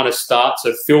just to kind of start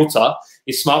to filter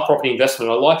is smart property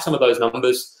investment. I like some of those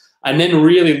numbers, and then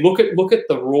really look at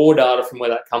the raw data from where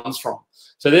that comes from.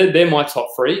 So they're my top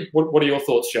three. What are your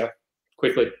thoughts, Joe?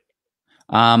 Quickly.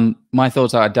 My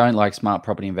thoughts are I don't like smart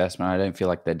property investment. I don't feel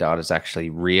like their data is actually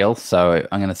real. So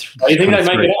I'm going to. Oh, you think they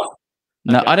make it up?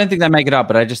 No, okay. I don't think they make it up,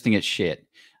 but I just think it's shit.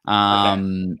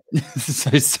 Okay.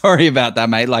 So sorry about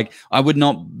that, mate. Like I would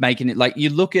not make it. Like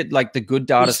you look at like the good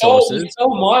data sources. You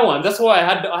stole my one. That's why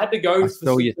I had to go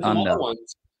for my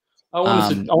ones. I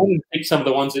wanted to pick some of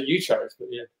the ones that you chose, but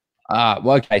yeah.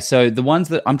 Well, okay. So the ones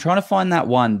that I'm trying to find that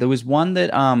one, there was one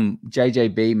that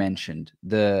JJB mentioned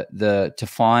to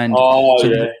find. Oh, so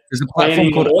yeah. There's a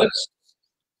platform called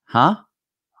Huh?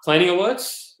 Planning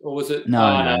Alerts, or was it? No,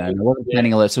 it wasn't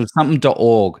Planning Alerts. It was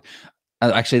something.org.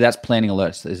 Actually, that's Planning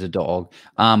Alerts is a .org.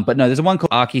 But no, there's a one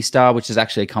called Archistar, which is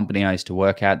actually a company I used to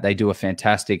work at. They do a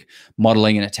fantastic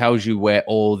modeling, and it tells you where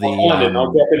all the.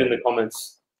 I'll drop it in the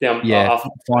comments.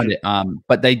 Find it.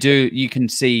 But they do. You can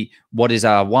see what is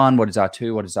R1, what is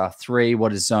R2, what is R3,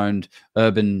 what is zoned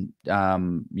urban,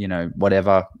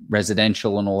 whatever,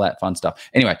 residential, and all that fun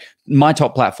stuff. Anyway, my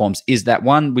top platforms is that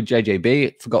one with JJB.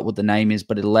 I forgot what the name is,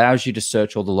 but it allows you to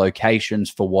search all the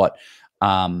locations for what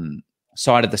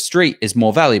side of the street is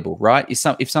more valuable, right?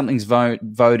 If something's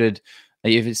voted,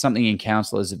 if it's something in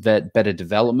council as better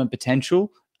development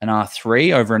potential, an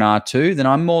R3 over an R2, then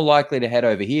I'm more likely to head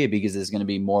over here because there's going to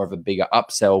be more of a bigger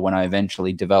upsell when I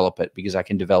eventually develop it because I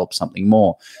can develop something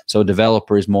more. So a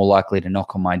developer is more likely to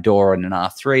knock on my door in an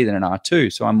R3 than an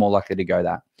R2. So I'm more likely to go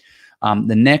that.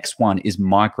 The next one is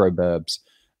microburbs.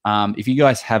 If you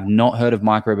guys have not heard of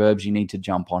microburbs, you need to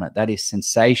jump on it. That is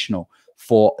sensational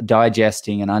for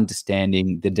digesting and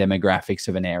understanding the demographics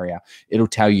of an area. It'll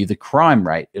tell you the crime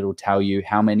rate. It'll tell you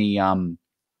how many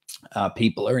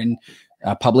people are in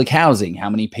public housing,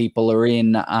 how many people are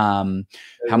in, how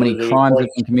many crimes have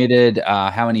been committed,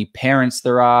 how many parents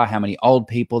there are, how many old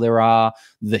people there are,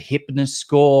 the hipness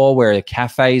score, where the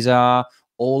cafes are,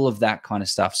 all of that kind of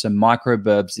stuff. So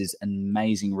microburbs is an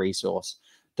amazing resource.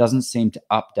 Doesn't seem to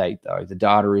update though. The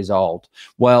data is old.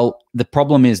 Well, the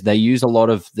problem is they use a lot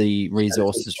of the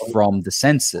resources from the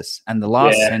census, and the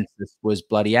last census was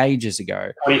bloody ages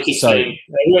ago. So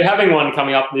we're having one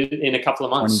coming up in a couple of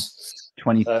months.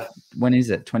 When is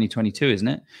it? 2022, isn't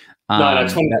it? No,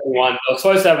 2021. I was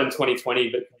supposed to have it in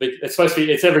 2020, but it's supposed to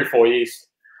be. It's every 4 years.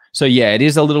 So yeah, it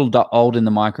is a little old in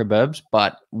the microburbs,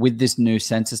 but with this new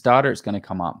census data, it's going to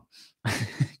come up.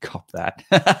 Cop that.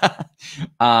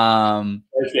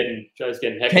 Joe's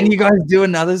getting heckled. Can you guys do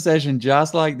another session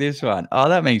just like this one? Oh,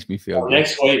 that makes me feel good.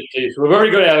 Next week. Geez. We've already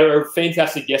got our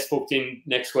fantastic guest booked in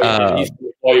next week. And he's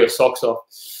going to blow your socks off.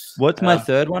 What's my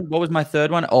third one? What was my third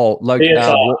one? Oh,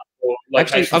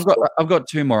 actually, I've got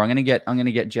two more. I'm gonna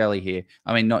get jelly here.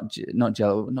 I mean, not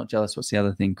jealous. What's the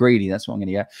other thing? Greedy. That's what I'm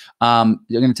gonna get.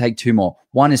 You're gonna take two more.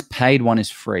 One is paid. One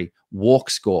is free. Walk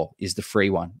score is the free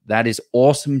one. That is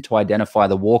awesome to identify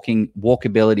the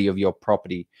walkability of your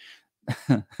property.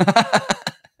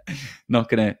 Not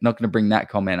gonna bring that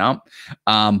comment up.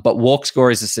 But Walk Score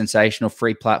is a sensational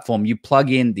free platform. You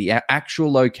plug in the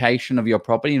actual location of your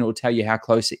property and it will tell you how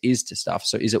close it is to stuff.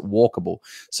 So is it walkable?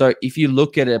 So if you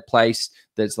look at a place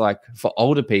that's like for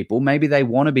older people, maybe they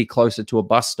want to be closer to a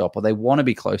bus stop, or they want to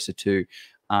be closer to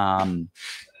a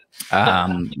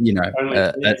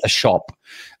shop.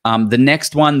 The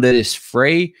next one that is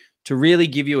free to really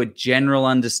give you a general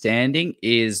understanding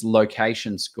is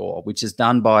location score, which is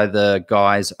done by the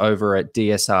guys over at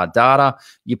DSR Data.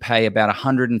 You pay about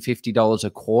 $150 a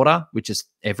quarter, which is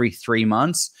every 3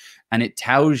 months, and it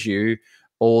tells you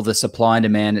all the supply and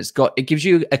demand. It gives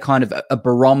you a kind of a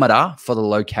barometer for the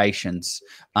locations,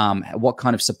 what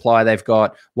kind of supply they've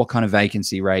got, what kind of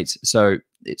vacancy rates. So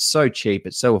it's so cheap,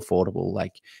 it's so affordable.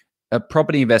 Like a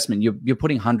property investment, you're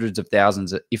putting hundreds of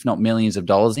thousands, if not millions of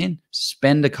dollars in.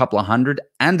 Spend a couple of $100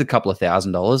 and a couple of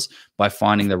 $1,000 by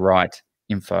finding the right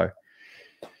info.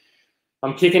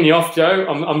 I'm kicking you off, Joe.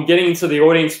 I'm getting into the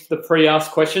audience, the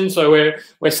pre-asked questions, so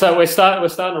we're starting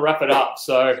to wrap it up.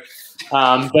 So,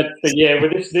 but yeah,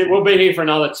 we'll be here for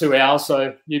another 2 hours.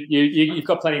 So you've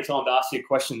got plenty of time to ask your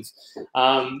questions.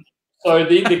 So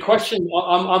the question,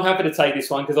 I'm happy to take this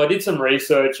one because I did some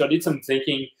research, I did some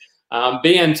thinking.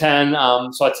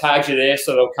 BN10, so I tagged you there,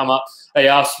 so they'll come up. They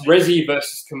asked resi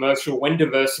versus commercial, when to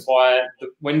diversify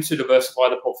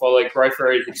the portfolio, growth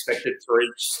areas expected for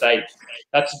each state.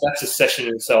 That's a session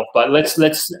in itself. But let's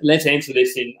answer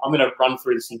this I'm going to run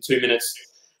through this in 2 minutes.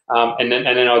 and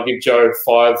then I'll give Joe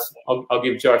five. I'll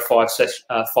give Joe five.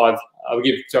 I'll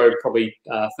give Joe probably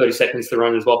 30 seconds to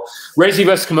run as well. Resi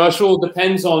versus commercial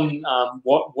depends on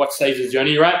what stage of the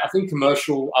journey you're at. I think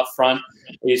commercial upfront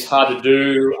is hard to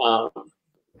do.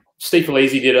 Steve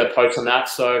Felizi did a post on that,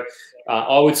 so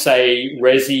I would say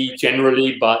resi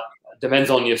generally, but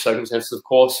depends on your circumstances, of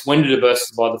course. When to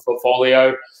diversify the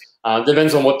portfolio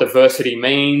depends on what diversity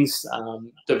means.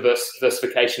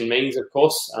 Diversification means, of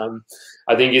course.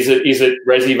 I think is it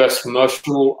resi versus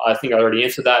commercial? I think I already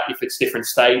answered that. If it's different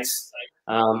states,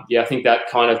 I think that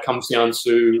kind of comes down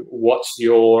to what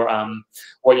your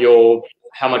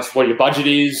budget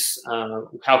is,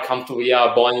 how comfortable you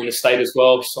are buying in the state as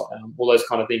well. So, all those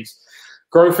kind of things.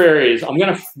 Growth areas. I'm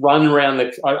going to run around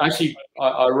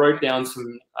I wrote down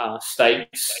some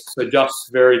states. So just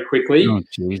very quickly. Oh,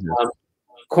 Jesus.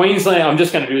 Queensland. I'm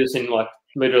just going to do this in like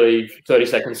literally 30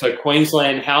 seconds. So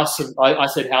Queensland, I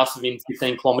said house of in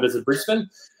 15 kilometres of Brisbane.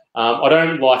 I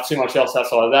don't like too much else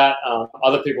outside of that.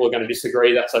 Other people are going to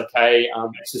disagree. That's okay.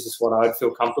 This is just what I'd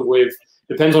feel comfortable with.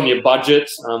 Depends on your budget,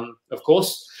 of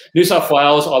course. New South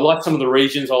Wales, I like some of the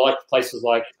regions. I like places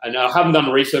like, and I haven't done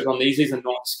research on these. These are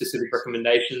not specific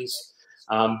recommendations.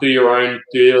 Do your own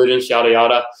due diligence, yada,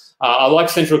 yada. I like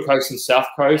Central Coast and South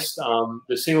Coast.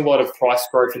 There's seen a lot of price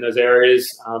growth in those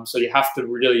areas, so you have to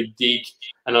really dig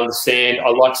and understand.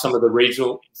 I like some of the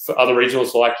other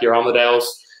regionals like your Armadales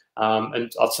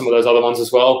and some of those other ones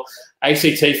as well.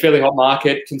 ACT, fairly hot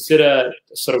market. Consider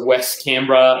sort of West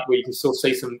Canberra, where you can still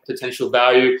see some potential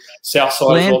value. South side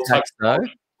Land as well. tax, though.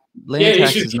 Land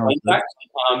tax is not tax.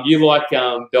 You like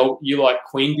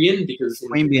Queanbeyan because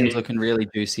Queanbeyan's looking really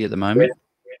juicy at the moment.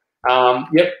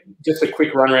 Yep, just a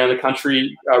quick run around the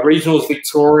country. Regionals,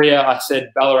 Victoria, I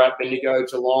said Ballarat, Bendigo,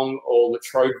 Geelong, or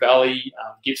Latrobe Valley,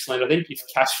 Gippsland, I think, if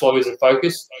cash flow is a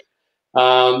focus.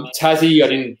 Tassie, I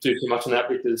didn't do too much on that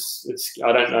because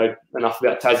I don't know enough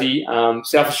about Tassie.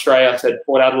 South Australia, I said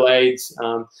Port Adelaide,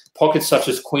 pockets such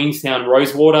as Queenstown,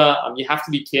 Rosewater. You have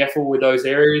to be careful with those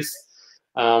areas.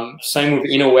 Same with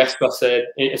inner west, I said,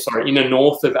 inner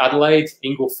north of Adelaide,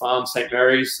 Ingle Farm, St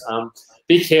Mary's.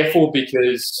 Be careful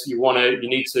because you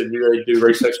need to really do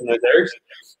research in those areas.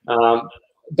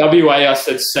 WA, I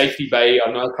said Safety Bay. I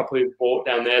know a couple who bought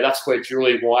down there. That's where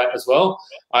Julie White as well.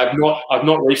 I've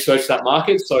not researched that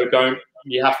market, so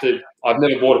I've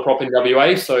never bought a prop in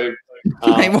WA, so.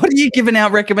 Hey, what are you giving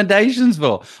out recommendations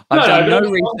for? I've done no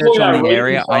research on the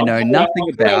area. I know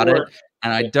nothing about it,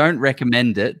 and I don't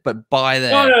recommend it, but buy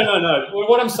there. No. Well,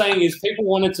 what I'm saying is people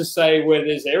wanted to say where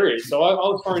there's areas, so I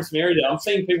was throwing some area there. I'm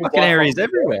seeing people fucking areas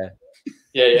everywhere.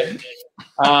 Yeah.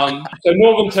 So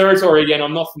Northern Territory, again,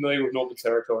 I'm not familiar with Northern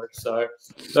Territory. So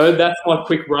that's my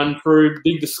quick run through.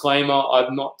 Big disclaimer,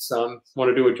 I've not want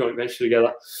to do a joint venture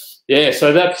together. Yeah,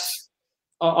 so that's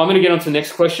 – I'm going to get on to the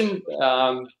next question.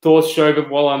 Thoughts, Joe,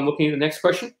 while I'm looking at the next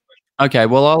question? Okay,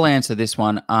 well, I'll answer this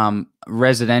one.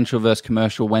 Residential versus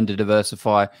commercial, when to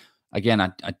diversify.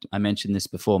 Again, I mentioned this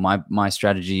before. My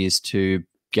strategy is to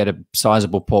get a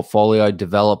sizable portfolio,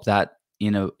 develop that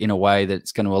in a way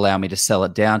that's going to allow me to sell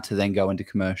it down to then go into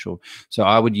commercial. So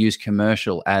I would use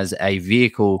commercial as a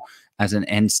vehicle, as an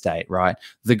end state, right?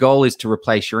 The goal is to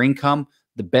replace your income.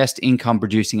 The best income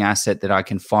producing asset that I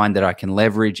can find that I can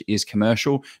leverage is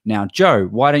commercial. Now, Joe,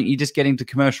 why don't you just get into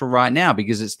commercial right now?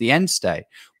 Because it's the end state.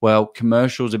 Well,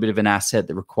 commercial is a bit of an asset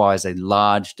that requires a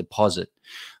large deposit.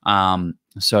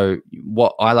 So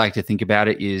what I like to think about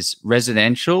it is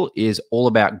residential is all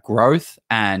about growth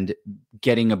and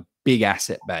getting a big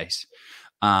asset base.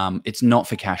 It's not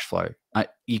for cash flow.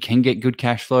 You can get good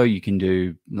cash flow. You can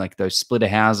do like those splitter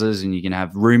houses and you can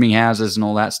have rooming houses and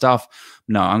all that stuff.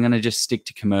 No, I'm going to just stick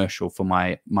to commercial for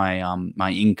my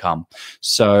income.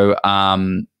 So,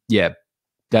 yeah,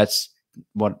 that's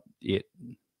what it,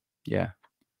 yeah.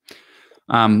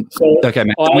 Okay,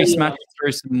 man.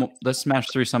 Let's smash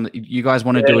through some. You guys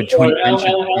want to do a joint venture?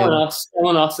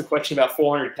 Alan asked a question about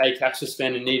 400K cash to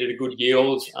spend and needed a good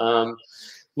yield.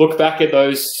 Look back at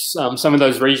those some of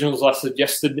those regionals I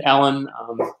suggested, Alan.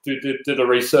 Do the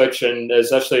research, and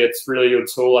it's really your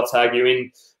tool. I tag you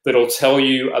in that'll tell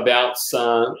you about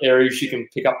areas you can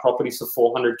pick up properties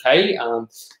for 400K,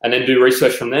 and then do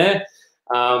research from there.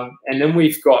 And then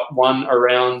we've got one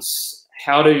around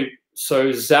how to.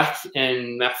 So Zach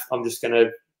and Matt, I'm just going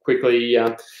to quickly,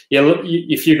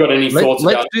 if you've got any thoughts.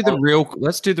 Let's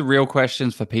do the real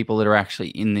questions for people that are actually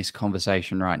in this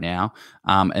conversation right now,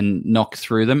 and knock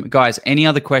through them, guys. Any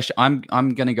other question? I'm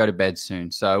going to go to bed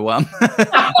soon, so I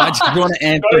just want to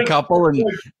answer a couple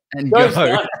and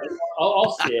go.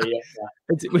 I'll share. Yeah.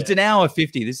 It's an hour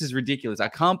 50. This is ridiculous. I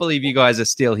can't believe you guys are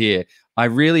still here. I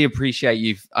really appreciate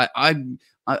you. I'm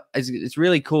it's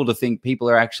really cool to think people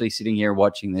are actually sitting here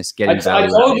watching this, getting I value.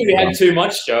 told you we had too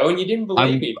much, Joe, and you didn't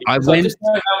believe me. I just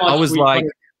know how much I was like,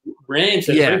 rant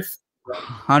and riff.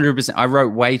 100%. I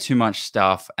wrote way too much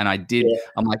stuff, and I did. Yeah.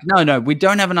 I'm like, no, we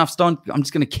don't have enough stone. I'm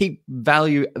just going to keep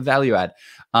value add.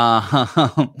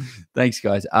 Thanks,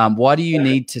 guys. Why do you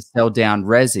need to sell down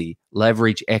resi,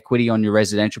 leverage equity on your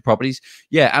residential properties?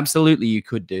 Yeah, absolutely. You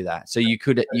could do that. So you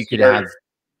could have.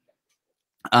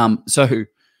 So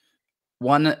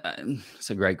one,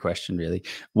 it's a great question, really.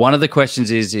 One of the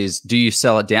questions is do you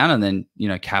sell it down and then,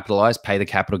 capitalize, pay the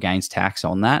capital gains tax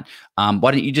on that? Why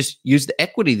don't you just use the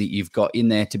equity that you've got in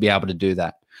there to be able to do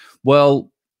that?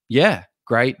 Well, yeah,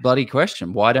 great bloody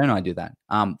question. Why don't I do that?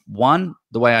 One,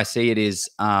 the way I see it is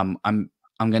I'm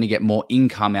going to get more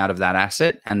income out of that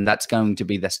asset, and that's going to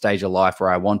be the stage of life where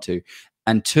I want to.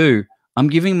 And two, I'm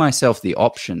giving myself the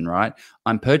option, right?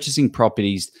 I'm purchasing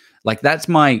properties. That's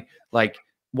my,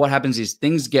 what happens is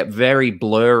things get very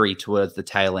blurry towards the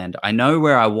tail end. I know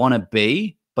where I want to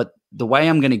be, but the way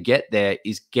I'm going to get there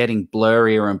is getting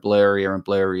blurrier and blurrier and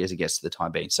blurrier as it gets to the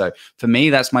time being. So for me,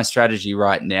 that's my strategy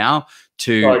right now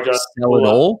to sell it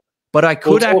all. But I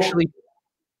could actually,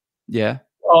 yeah.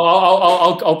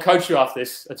 I'll coach you after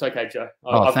this. It's okay, Joe.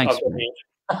 Thanks.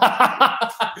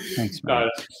 Thanks, man.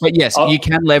 But yes, you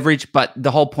can leverage, but the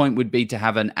whole point would be to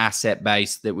have an asset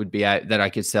base that would be that I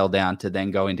could sell down to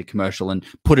then go into commercial and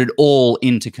put it all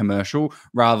into commercial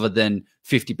rather than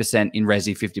 50% in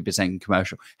resi, 50% in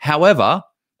commercial. However,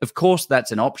 of course,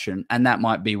 that's an option, and that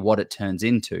might be what it turns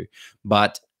into.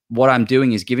 But what I'm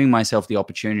doing is giving myself the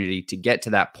opportunity to get to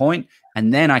that point,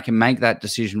 and then I can make that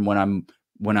decision when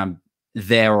I'm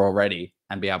there already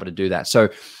and be able to do that. So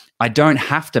I don't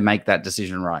have to make that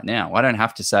decision right now. I don't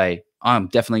have to say I'm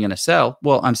definitely going to sell.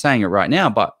 Well, I'm saying it right now,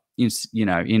 but in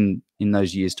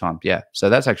those years' time, yeah. So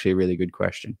that's actually a really good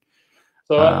question.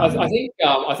 So I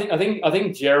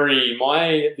think Jerry,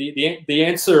 the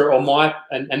answer or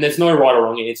and there's no right or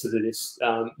wrong answer to this.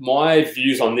 My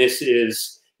views on this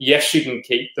is yes, you can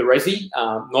keep the resi,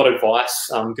 not advice.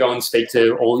 Go and speak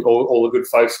to all the good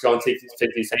folks. Go and speak to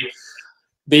your team.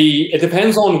 It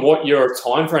depends on what your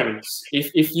time frame is.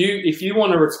 If you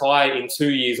want to retire in 2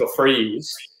 years or 3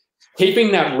 years,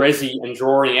 keeping that resi and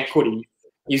drawing equity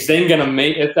is then going to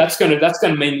mean that's going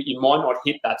to mean that you might not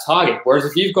hit that target. Whereas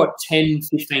if you've got 10,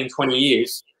 15, 20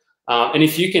 years, and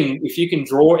if you can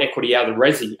draw equity out of the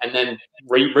resi and then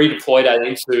redeploy that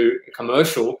into a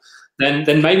commercial,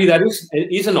 then maybe that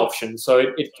is an option.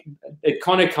 So it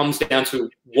kind of comes down to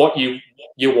what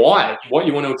your why, what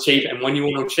you want to achieve, and when you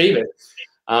want to achieve it.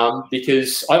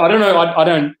 Because I don't know,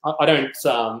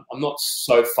 I'm not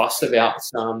so fussed about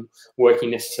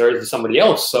working necessarily for somebody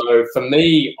else. So for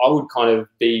me, I would kind of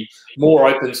be more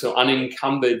open to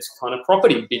unencumbered kind of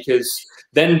property, because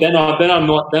then I'm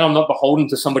not beholden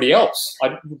to somebody else.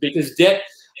 Because debt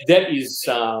is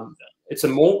it's a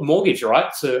mortgage, right?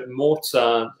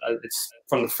 It's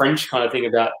from the French kind of thing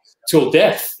about till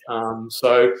death.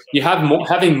 So you have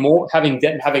having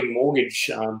debt and having mortgage.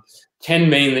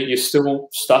 Can mean that you're still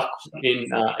stuck in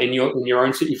your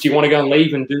own. If you want to go and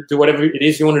leave and do whatever it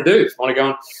is you want to do, if you want to go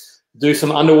and do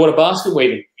some underwater basket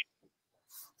weaving,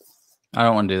 I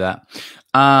don't want to do that.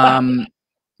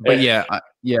 But yeah,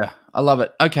 I love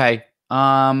it. Okay.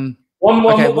 One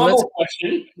more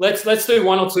question. Let's do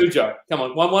one or two, Joe. Come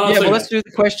on, one or two. Yeah, well, let's do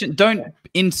the question. Don't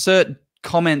insert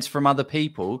comments from other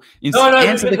people.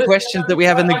 Answer the questions that we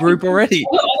have in the group already.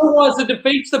 Otherwise, it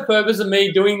defeats the purpose of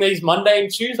me doing these Monday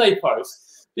and Tuesday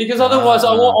posts. Because otherwise,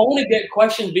 I want to get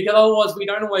questions. Because otherwise, we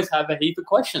don't always have a heap of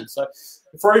questions. So,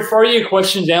 throw your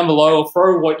questions down below, or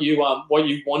throw what you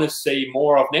want to see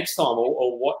more of next time,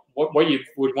 or what you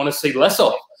would want to see less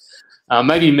of.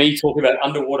 Maybe me talking about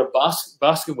underwater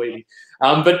basket weaving.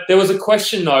 But there was a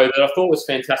question though that I thought was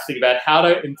fantastic about how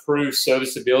to improve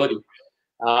serviceability.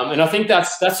 And I think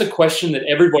that's a question that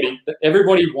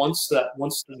everybody wants to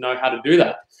know how to do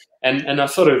that. And I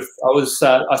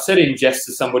said in jest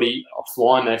to somebody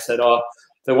offline. They said, "Oh,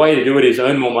 the way to do it is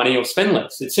earn more money or spend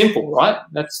less." It's simple, right?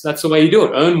 That's the way you do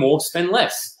it. Earn more, spend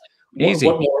less. Easy.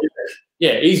 What more is it?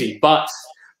 Yeah, easy. But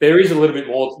there is a little bit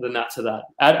more than that to that.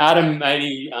 Adam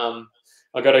Maney,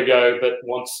 I got to go, but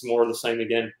wants more of the same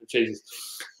again. Jesus,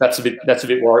 that's a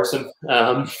bit worrisome.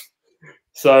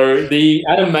 So the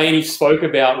Adam Maney spoke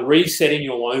about resetting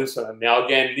your loan term. Now,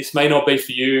 again, this may not be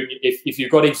for you if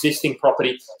you've got existing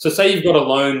property. So say you've got a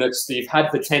loan that you've had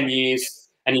for 10 years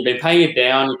and you've been paying it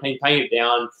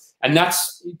down, and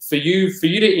that's for you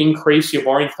to increase your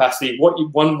borrowing capacity.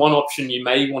 One option you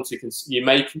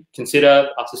may consider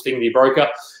after speaking to your broker,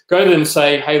 go to them and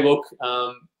say, "Hey, look,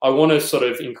 I want to sort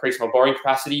of increase my borrowing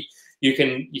capacity. you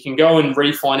can go and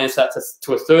refinance that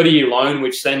to a 30-year loan,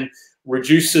 which then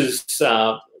reduces,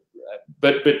 but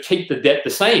keep the debt the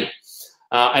same.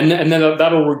 And then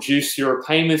that'll reduce your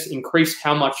repayments, increase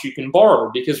how much you can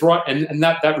borrow, because and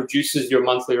that reduces your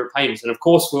monthly repayments. And of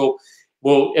course, we'll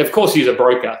of course use a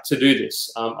broker to do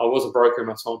this. I was a broker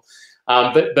myself,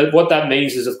 but what that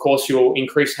means is, of course, you'll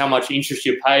increase how much interest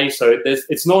you pay. So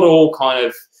it's not all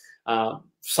kind of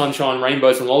sunshine,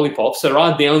 rainbows, and lollipops. There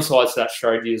are downsides to that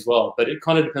strategy as well, but it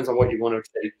kind of depends on what you want to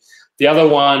achieve. The other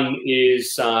one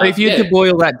is if you had to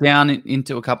boil that down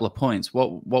into a couple of points,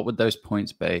 what would those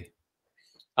points be?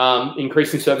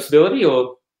 Increasing serviceability,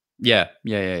 or yeah.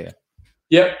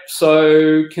 Yep.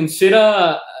 So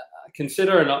consider,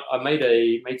 and I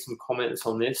made some comments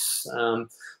on this.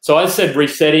 So I said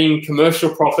resetting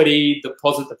commercial property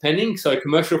deposit depending. So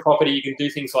commercial property, you can do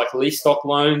things like lease stock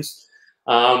loans.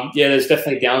 There's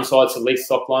definitely downsides to lease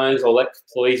stock loans. I'll let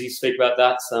Pleasy speak about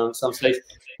that some stage.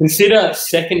 Consider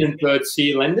second and third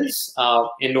tier lenders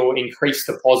and or increase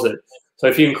deposit. So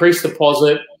if you increase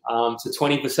deposit to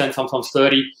 20%, sometimes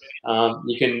 30%,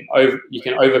 you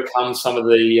can overcome some of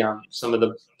the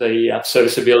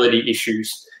serviceability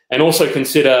issues. And also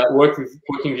consider working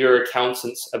with your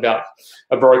accountants about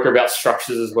a broker about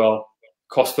structures as well.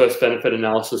 Cost versus benefit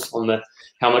analysis on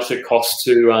how much it costs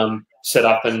to set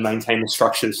up and maintain the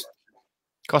structures.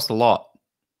 Cost a lot.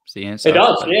 It's the answer. It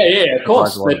does. Yeah, of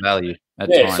course. A lot of value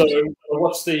at times. So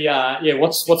what's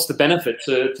the benefit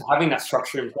to having that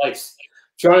structure in place?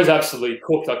 Joe's absolutely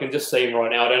cooked. I can just see him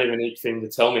right now. I don't even need him to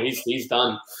tell me. He's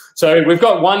done. So we've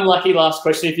got one lucky last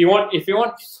question. If you want,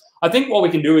 I think what we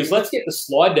can do is let's get the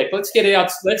slide deck. Let's get the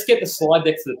slide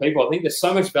deck to the people. I think there's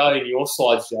so much value in your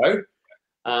slides, Joe.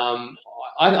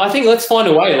 I think let's find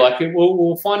a way. Like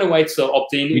we'll find a way to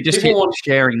opt in. You just hit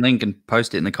sharing link and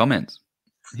post it in the comments.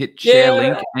 Hit share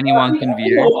link. Anyone can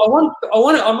view.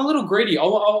 I'm a little greedy. I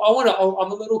want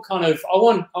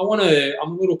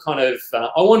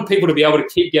people to be able to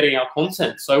keep getting our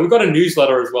content. So we've got a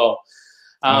newsletter as well.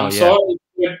 So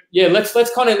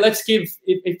let's give,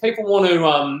 if people want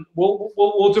to,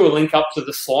 we'll do a link up to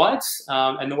the slides.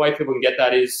 And the way people can get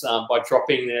that is by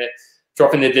dropping their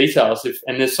details.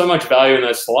 And there's so much value in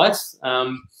those slides.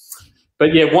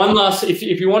 But yeah, one last, if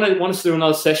you want us to do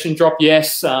another session, drop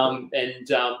yes.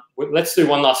 Let's do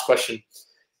one last question.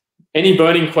 Any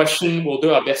burning question, we'll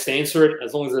do our best to answer it,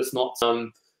 as long as it's not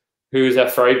who is our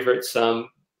favourites. I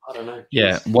don't know.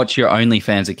 Yeah, what's your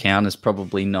OnlyFans account is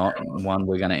probably not one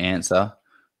we're going to answer.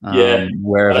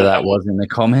 Wherever that was in the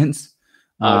comments.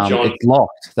 It's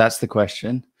locked. That's the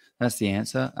question. That's the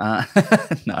answer.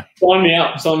 No. Sign me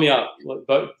up.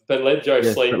 But let Joe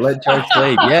sleep. But let Joe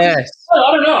sleep. Yes.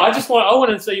 I don't know. I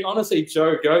want to see, honestly,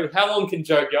 Joe go. How long can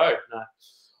Joe go? No.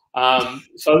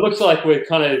 So it looks like we're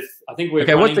kind of, I think we're.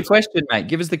 Okay, what's the question, mate?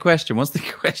 Give us the question. What's the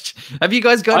question? Have you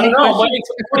guys got any questions? I'm waiting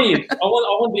for the audience. I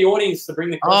want the audience to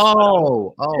bring the question.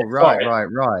 Right.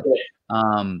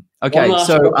 Yeah. Okay,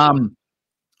 so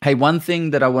hey, one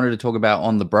thing that I wanted to talk about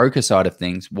on the broker side of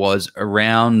things was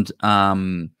around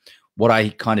what I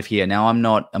kind of hear. Now, I'm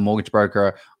not a mortgage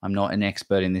broker. I'm not an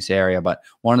expert in this area, but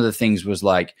one of the things was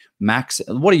like max.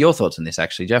 What are your thoughts on this,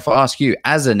 actually, Jeff? I'll ask you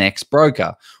as an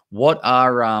ex-broker, what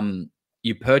are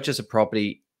you purchase a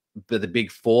property for the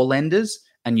big four lenders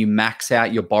and you max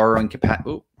out your borrowing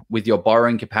capacity with your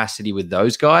borrowing capacity with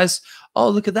those guys. Oh,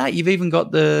 look at that. You've even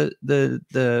got the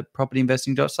property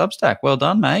investing Substack. Well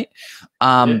done, mate.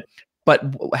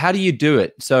 But how do you do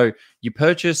it? So you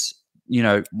purchase,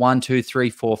 1, 2, 3,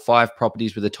 4, 5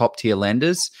 properties with the top tier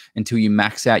lenders until you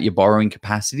max out your borrowing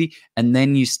capacity. And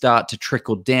then you start to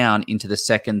trickle down into the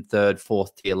second, third,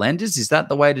 fourth tier lenders. Is that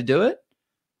the way to do it?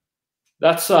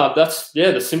 That's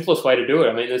the simplest way to do it.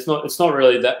 I mean, it's not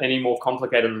really that any more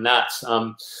complicated than that.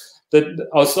 I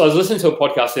was listening to a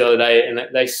podcast the other day, and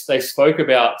they spoke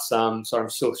about. Sorry, I'm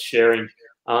still sharing,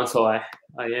 aren't I?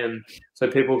 I am, so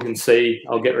people can see.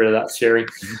 I'll get rid of that sharing.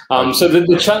 So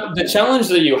the challenge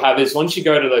that you have is once you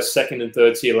go to those second and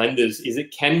third tier lenders, is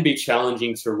it can be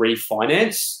challenging to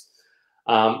refinance.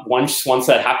 Once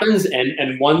that happens,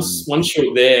 and once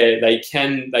you're there, they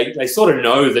sort of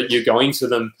know that you're going to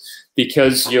them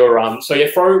because you're so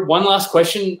for one last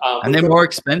question, and they're more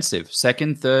expensive.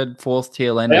 Second, third, fourth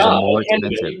tier lenders are more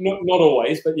expensive. Not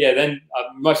always, but yeah, then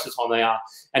most of the time they are,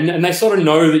 and they sort of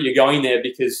know that you're going there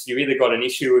because you either got an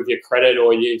issue with your credit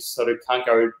or you sort of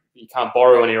can't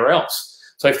borrow anywhere else.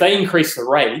 So if they increase the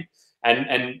rate, and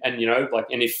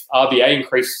if RBA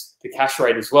increase the cash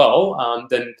rate as well,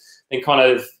 then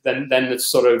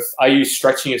it's sort of, are you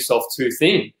stretching yourself too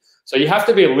thin? So you have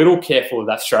to be a little careful of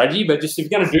that strategy. But just if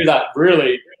you're going to do that,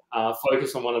 really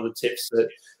focus on one of the tips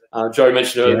Joe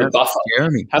mentioned earlier, the buffer.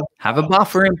 Jeremy, have a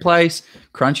buffer in place.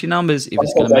 Crunch your numbers if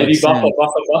it's going to make buffer, sense.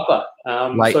 Buffer.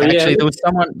 Like, so actually,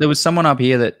 there was someone up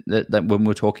here that when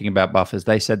we're talking about buffers,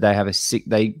 they said they have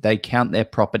they count their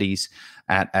properties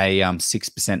at a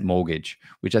 6% mortgage,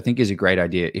 which I think is a great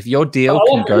idea. If your deal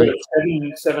can go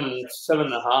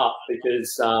 7.5,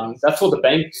 because that's what the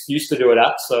banks used to do it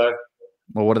at. So,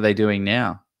 well, what are they doing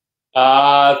now?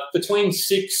 Between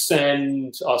 6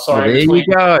 and there you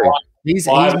go. He's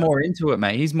more into it,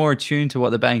 mate. He's more attuned to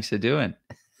what the banks are doing.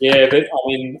 Yeah, but I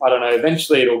mean, I don't know.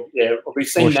 Eventually, we've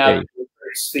seen now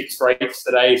fixed rates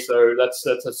today, so that's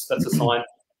a sign.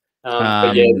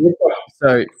 But yeah.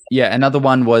 So yeah, another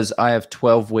one was I have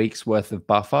 12 weeks worth of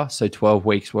buffer, so 12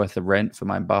 weeks worth of rent for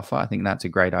my buffer. I think that's a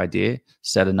great idea.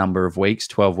 Set a number of weeks,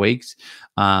 12 weeks.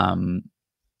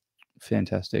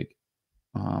 Fantastic.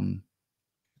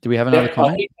 Do we have another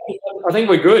comment? I think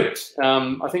we're good.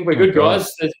 I think we're good,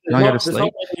 guys.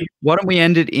 Why don't we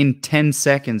end it in 10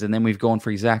 seconds and then we've gone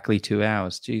for exactly 2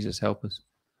 hours? Jesus, help us.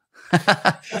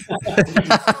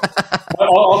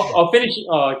 I'll finish.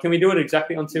 Can we do it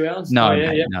exactly on 2 hours? No,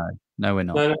 no, we're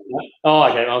not. No. Oh,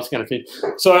 okay. I was going to finish.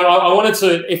 So I wanted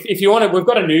to, if you want to, we've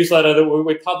got a newsletter that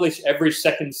we publish every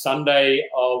second Sunday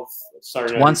of.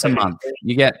 Once a month.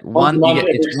 You get one.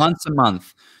 It's once a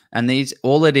month. And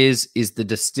all it is the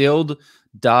distilled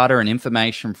data and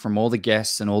information from all the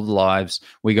guests and all the lives.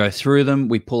 We go through them,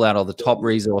 we pull out all the top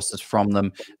resources from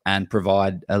them, and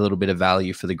provide a little bit of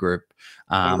value for the group.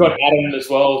 We've got Adam as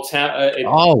well.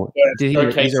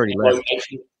 He's already left.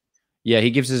 Yeah,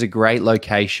 he gives us a great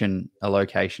location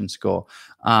score.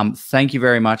 Thank you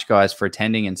very much, guys, for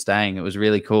attending and staying. It was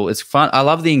really cool. It's fun. I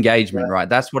love the engagement, right?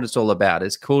 That's what it's all about.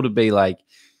 It's cool to be like,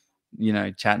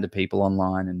 chatting to people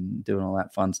online and doing all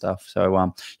that fun stuff.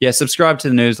 So yeah, subscribe to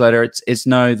the newsletter. There's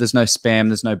no spam,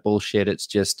 there's no bullshit. It's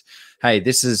just, hey,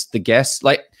 this is the guest.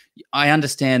 Like, I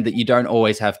understand that you don't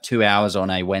always have 2 hours on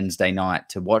a Wednesday night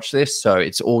to watch this, so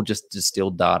it's all just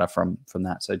distilled data from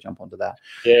that. So jump onto that.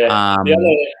 Yeah.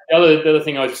 The other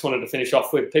thing I just wanted to finish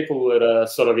off with, people that are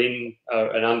sort of in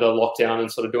and under lockdown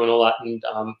and sort of doing all that, and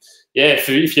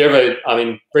if you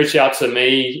ever, reach out to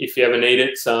me if you ever need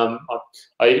it,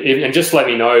 and just let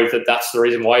me know that that's the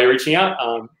reason why you're reaching out.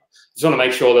 Just want to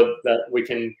make sure that we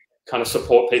can kind of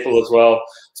support people as well.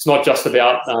 It's not just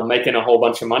about making a whole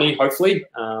bunch of money, hopefully,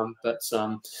 but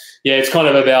it's kind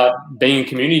of about being a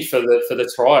community for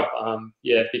the tribe.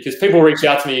 Because people reach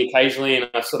out to me occasionally, and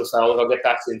I sort of say, "Oh, look, I'll get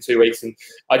back to you in 2 weeks," and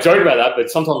I joke about that,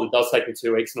 but sometimes it does take me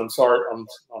 2 weeks, and I'm sorry. I'm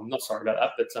not sorry about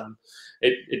that, but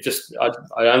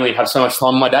I only have so much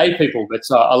time in my day, people. But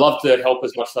I love to help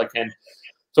as much as I can.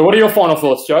 So, what are your final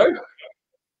thoughts, Joe?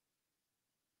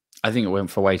 I think it went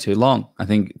for way too long. I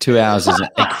think 2 hours is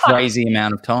a crazy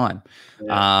amount of time.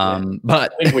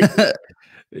 But I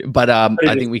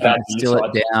think we can distill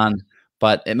it down.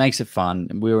 But it makes it fun.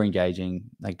 We were engaging,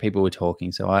 like people were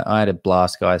talking. So I had a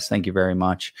blast, guys. Thank you very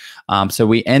much. So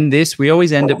we end this. We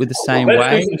always end it with the same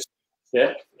way.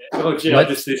 Yeah. Oh, gee,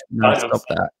 stop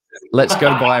that. Let's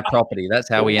go buy a property. That's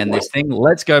how we end this thing.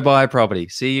 Let's go buy a property.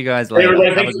 See you guys later.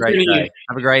 Have a great day.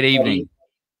 Have a great evening.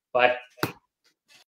 Bye.